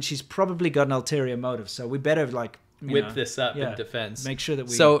 then she's probably got an ulterior motive. So we better like whip this up in defense. Make sure that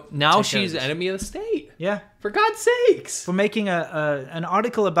we. So now she's enemy of the state. Yeah, for God's sakes. For making an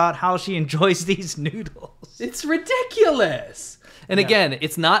article about how she enjoys these noodles. It's ridiculous. And again,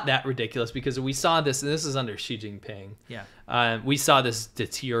 it's not that ridiculous because we saw this, and this is under Xi Jinping. Yeah. We saw this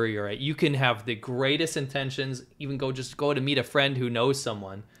deteriorate. You can have the greatest intentions, even go to meet a friend who knows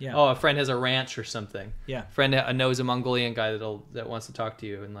someone. Yeah. Oh, a friend has a ranch or something. Yeah. Friend knows a Mongolian guy that wants to talk to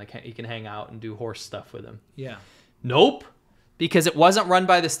you, and like he can hang out and do horse stuff with him. Yeah. Nope. Because it wasn't run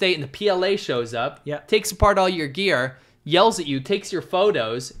by the state, and the PLA shows up, takes apart all your gear, yells at you, takes your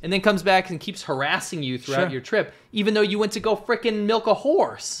photos, and then comes back and keeps harassing you throughout your trip, even though you went to go frickin' milk a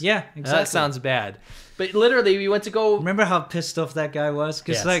horse. Yeah, exactly. That sounds bad. But literally, we went to go... Remember how pissed off that guy was?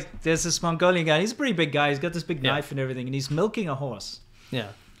 Because, like, there's this Mongolian guy. He's a pretty big guy. He's got this big knife and everything, and he's milking a horse. Yeah.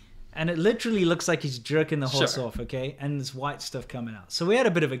 And it literally looks like he's jerking the horse off, okay? And there's white stuff coming out. So we had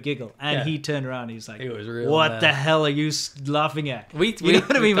a bit of a giggle. And he turned around and he's like, what the hell are you laughing at? You know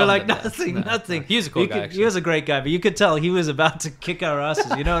what I mean? We're like, nothing. He was a cool guy, actually. He was a great guy, but you could tell he was about to kick our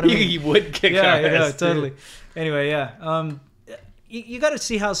asses. You know what I mean? He would kick our asses. Yeah, totally. Anyway, you got to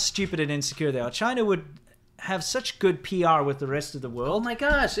see how stupid and insecure they are. China would have such good PR with the rest of the world. Oh my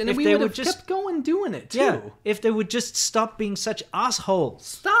gosh. And if we would have just kept going doing it too. Yeah, if they would just stop being such assholes.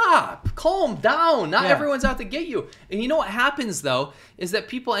 Stop. Calm down. Not everyone's out to get you. And you know what happens though, is that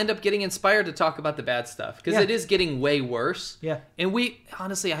people end up getting inspired to talk about the bad stuff. Because it is getting way worse. Yeah. And we,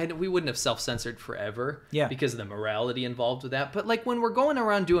 honestly, we wouldn't have self-censored forever. Yeah. Because of the morality involved with that. But like when we're going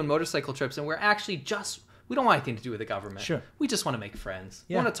around doing motorcycle trips and we're actually we don't want anything to do with the government. Sure. We just want to make friends.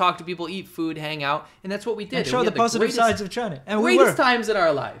 We want to talk to people, eat food, hang out, and that's what we did. And show the positive sides of China. And greatest times in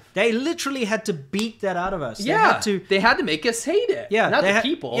our life. They literally had to beat that out of us. They had to make us hate it. Yeah, not the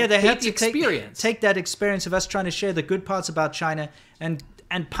people. Yeah, they had to take that experience of us trying to share the good parts about China and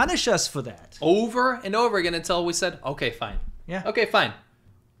punish us for that. Over and over again until we said, okay, fine. Yeah. Okay, fine.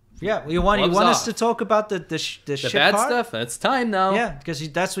 Yeah, you want us to talk about the shit bad part? Stuff? It's time now. Yeah, because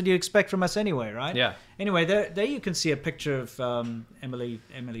that's what you expect from us anyway, right? Yeah. Anyway, there you can see a picture of Emily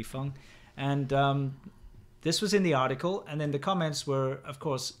Feng, and this was in the article, and then the comments were, of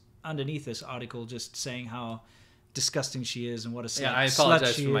course, underneath this article, just saying how disgusting she is and what a slut. Yeah, I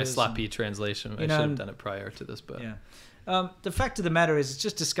apologize for my sloppy translation. I should have done it prior to this, but yeah. The fact of the matter is, it's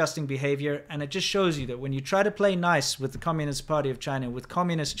just disgusting behavior, and it just shows you that when you try to play nice with the Communist Party of China, with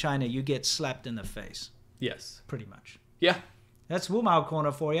Communist China, you get slapped in the face. Yes. Pretty much. Yeah. That's Wu Mao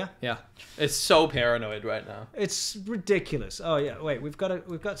Corner for you. Yeah. It's so paranoid right now. It's ridiculous. Oh yeah, wait, we've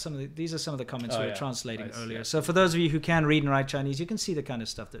got some of these are some of the comments we were translating earlier. Yeah. So for those of you who can read and write Chinese, you can see the kind of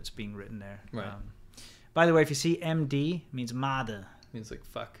stuff that's being written there. Right. By the way, if you see MD, it means mother. Means like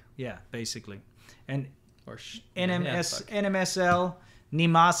fuck. Yeah, basically. And or NMSL,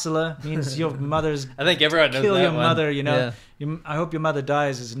 Nimasala means your mother's. I think everyone knows kill that your one. mother. You know, I hope your mother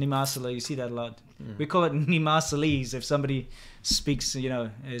dies is Nimasala. You see that a lot. We call it Nimasalese if somebody speaks. You know,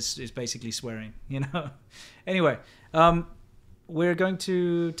 is basically swearing. You know. Anyway, we're going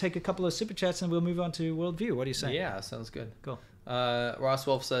to take a couple of super chats and we'll move on to Worldview. What do you say? Yeah, sounds good. Cool. Ross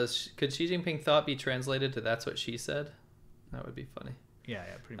Wolf says, "Could Xi Jinping thought be translated to 'That's what she said'? That would be funny." Yeah,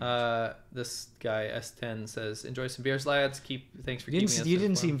 pretty much. This guy S10 says, "Enjoy some beers, lads. Thanks for keeping us." You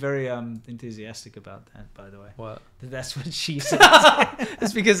didn't seem very enthusiastic about that, by the way. What? That's what she said.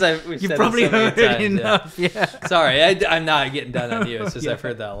 It's because you probably heard it enough. Yeah. Sorry, I'm not getting down on you. It's just I've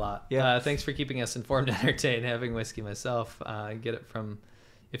heard that a lot. Yeah. Thanks for keeping us informed and entertained. Having whiskey myself. Get it from.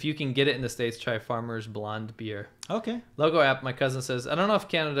 If you can get it in the States, try Farmer's Blonde Beer. Okay. Logo app, my cousin says, I don't know if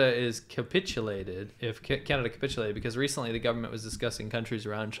Canada is capitulated, because recently the government was discussing countries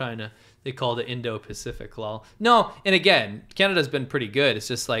around China. They called it Indo-Pacific, lol. No, and again, Canada's been pretty good. It's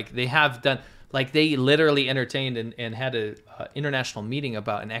just like they have done, like they literally entertained and had an international meeting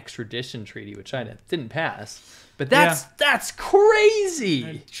about an extradition treaty with China. It didn't pass. But that's crazy.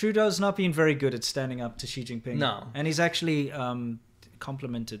 And Trudeau's not been very good at standing up to Xi Jinping. No. And he's actually...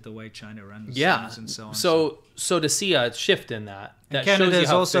 complimented the way China runs things and so on. So to see a shift in that Canada has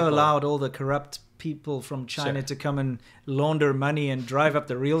also allowed all the corrupt people from China to come and launder money and drive up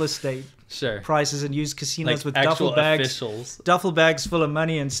the real estate prices and use casinos with duffel bags full of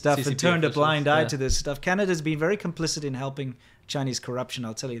money and stuff, and turned a blind eye to this stuff. Canada's been very complicit in helping Chinese corruption,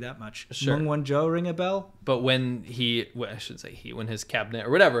 I'll tell you that much. Meng Wanzhou ring a bell? But when when his cabinet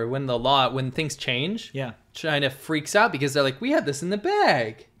or whatever, when things change, China freaks out because they're like, we had this in the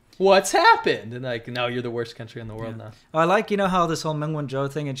bag. What's happened? And like, now you're the worst country in the world now. I like, you know, how this whole Meng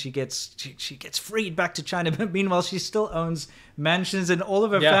Wanzhou thing, and she gets freed back to China, but meanwhile she still owns mansions, and all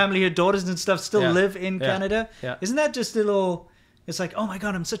of her family, her daughters and stuff, still live in Canada. Isn't that just a little? It's like, oh my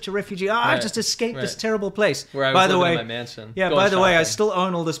God, I'm such a refugee. I just escaped this terrible place. Where I was living in my mansion. Yeah, by the way, I still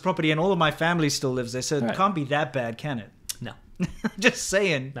own all this property and all of my family still lives there. So it can't be that bad, can it? No. Just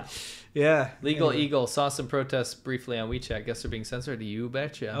saying. No. Yeah. Legal Eagle saw some protests briefly on WeChat. Guess they're being censored. You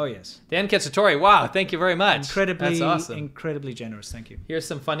betcha. Oh, yes. Dan Ketchatori, wow, thank you very much. That's awesome. Incredibly generous. Thank you. Here's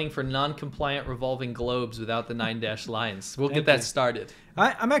some funding for non-compliant revolving globes without the 9-dash lines. We'll get that started.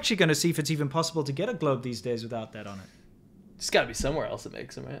 I'm actually going to see if it's even possible to get a globe these days without that on it. There's got to be somewhere else that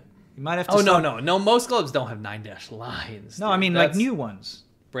makes them, right? You might have to. No. Most globes don't have 9-dash lines. No, dude. I mean like new ones.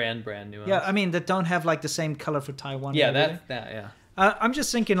 Brand new ones. Yeah, I mean that don't have like the same color for Taiwan. Yeah, I'm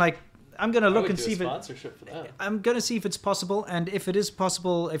just thinking like I'm gonna look and see if sponsorship for that. I'm gonna see if it's possible, and if it is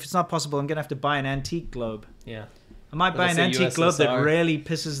possible, if it's not possible, I'm gonna have to buy an antique globe. Yeah. I might buy an antique globe that really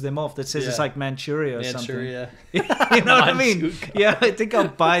pisses them off. That says it's like Manchuria or something. You know what I mean? Yeah, I think I'll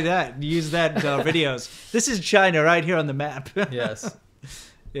buy that and use that in our videos. This is China right here on the map. Yes.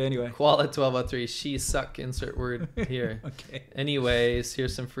 Yeah, anyway. Koala 1203, she suck, insert word here. Okay. Anyways,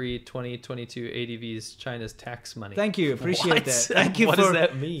 here's some free 2022 ADV's China's tax money. Thank you. Appreciate that. Thank you what does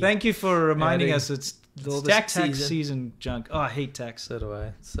that mean? Thank you for reminding us it's all this tax season junk. Oh, I hate tax. So do I.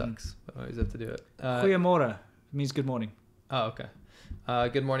 It sucks. But I always have to do it. Goeiemorgen means good morning. Oh, okay.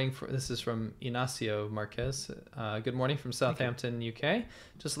 Good morning. This is from Ignacio Marquez. Good morning from Southampton, UK.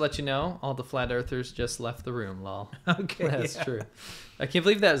 Just to let you know, all the flat earthers just left the room, lol. Okay. That's true. I can't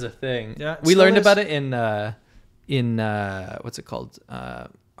believe that is a thing. Yeah, we learned about it in what's it called?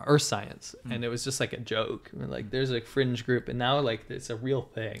 Earth science. And it was just like a joke. I mean, like there's a fringe group, and now like it's a real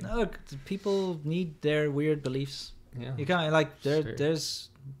thing. No, people need their weird beliefs. Yeah. You can't like there's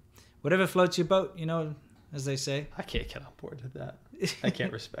whatever floats your boat, you know, as they say. I can't get on board with that. I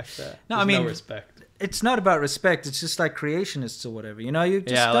can't respect that. No respect. It's not about respect. It's just like creationists or whatever. You know, you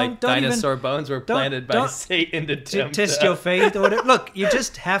just don't dinosaur bones were planted by Satan to test your faith or whatever. Look, you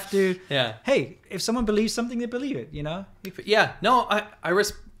just have to. Yeah. Hey, if someone believes something, they believe it. You know. Yeah. No, I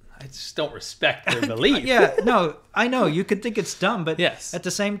just don't respect their belief. Yeah. No, I know you could think it's dumb, but at the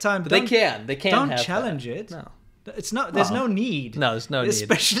same time, they can. Don't challenge it. No. It's not. There's no need. No, there's no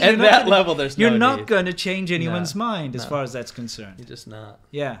Especially need. At that level, there's no need. You're not going to change anyone's mind as far as that's concerned. You're just not.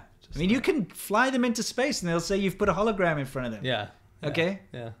 Yeah. I mean, you can fly them into space, and they'll say you've put a hologram in front of them. Yeah. Okay.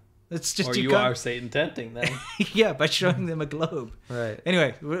 Yeah. It's just or you are Satan tenting them. Yeah, by showing them a globe. Right.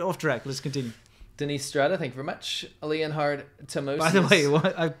 Anyway, we're off track. Let's continue. Denise Strada, thank you very much. Leonhard Timosius. By the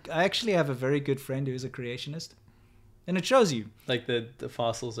way, I actually have a very good friend who is a creationist. And it shows you. Like the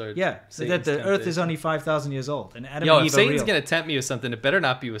fossils are... Yeah, so that the Earth is only 5,000 years old. And Adam if and Eve Satan's going to tempt me with something, it better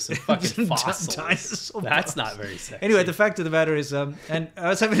not be with some fucking fossils. That's not very sexy. Anyway, the fact of the matter is... and I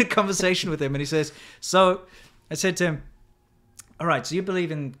was having a conversation with him, and he says... So, I said to him, all right, so you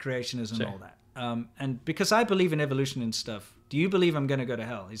believe in creationism and all that. And because I believe in evolution and stuff, do you believe I'm going to go to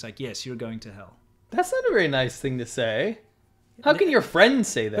hell? He's like, yes, you're going to hell. That's not a very nice thing to say. How can your friend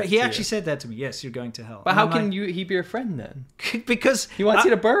say that? But he actually said that to me. Yes, you're going to hell. But how can he be your friend then? Because he wants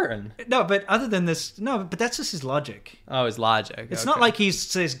you to burn. No, but other than this, but that's just his logic. Oh, his logic. It's not like he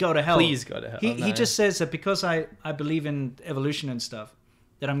says go to hell. Please go to hell. He just says that because I believe in evolution and stuff,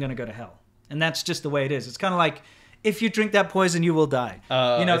 that I'm going to go to hell, and that's just the way it is. It's kind of like if you drink that poison, you will die.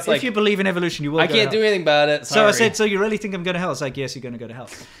 You know, if you believe in evolution, you will. I can't do anything about it. Sorry. So I said, so you really think I'm going to hell? It's like, yes, you're going to go to hell.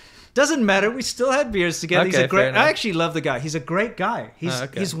 Doesn't matter. We still had beers together. Okay, he's a great. I actually love the guy. He's a great guy.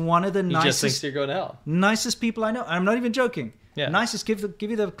 He's one of the nicest. He just thinks you're going to hell. Nicest people I know. I'm not even joking. Yeah. Nicest, give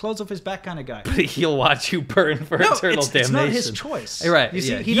you the clothes off his back kind of guy. But he'll watch you burn for eternal damnation. It's not his choice. Right. You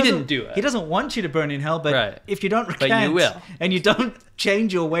see, he didn't do it. He doesn't want you to burn in hell, but if you don't recant, but you will. And you don't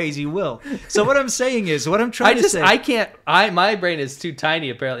change your ways, you will. So what I'm saying is, what I'm trying to say... I can't... my brain is too tiny,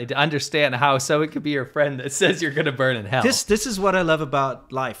 apparently, to understand how someone could be your friend that says you're going to burn in hell. This is what I love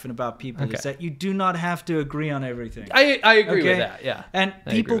about life and about people, is that you do not have to agree on everything. I agree with that, yeah. And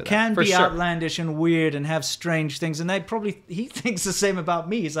people can be outlandish and weird and have strange things, and he thinks the same about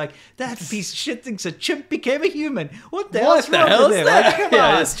me. He's like, that piece of shit thinks a chimp became a human. What the hell's wrong with him? Yeah,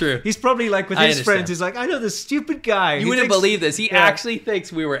 that's true. He's probably like with his friends, he's like, I know this stupid guy. You wouldn't believe this. He actually actually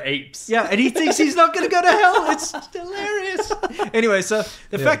thinks we were apes. Yeah, and he thinks he's not going to go to hell. It's hilarious. Anyway, so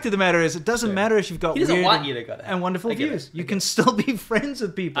the fact of the matter is, it doesn't matter if you've got he doesn't weird want you to go to hell. and wonderful views. You can still be friends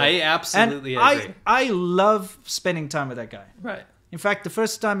with people. I absolutely agree. I love spending time with that guy. Right. In fact, the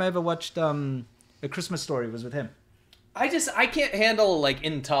first time I ever watched A Christmas Story was with him. I can't handle like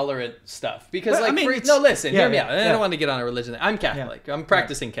intolerant stuff because Well, like I mean, no, listen, hear me out. I yeah. don't want to get on a religion. I'm Catholic. I'm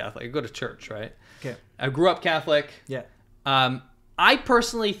practicing Catholic. I go to church, right? Okay. I grew up Catholic. Yeah. I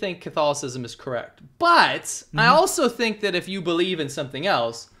personally think Catholicism is correct, but I also think that if you believe in something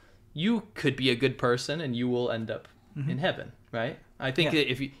else, you could be a good person and you will end up in heaven, right? I think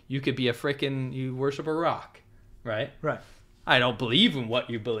that if you could be you worship a rock, right? Right. I don't believe in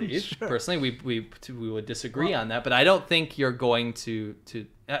what you believe. Sure. Personally, we would disagree on that, but I don't think you're going to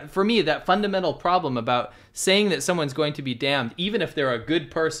for me, that fundamental problem about saying that someone's going to be damned, even if they're a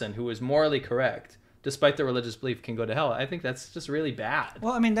good person who is morally correct, despite their religious belief, can go to hell. I think that's just really bad.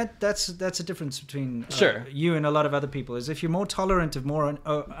 Well, I mean, that's a difference between Sure. you and a lot of other people. Is if you're more tolerant of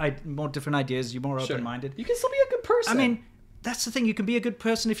more different ideas, you're more open-minded. You can still be a good person. I mean, that's the thing. You can be a good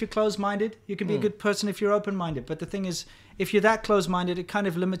person if you're closed-minded. You can be a good person if you're open-minded. But the thing is, if you're that closed-minded, it kind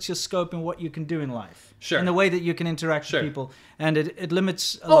of limits your scope in what you can do in life. Sure. In the way that you can interact with people, and it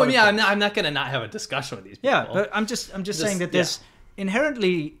limits. I'm not going to not have a discussion with these people. Yeah, but I'm just saying that there's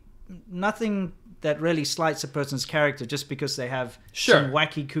inherently nothing that really slights a person's character just because they have some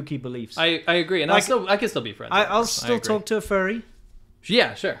wacky, kooky beliefs. I agree, and I can still be friends. I'll still talk to a furry.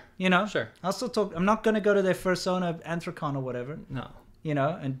 Yeah, sure. You know, sure. I'll still talk. I'm not going to go to their fursona Anthrocon or whatever. No. You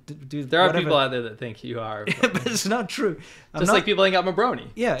know, and do. There are people out there that think you are, but it's not true. Just like people ain't got Mabroni.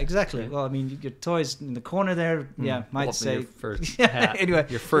 Yeah, exactly. Yeah. Well, I mean, your toys in the corner there. Yeah, might say your fur hat. Anyway,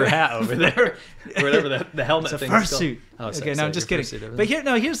 your fur hat over there, or whatever the helmet it's a thing. Fursuit. Oh, okay, no, I'm just kidding. But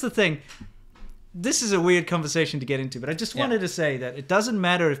here's the thing. This is a weird conversation to get into, but I just wanted to say that it doesn't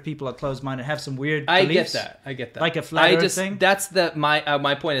matter if people are closed-minded, have some weird beliefs. I get that. Like a flat earth thing. That's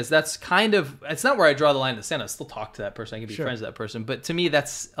my point is that's kind of, it's not where I draw the line in the sand. I still talk to that person. I can be friends with that person. But to me,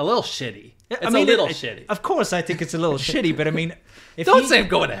 that's a little shitty. It's a little shitty. Of course, I think it's a little shitty, but I mean... Don't say I'm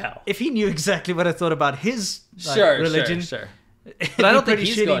going to hell. If he knew exactly what I thought about his religion... Sure. But I don't think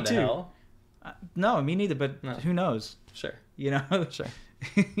he's going to hell. No, me neither, but who knows? Sure. You know? Sure.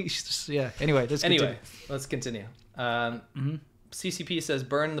 Anyway, let's continue. CCP says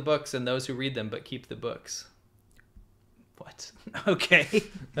burn the books and those who read them, but keep the books. What? Okay.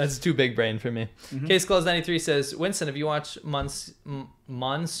 That's too big brain for me. Case Closed 93 says, Winston, have you watched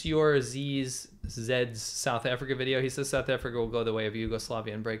Monsieur Z's South Africa video? He says South Africa will go the way of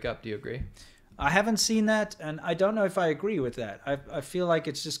Yugoslavia and break up. Do you agree? I haven't seen that, and I don't know if I agree with that. I feel like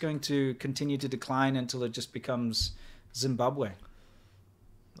it's just going to continue to decline until it just becomes Zimbabwe.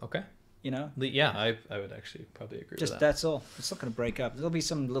 Okay. You know? Yeah, I would actually probably agree with that. That's all. It's not going to break up. There'll be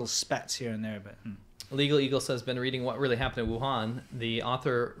some little spats here and there, but... Legal Eagle says, been reading what really happened in Wuhan. The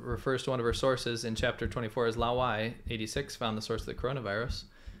author refers to one of her sources in chapter 24 as Lao Wai, 86, found the source of the coronavirus.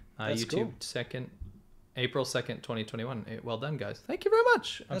 That's YouTube cool. April 2nd, 2021. Well done, guys. Thank you very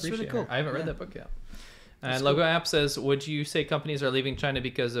much. That's really cool. I haven't read that book yet. And Logo App says, would you say companies are leaving China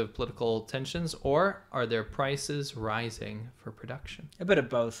because of political tensions, or are their prices rising for production? A bit of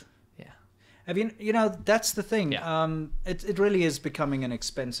both. Yeah. I mean, that's the thing. Yeah. It really is becoming an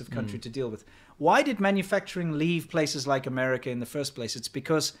expensive country to deal with. Why did manufacturing leave places like America in the first place? It's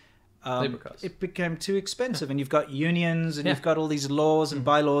because it became too expensive, and you've got unions, and you've got all these laws and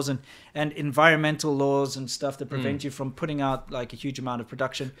bylaws and environmental laws and stuff that prevent you from putting out like a huge amount of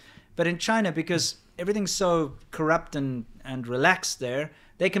production. But in China, because everything's so corrupt and relaxed there,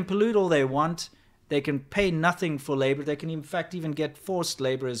 they can pollute all they want. They can pay nothing for labor. They can, in fact, even get forced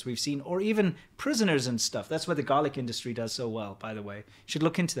labor, as we've seen, or even prisoners and stuff. That's what the garlic industry does so well, by the way. You should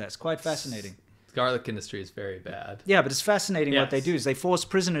look into that. It's quite fascinating. The garlic industry is very bad. Yeah, but it's fascinating what they do. Is they force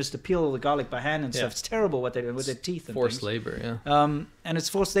prisoners to peel the garlic by hand and stuff. It's terrible what they do with their teeth and forced things. Labor, yeah. And it's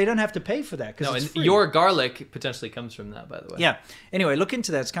forced. They don't have to pay for that. No, it's and free. your garlic potentially comes from that, by the way. Yeah. Anyway, look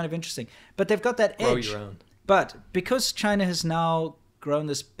into that. It's kind of interesting. But they've got that edge. Grow your own. But because China has now grown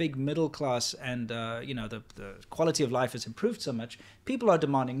this big middle class, and the quality of life has improved so much, people are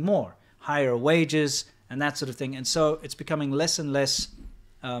demanding more, higher wages and that sort of thing. And so it's becoming less and less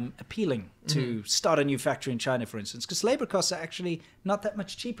appealing to start a new factory in China, for instance, because labor costs are actually not that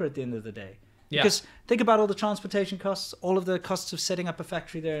much cheaper at the end of the day. Yeah. Because think about all the transportation costs, all of the costs of setting up a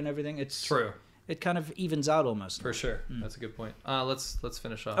factory there and everything. It's true. It kind of evens out almost. For sure. That's a good point. Let's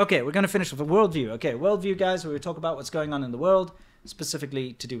finish off. Okay, we're going to finish with a worldview. Okay, worldview, guys, where we talk about what's going on in the world,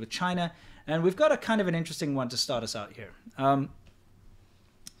 specifically to do with China. And we've got a kind of an interesting one to start us out here.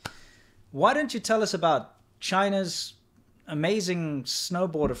 Why don't you tell us about China's amazing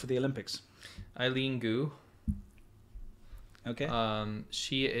snowboarder for the Olympics? Eileen Gu. Okay.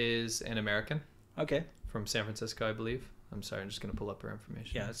 She is an American. Okay. From San Francisco, I believe. I'm sorry, I'm just going to pull up her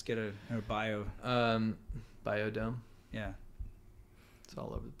information. Yeah, let's get her bio. Biodome. Yeah. It's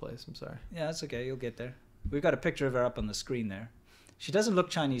all over the place. I'm sorry. Yeah, that's okay. You'll get there. We've got a picture of her up on the screen there. She doesn't look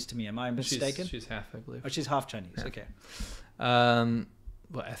Chinese to me. Am I mistaken? She's half, I believe. Oh, she's half Chinese. Yeah. Okay.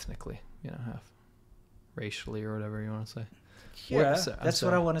 Well, ethnically, half. Racially or whatever you want to say. Yeah, that's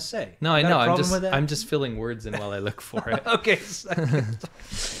what I want to say. No, I know. I'm just filling words in while I look for it. Okay.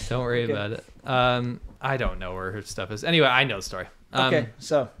 Don't worry about it. I don't know where her stuff is. Anyway, I know the story. Okay,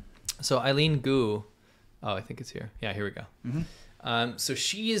 so Eileen Gu. Oh, I think it's here. Yeah, here we go. Mm-hmm. So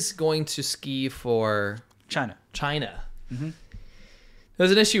she is going to ski for China. Mm-hmm.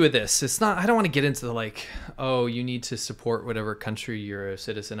 There's an issue with this. It's not. I don't want to get into the you need to support whatever country you're a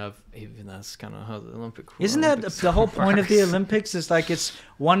citizen of. Even that's kind of how the Olympics. Isn't that the whole point of the Olympics? Is like it's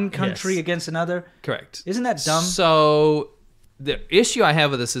one country against another. Correct. Isn't that dumb? So the issue I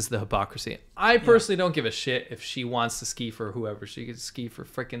have with this is the hypocrisy. I personally don't give a shit if she wants to ski for whoever. She could ski for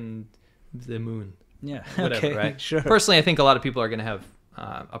frickin' the moon. Yeah. Whatever. Okay, right. Sure. Personally, I think a lot of people are going to have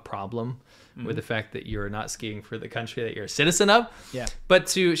a problem with the fact that you're not skiing for the country that you're a citizen of. Yeah. But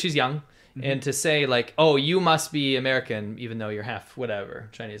she's young, and to say you must be American even though you're half whatever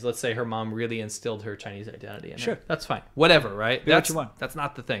Chinese. Let's say her mom really instilled her Chinese identity in her. That's fine. Whatever, right? That's what you want. That's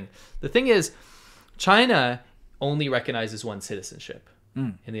not the thing. The thing is, China only recognizes one citizenship,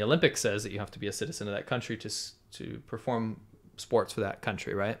 and the Olympics says that you have to be a citizen of that country to perform sports for that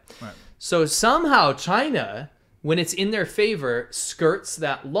country, right? Right. So somehow China, when it's in their favor, skirts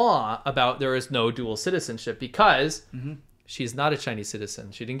that law about there is no dual citizenship because she's not a Chinese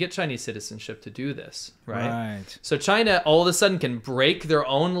citizen. She didn't get Chinese citizenship to do this, right? So China all of a sudden can break their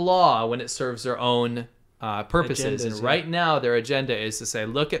own law when it serves their own purposes. And right now their agenda is to say,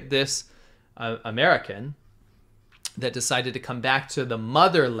 look at this American that decided to come back to the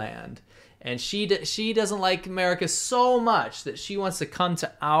motherland. And she doesn't like America so much that she wants to come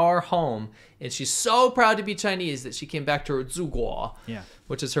to our home. And she's so proud to be Chinese that she came back to her Zuguo,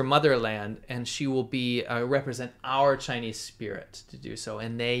 which is her motherland. And she will represent our Chinese spirit to do so.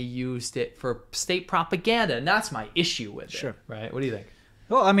 And they used it for state propaganda. And that's my issue with it. Right? What do you think?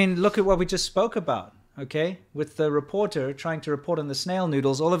 Well, I mean, look at what we just spoke about. Okay, with the reporter trying to report on the snail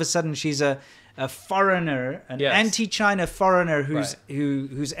noodles, all of a sudden she's a foreigner, an anti-China foreigner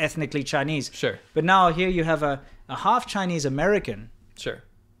who's ethnically Chinese. Sure. But now here you have a half Chinese American. Sure.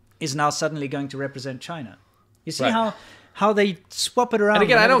 Is now suddenly going to represent China. You see how they swap it around. And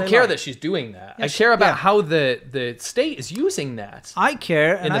again, I don't care that she's doing that. I care about how the state is using that. I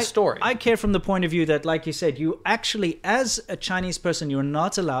care in the story. I care from the point of view that, like you said, you actually, as a Chinese person, you're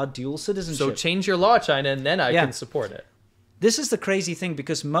not allowed dual citizenship. So change your law, China, and then I can support it. This is the crazy thing,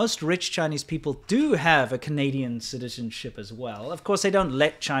 because most rich Chinese people do have a Canadian citizenship as well. Of course, they don't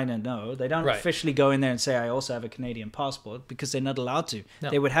let China know. They don't officially go in there and say, I also have a Canadian passport, because they're not allowed to. No.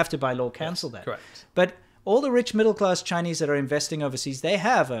 They would have to, by law, cancel that. Correct. But all the rich middle-class Chinese that are investing overseas, they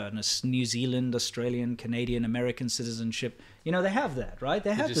have a New Zealand, Australian, Canadian, American citizenship. They have that, right?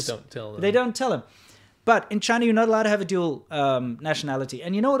 They have just don't tell them. They don't tell them. But in China, you're not allowed to have a dual nationality.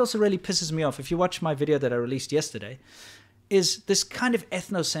 And you know what also really pisses me off? If you watch my video that I released yesterday, is this kind of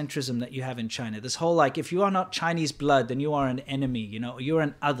ethnocentrism that you have in China. This whole, if you are not Chinese blood, then you are an enemy, you're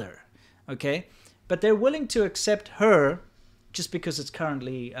an other, okay? But they're willing to accept her just because it's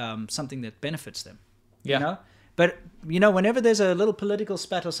currently something that benefits them. But whenever there's a little political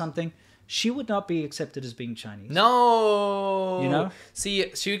spat or something, she would not be accepted as being Chinese. No.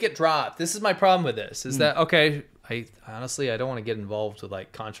 See, she would get dropped. This is my problem with this, is that, okay, I don't want to get involved with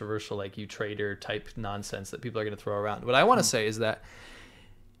controversial you traitor type nonsense that people are going to throw around. What I want to say is that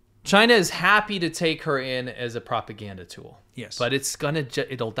China is happy to take her in as a propaganda tool. Yes. But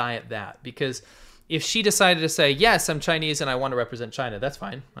it'll die at that, because if she decided to say, yes, I'm Chinese and I want to represent China, that's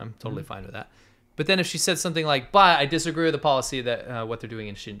fine. I'm totally fine with that. But then if she said something like, but I disagree with the policy that what they're doing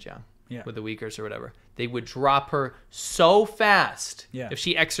in Xinjiang with the Uyghurs or whatever, they would drop her so fast. If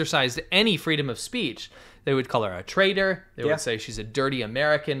she exercised any freedom of speech, they would call her a traitor. They would say she's a dirty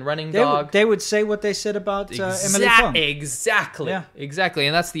American running dog. They would say what they said about Emily Fong. Exactly. Yeah. Exactly.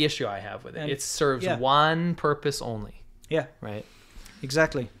 And that's the issue I have with it. It serves one purpose only. Yeah. Right?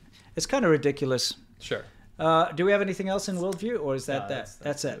 Exactly. It's kind of ridiculous. Sure. Do we have anything else in worldview, or is that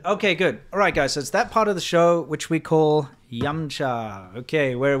that's it? Okay, good. All right, guys. So it's that part of the show which we call Yamcha.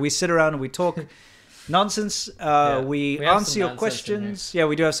 Okay, where we sit around and we talk nonsense. We answer your questions. Yeah,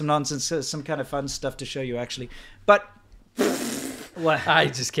 we do have some nonsense, some kind of fun stuff to show you, actually. But What? I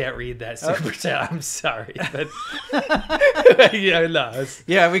just can't read that super chat. I'm sorry, but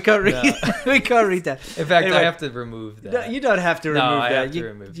yeah, we can't read. We can't read that. In fact, anyway, I have to remove that. No, you don't have to remove that. I have to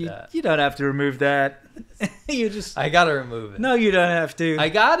remove that. You don't have to remove that. You just. I gotta remove it. No, you don't have to. I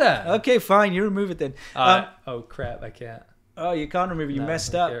gotta. Okay, fine. You remove it then. Oh crap! I can't. Oh, you can't remove it. You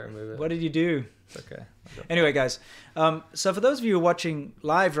messed up. Can't remove it. What did you do? It's okay. Anyway, guys, so for those of you who are watching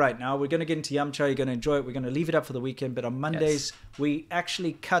live right now, we're going to get into Yum Cha. You're going to enjoy it. We're going to leave it up for the weekend. But on Mondays, we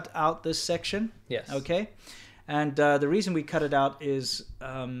actually cut out this section. Yes. Okay. And the reason we cut it out is...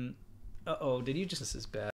 uh-oh, did you just... This is bad.